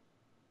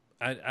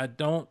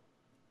don't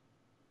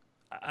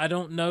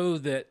know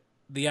that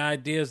the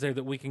idea is there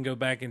that we can go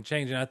back and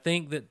change. And I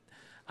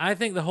I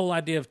think the whole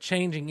idea of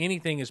changing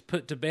anything is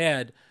put to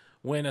bed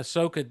when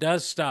Ahsoka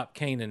does stop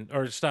Kanan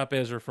or stop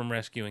Ezra from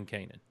rescuing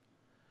Kanan.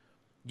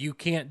 You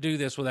can't do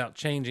this without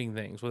changing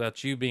things,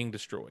 without you being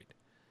destroyed.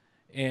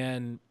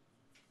 And,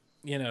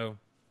 you know,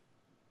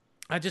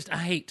 I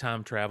hate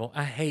time travel.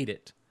 I hate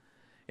it.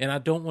 And I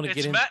don't want to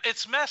get into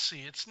It's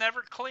messy. It's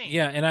never clean.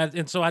 Yeah,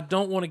 and so I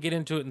don't want to get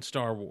into it in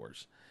Star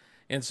Wars.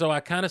 And so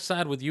I kind of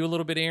side with you a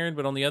little bit, Aaron,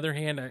 but on the other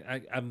hand,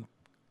 I'm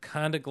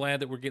kind of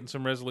glad that we're getting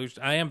some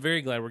resolution. I am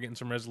very glad we're getting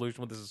some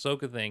resolution with this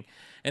Ahsoka thing.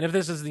 And if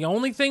this is the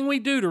only thing we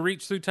do to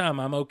reach through time,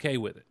 I'm okay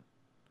with it.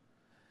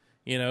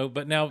 You know,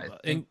 but now...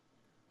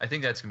 I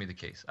think that's going to be the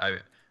case. I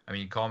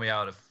mean, you call me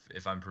out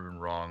if I'm proven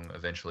wrong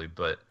eventually,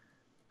 but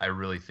I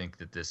really think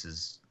that this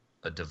is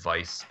a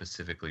device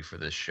specifically for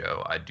this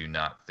show. I do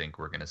not think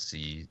we're going to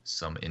see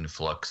some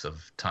influx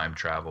of time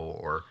travel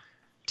or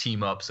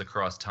team-ups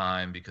across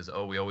time because,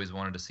 we always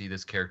wanted to see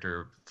this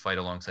character fight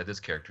alongside this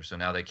character, so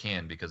now they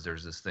can because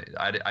there's this thing.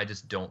 I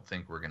just don't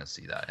think we're going to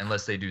see that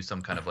unless they do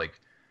some kind of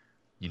like,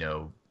 you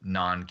know,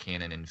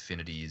 non-canon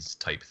infinities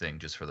type thing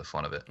just for the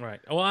fun of it. Right.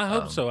 Well, I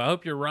hope so. I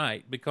hope you're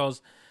right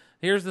because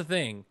here's the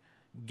thing.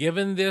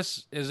 Given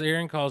this, as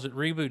Aaron calls it,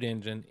 reboot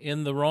engine,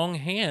 in the wrong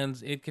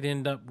hands, it could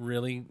end up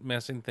really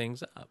messing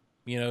things up.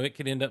 You know, it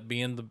could end up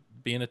being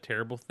a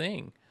terrible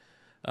thing.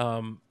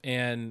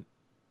 And,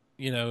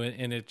 you know,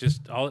 and it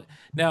just all...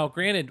 Now,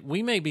 granted,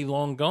 we may be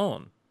long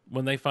gone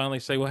when they finally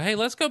say, well, hey,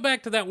 let's go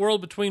back to that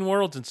world between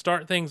worlds and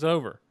start things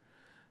over.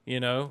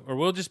 You know, or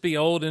we'll just be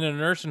old in a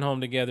nursing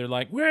home together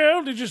like,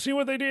 well, did you see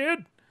what they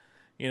did?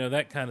 You know,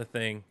 that kind of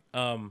thing.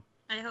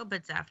 I hope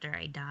it's after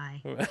I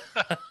die.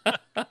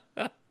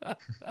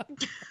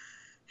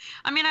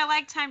 I mean, I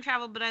like time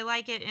travel, but I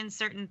like it in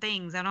certain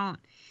things. I don't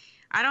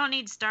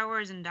need Star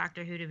Wars and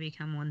Doctor Who to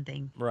become one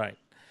thing. Right.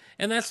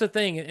 And that's the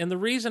thing. And the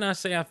reason I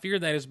say I fear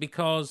that is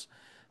because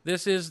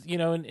this is, you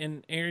know,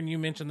 and Aaron, you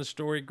mentioned the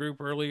story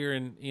group earlier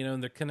and, you know,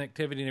 and the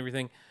connectivity and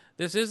everything.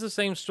 This is the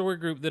same story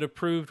group that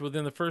approved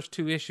within the first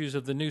 2 issues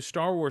of the new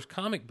Star Wars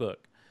comic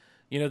book,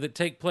 you know, that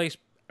take place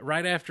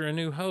right after A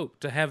New Hope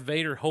to have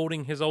Vader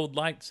holding his old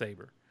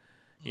lightsaber,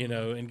 you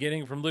know, and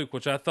getting it from Luke,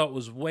 which I thought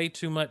was way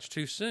too much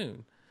too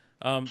soon.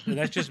 And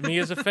that's just me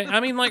as a fan. I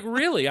mean, like,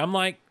 really, I'm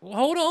like, well,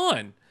 hold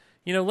on.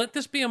 You know, let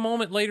this be a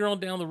moment later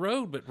on down the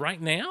road, but right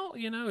now,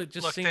 you know, it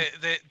just seems...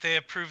 They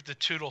approved the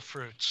Tootle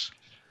Fruits.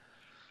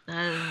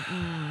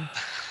 I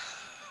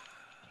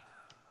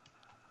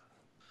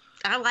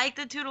like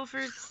the Tootle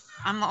Fruits.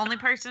 I'm the only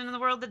person in the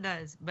world that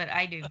does, but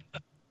I do.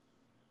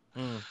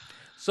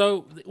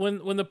 So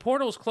when the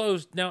portal's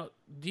closed, now,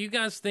 do you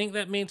guys think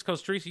that means,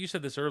 because Teresa, you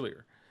said this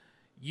earlier,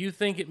 you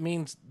think it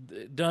means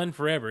done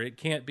forever? It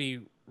can't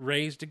be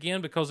raised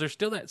again because there's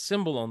still that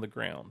symbol on the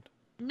ground.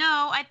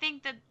 No, I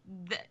think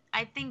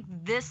I think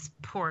this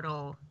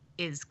portal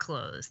is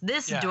closed.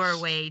 This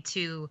doorway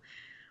to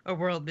a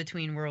world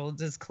between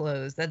worlds is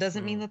closed. That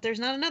doesn't mean that there's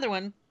not another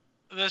one.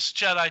 This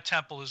Jedi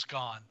temple is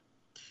gone.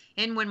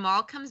 And when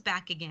Maul comes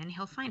back again,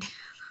 he'll find it.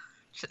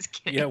 Just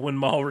kidding. Yeah, when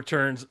Maul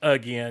returns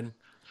again.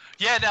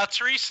 Yeah, now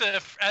Teresa,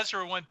 if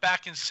Ezra went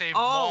back and saved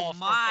Maul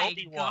from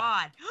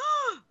Obi-Wan.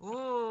 God.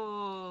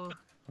 Ooh.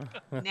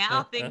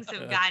 Now things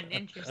have gotten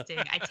interesting.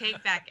 I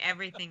take back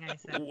everything I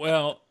said.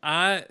 Well,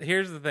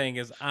 here's the thing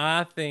is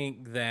I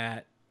think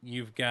that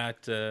you've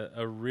got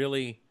a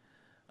really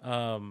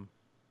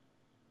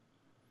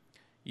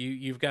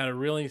you've got a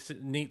really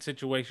neat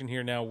situation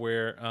here now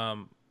where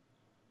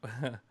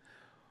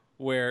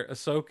where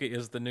Ahsoka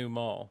is the new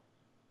Maul.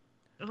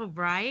 Oh,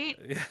 right?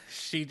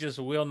 She just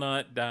will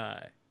not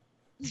die.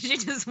 She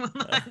just will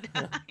not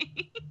die.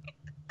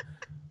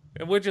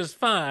 Which is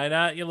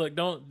fine. You look,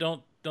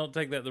 don't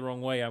take that the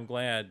wrong way. I'm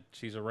glad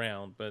she's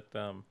around, but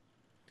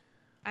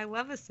I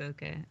love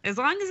Ahsoka. As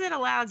long as it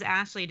allows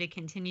Ashley to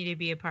continue to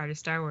be a part of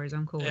Star Wars,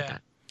 I'm cool with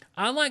that.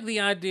 I like the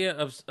idea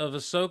of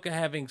Ahsoka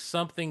having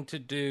something to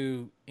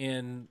do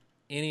in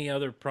any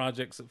other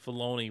projects that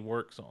Filoni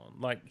works on.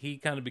 Like he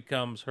kind of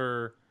becomes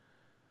her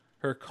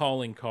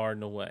calling card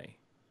in a way.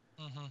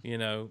 You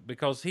know,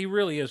 because he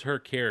really is her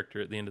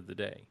character at the end of the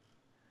day.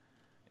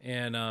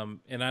 And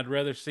I'd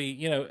rather see,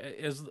 you know,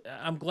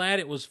 I'm glad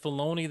it was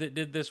Filoni that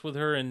did this with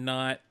her and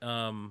not,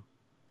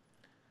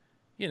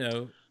 you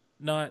know,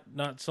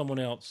 not someone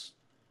else.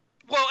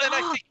 Well,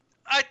 and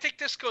I think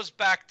this goes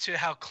back to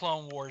how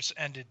Clone Wars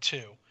ended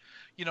too.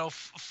 You know,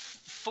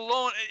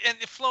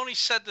 Filoni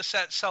said this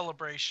at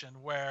Celebration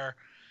where,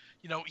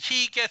 you know,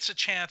 he gets a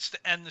chance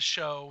to end the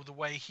show the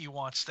way he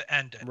wants to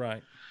end it.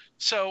 Right.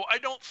 So I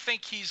don't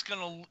think he's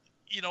going to,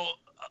 you know,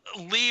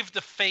 leave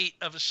the fate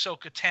of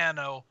Ahsoka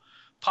Tano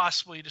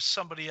possibly to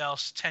somebody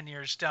else 10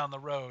 years down the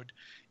road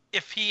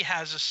if he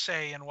has a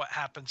say in what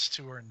happens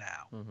to her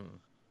now.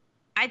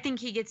 I think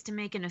he gets to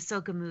make an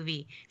Ahsoka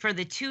movie for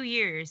the 2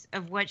 years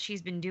of what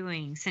she's been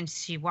doing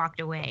since she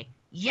walked away.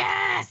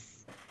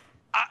 Yes!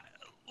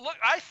 Look,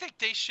 I think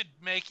they should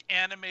make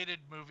animated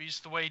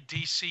movies the way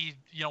DC,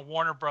 you know,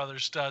 Warner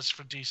Brothers does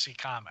for DC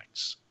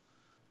Comics.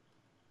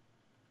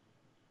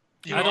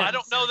 You know, I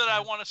don't know that I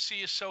want to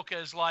see Ahsoka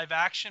as live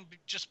action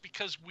just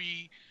because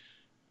we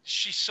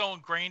she's so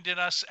ingrained in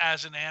us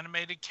as an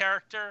animated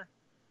character.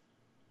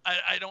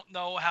 I don't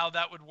know how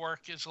that would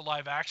work as a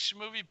live action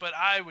movie, but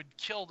I would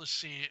kill to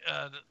see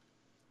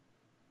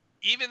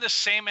even the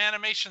same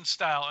animation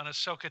style in a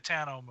Ahsoka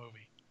Tano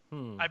movie.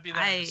 I'd be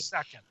there in a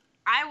second.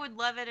 I would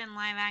love it in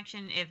live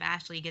action if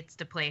Ashley gets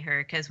to play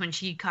her, because when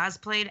she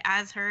cosplayed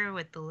as her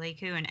with the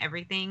Leiku and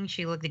everything,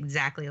 she looked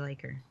exactly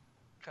like her.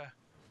 Okay.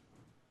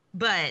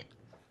 But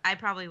I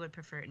probably would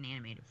prefer it in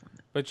animated form.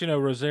 But, you know,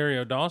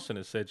 Rosario Dawson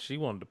has said she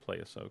wanted to play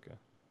Ahsoka.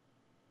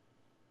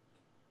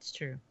 It's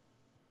true.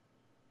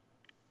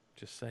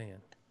 Just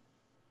saying.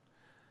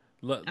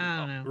 I don't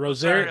know.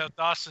 Rosario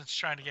Dawson's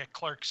trying to get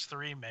Clerks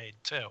 3 made,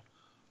 too.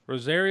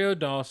 Rosario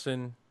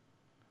Dawson.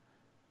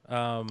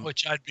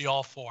 Which I'd be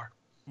all for.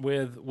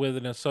 With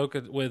an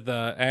Ahsoka, with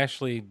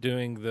Ashley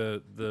doing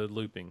the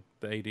looping,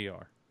 the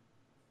ADR.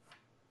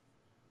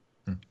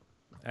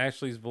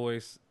 Ashley's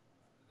voice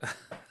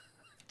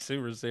to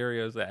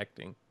Rosario's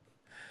acting.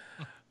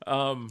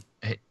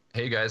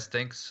 Hey guys,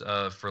 thanks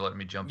for letting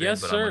me jump in, but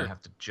sir. I'm going to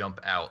have to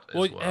jump out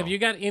as well. Have you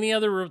got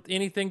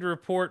anything to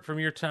report from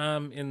your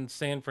time in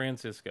San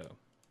Francisco?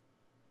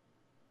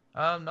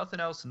 Nothing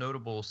else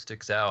notable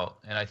sticks out,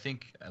 and I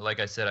think, like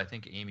I said, I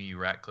think Amy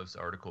Ratcliffe's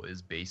article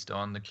is based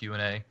on the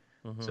Q&A.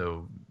 Mm-hmm.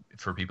 So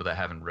for people that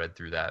haven't read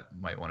through that,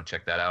 might want to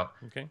check that out.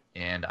 Okay.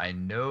 And I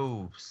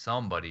know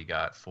somebody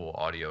got full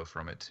audio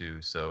from it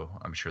too, so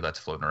I'm sure that's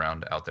floating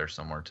around out there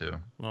somewhere too.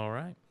 All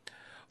right.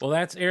 Well,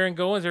 that's Aaron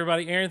Goins,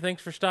 everybody. Aaron,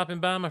 thanks for stopping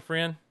by, my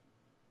friend.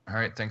 All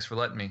right, thanks for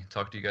letting me.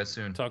 Talk to you guys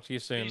soon. Talk to you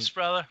soon. Peace,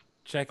 brother.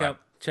 Check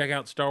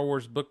out Star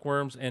Wars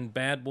Bookworms and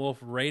Bad Wolf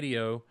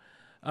Radio.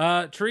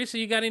 Teresa,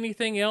 you got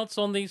anything else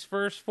on these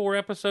first 4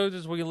 episodes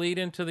as we lead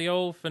into the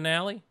old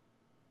finale?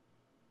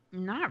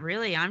 Not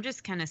really. I'm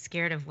just kind of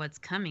scared of what's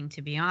coming,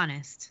 to be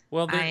honest.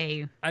 Well,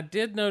 I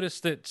did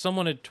notice that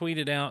someone had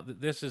tweeted out that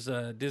this is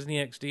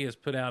Disney XD has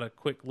put out a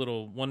quick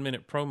little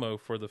 1-minute promo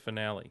for the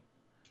finale.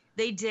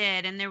 They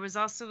did, and there was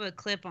also a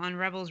clip on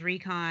Rebels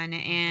Recon,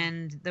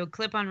 and the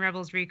clip on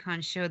Rebels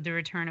Recon showed the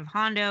return of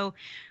Hondo,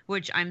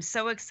 which I'm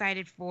so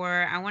excited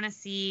for. I want to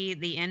see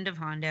the end of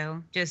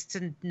Hondo, just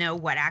to know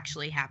what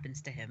actually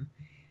happens to him.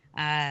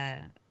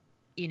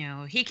 You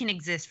know, he can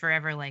exist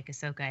forever like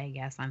Ahsoka, I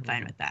guess. I'm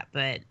fine with that,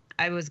 but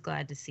I was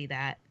glad to see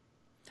that.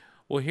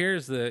 Well,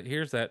 here's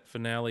that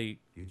finale.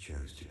 You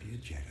chose to be a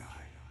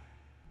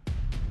Jedi.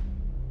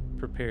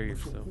 Prepare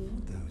yourself. For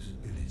all those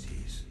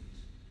abilities,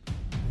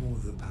 all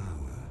the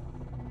power,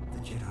 the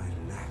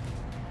Jedi lacked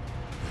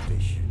the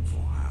vision for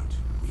how to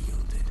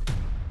wield it.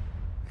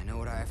 I know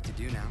what I have to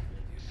do now.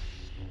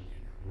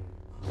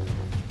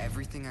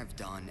 Everything I've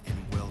done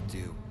and will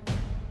do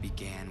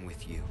began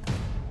with you.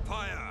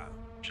 Fire!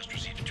 Just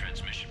received a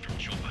transmission from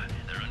Chopper.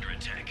 They're under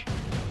attack.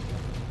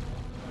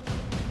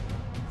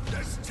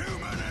 There's too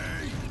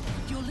many!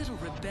 Your little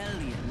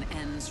rebellion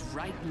ends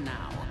right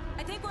now.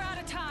 I think we're out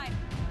of time.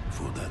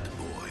 For that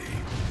boy,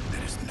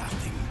 there is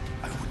nothing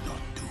I would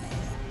not do.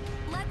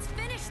 Let's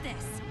finish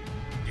this.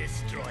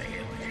 Destroy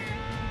him.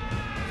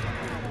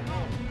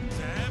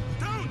 Zeb,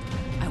 don't!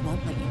 I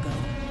won't let you go.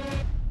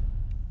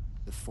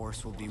 The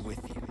Force will be with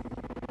you.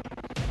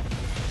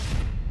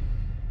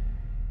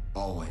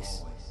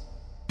 Always.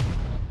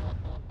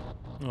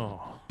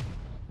 Oh,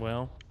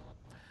 well,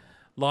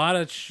 a lot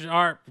of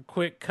sharp,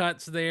 quick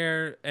cuts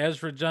there.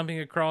 Ezra jumping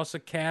across a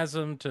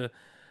chasm to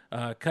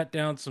cut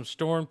down some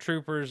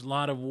stormtroopers. A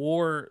lot of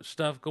war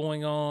stuff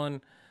going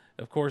on.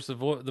 Of course, the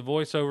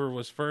voiceover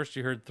was first.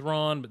 You heard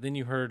Thrawn, but then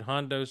you heard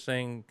Hondo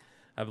saying,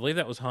 I believe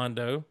that was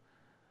Hondo,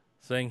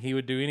 saying he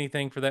would do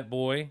anything for that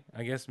boy,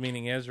 I guess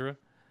meaning Ezra.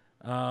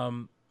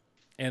 And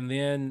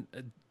then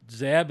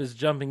Zeb is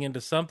jumping into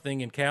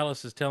something, and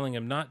Callus is telling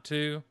him not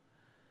to.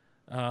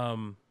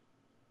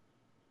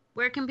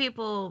 Where can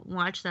people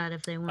watch that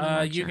if they want to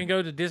watch You can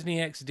go to Disney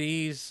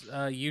XD's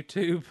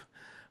YouTube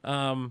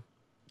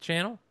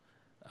channel.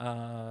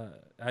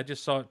 I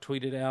just saw it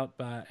tweeted out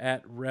by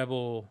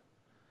 @Rebel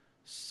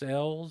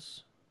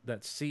Cells.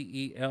 That's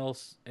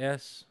CELS,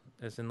 as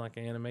in like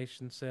an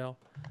animation cell.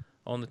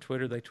 On the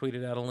Twitter, they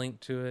tweeted out a link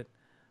to it.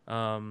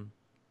 I'll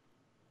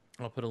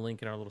put a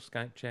link in our little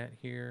Skype chat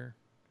here.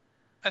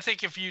 I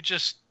think if you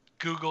just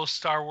Google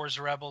Star Wars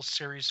Rebels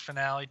series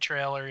finale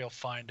trailer, you'll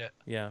find it.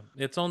 Yeah,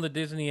 it's on the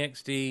Disney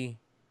XD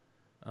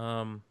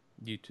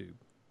YouTube.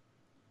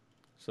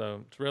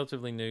 So it's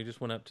relatively new,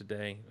 just went up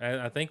today.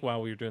 I think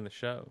while we were doing the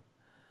show.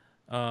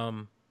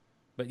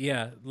 But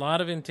yeah, a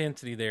lot of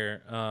intensity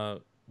there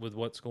with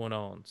what's going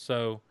on.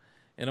 So,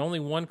 and only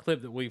one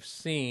clip that we've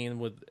seen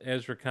with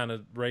Ezra kind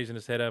of raising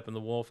his head up and the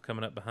wolf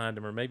coming up behind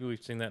him, or maybe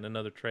we've seen that in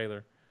another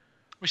trailer.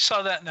 We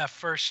saw that in that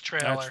first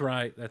trailer.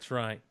 That's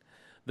right.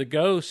 The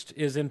ghost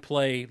is in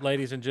play,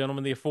 ladies and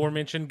gentlemen. The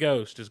aforementioned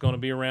ghost is going to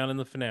be around in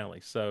the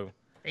finale. So,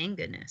 thank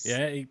goodness.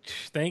 Yeah,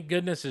 thank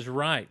goodness is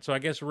right. So I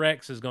guess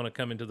Rex is going to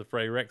come into the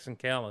fray. Rex and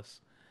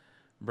Callus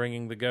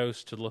bringing the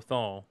ghost to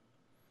Lothal.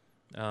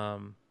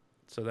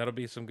 So that'll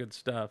be some good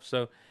stuff.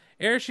 So,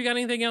 Erich, you got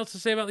anything else to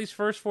say about these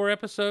first 4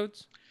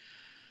 episodes?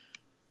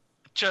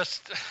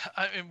 Just,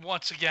 I mean,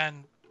 once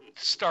again,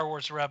 Star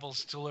Wars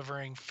Rebels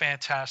delivering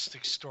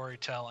fantastic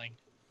storytelling.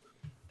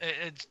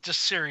 This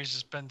series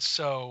has been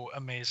so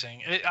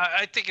amazing.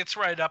 I think it's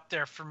right up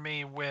there for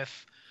me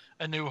with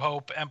A New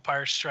Hope,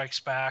 Empire Strikes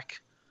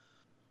Back.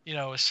 You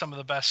know, is some of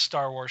the best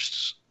Star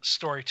Wars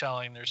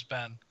storytelling there's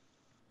been.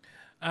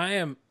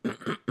 I'm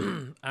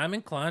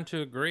inclined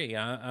to agree.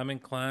 I'm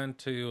inclined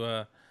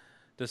to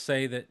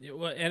say that.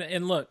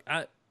 And look,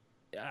 I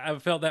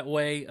felt that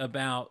way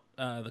about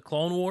the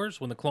Clone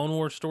Wars when the Clone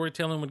Wars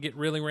storytelling would get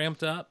really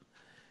ramped up.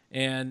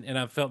 And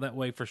I've felt that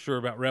way for sure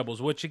about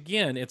Rebels, which,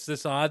 again, it's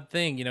this odd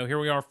thing. You know, here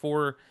we are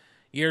 4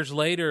 years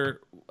later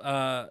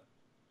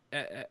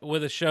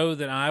with a show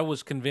that I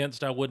was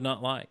convinced I would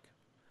not like.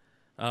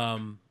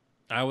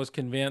 I was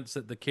convinced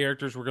that the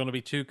characters were going to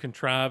be too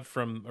contrived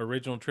from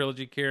original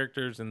trilogy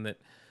characters and that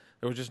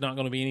there was just not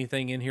going to be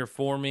anything in here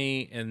for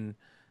me. And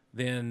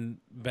then,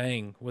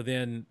 bang,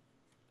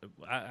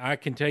 I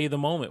can tell you the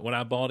moment when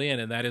I bought in,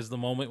 and that is the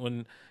moment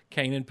when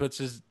Kanan puts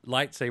his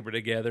lightsaber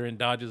together and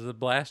dodges a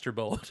blaster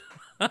bolt.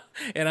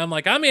 And I'm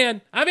like, I'm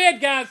in,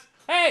 guys.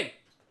 Hey,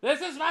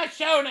 this is my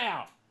show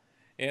now.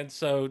 And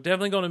so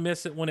definitely going to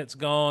miss it when it's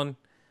gone.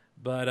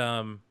 But,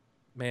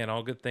 man,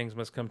 all good things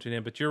must come to an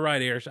end. But you're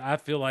right, Erich. I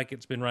feel like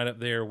it's been right up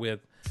there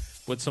with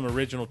some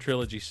original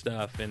trilogy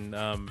stuff. And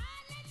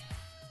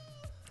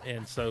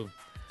so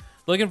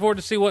looking forward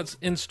to see what's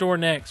in store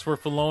next for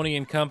Filoni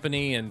and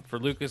company and for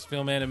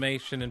Lucasfilm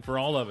Animation and for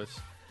all of us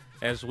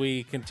as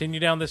we continue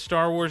down this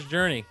Star Wars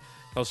journey.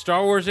 Because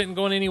Star Wars isn't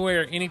going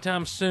anywhere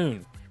anytime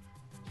soon.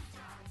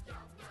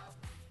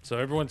 So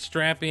everyone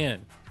strap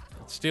in.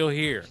 It's still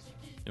here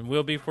and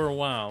will be for a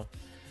while.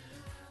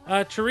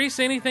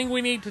 Teresa, anything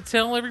we need to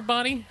tell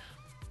everybody?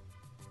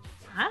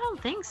 I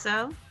don't think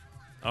so.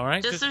 All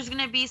right. Just there's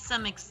going to be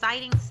some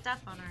exciting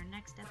stuff on our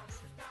next episode.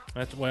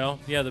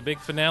 The big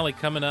finale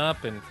coming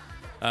up, and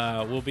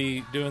we'll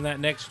be doing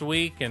that next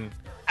week. And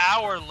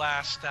our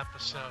last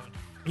episode.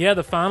 Yeah,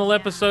 the final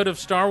episode of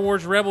Star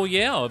Wars Rebel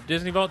Yell, of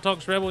Disney Vault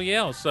Talks Rebel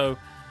Yell. So,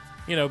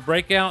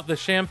 break out the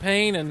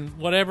champagne and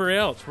whatever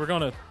else.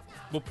 We'll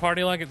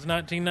party like it's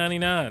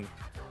 1999.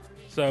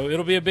 So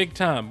it'll be a big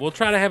time. We'll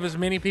try to have as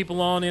many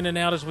people on in and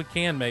out as we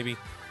can, maybe,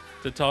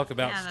 to talk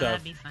about stuff.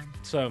 That'd be fun.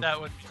 So that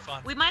would be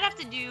fun. We might have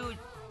to do,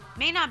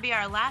 may not be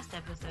our last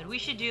episode. We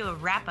should do a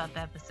wrap-up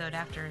episode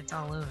after it's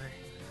all over.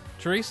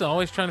 Teresa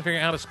always trying to figure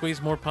out how to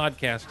squeeze more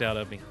podcast out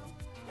of me.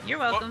 You're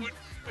welcome.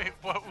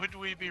 What would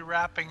we be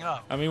wrapping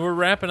up? I mean, we're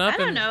wrapping up. I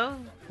don't know.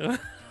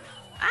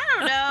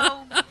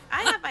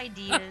 I have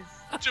ideas.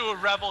 Do a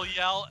Rebel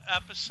Yell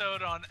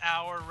episode on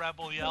our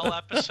Rebel Yell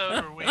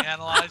episode where we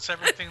analyze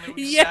everything that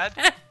we said.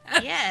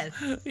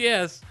 Yes.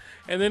 Yes.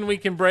 And then we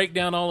can break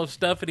down all of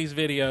Stuffety's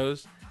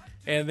videos,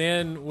 and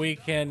then we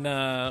can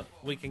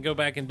go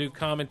back and do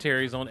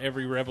commentaries on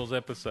every Rebels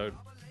episode.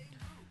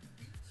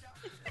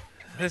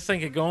 This thing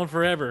could go on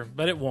forever,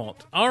 but it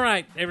won't. All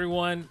right,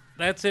 everyone.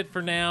 That's it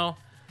for now.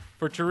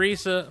 For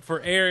Teresa,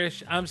 for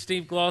Erich, I'm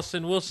Steve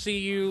Glosson. We'll see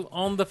you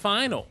on the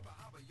final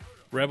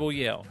Rebel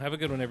Yell. Have a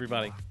good one,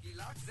 everybody.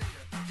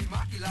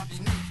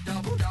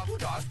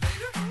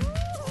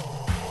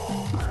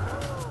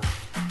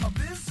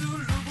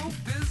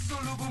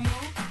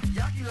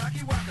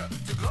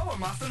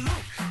 Master Luke,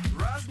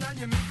 Raz na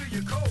Yamika,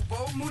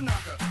 Yakobo,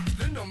 Munaka,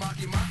 Lindo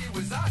Maki Maki,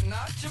 was I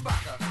not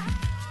Chewbacca?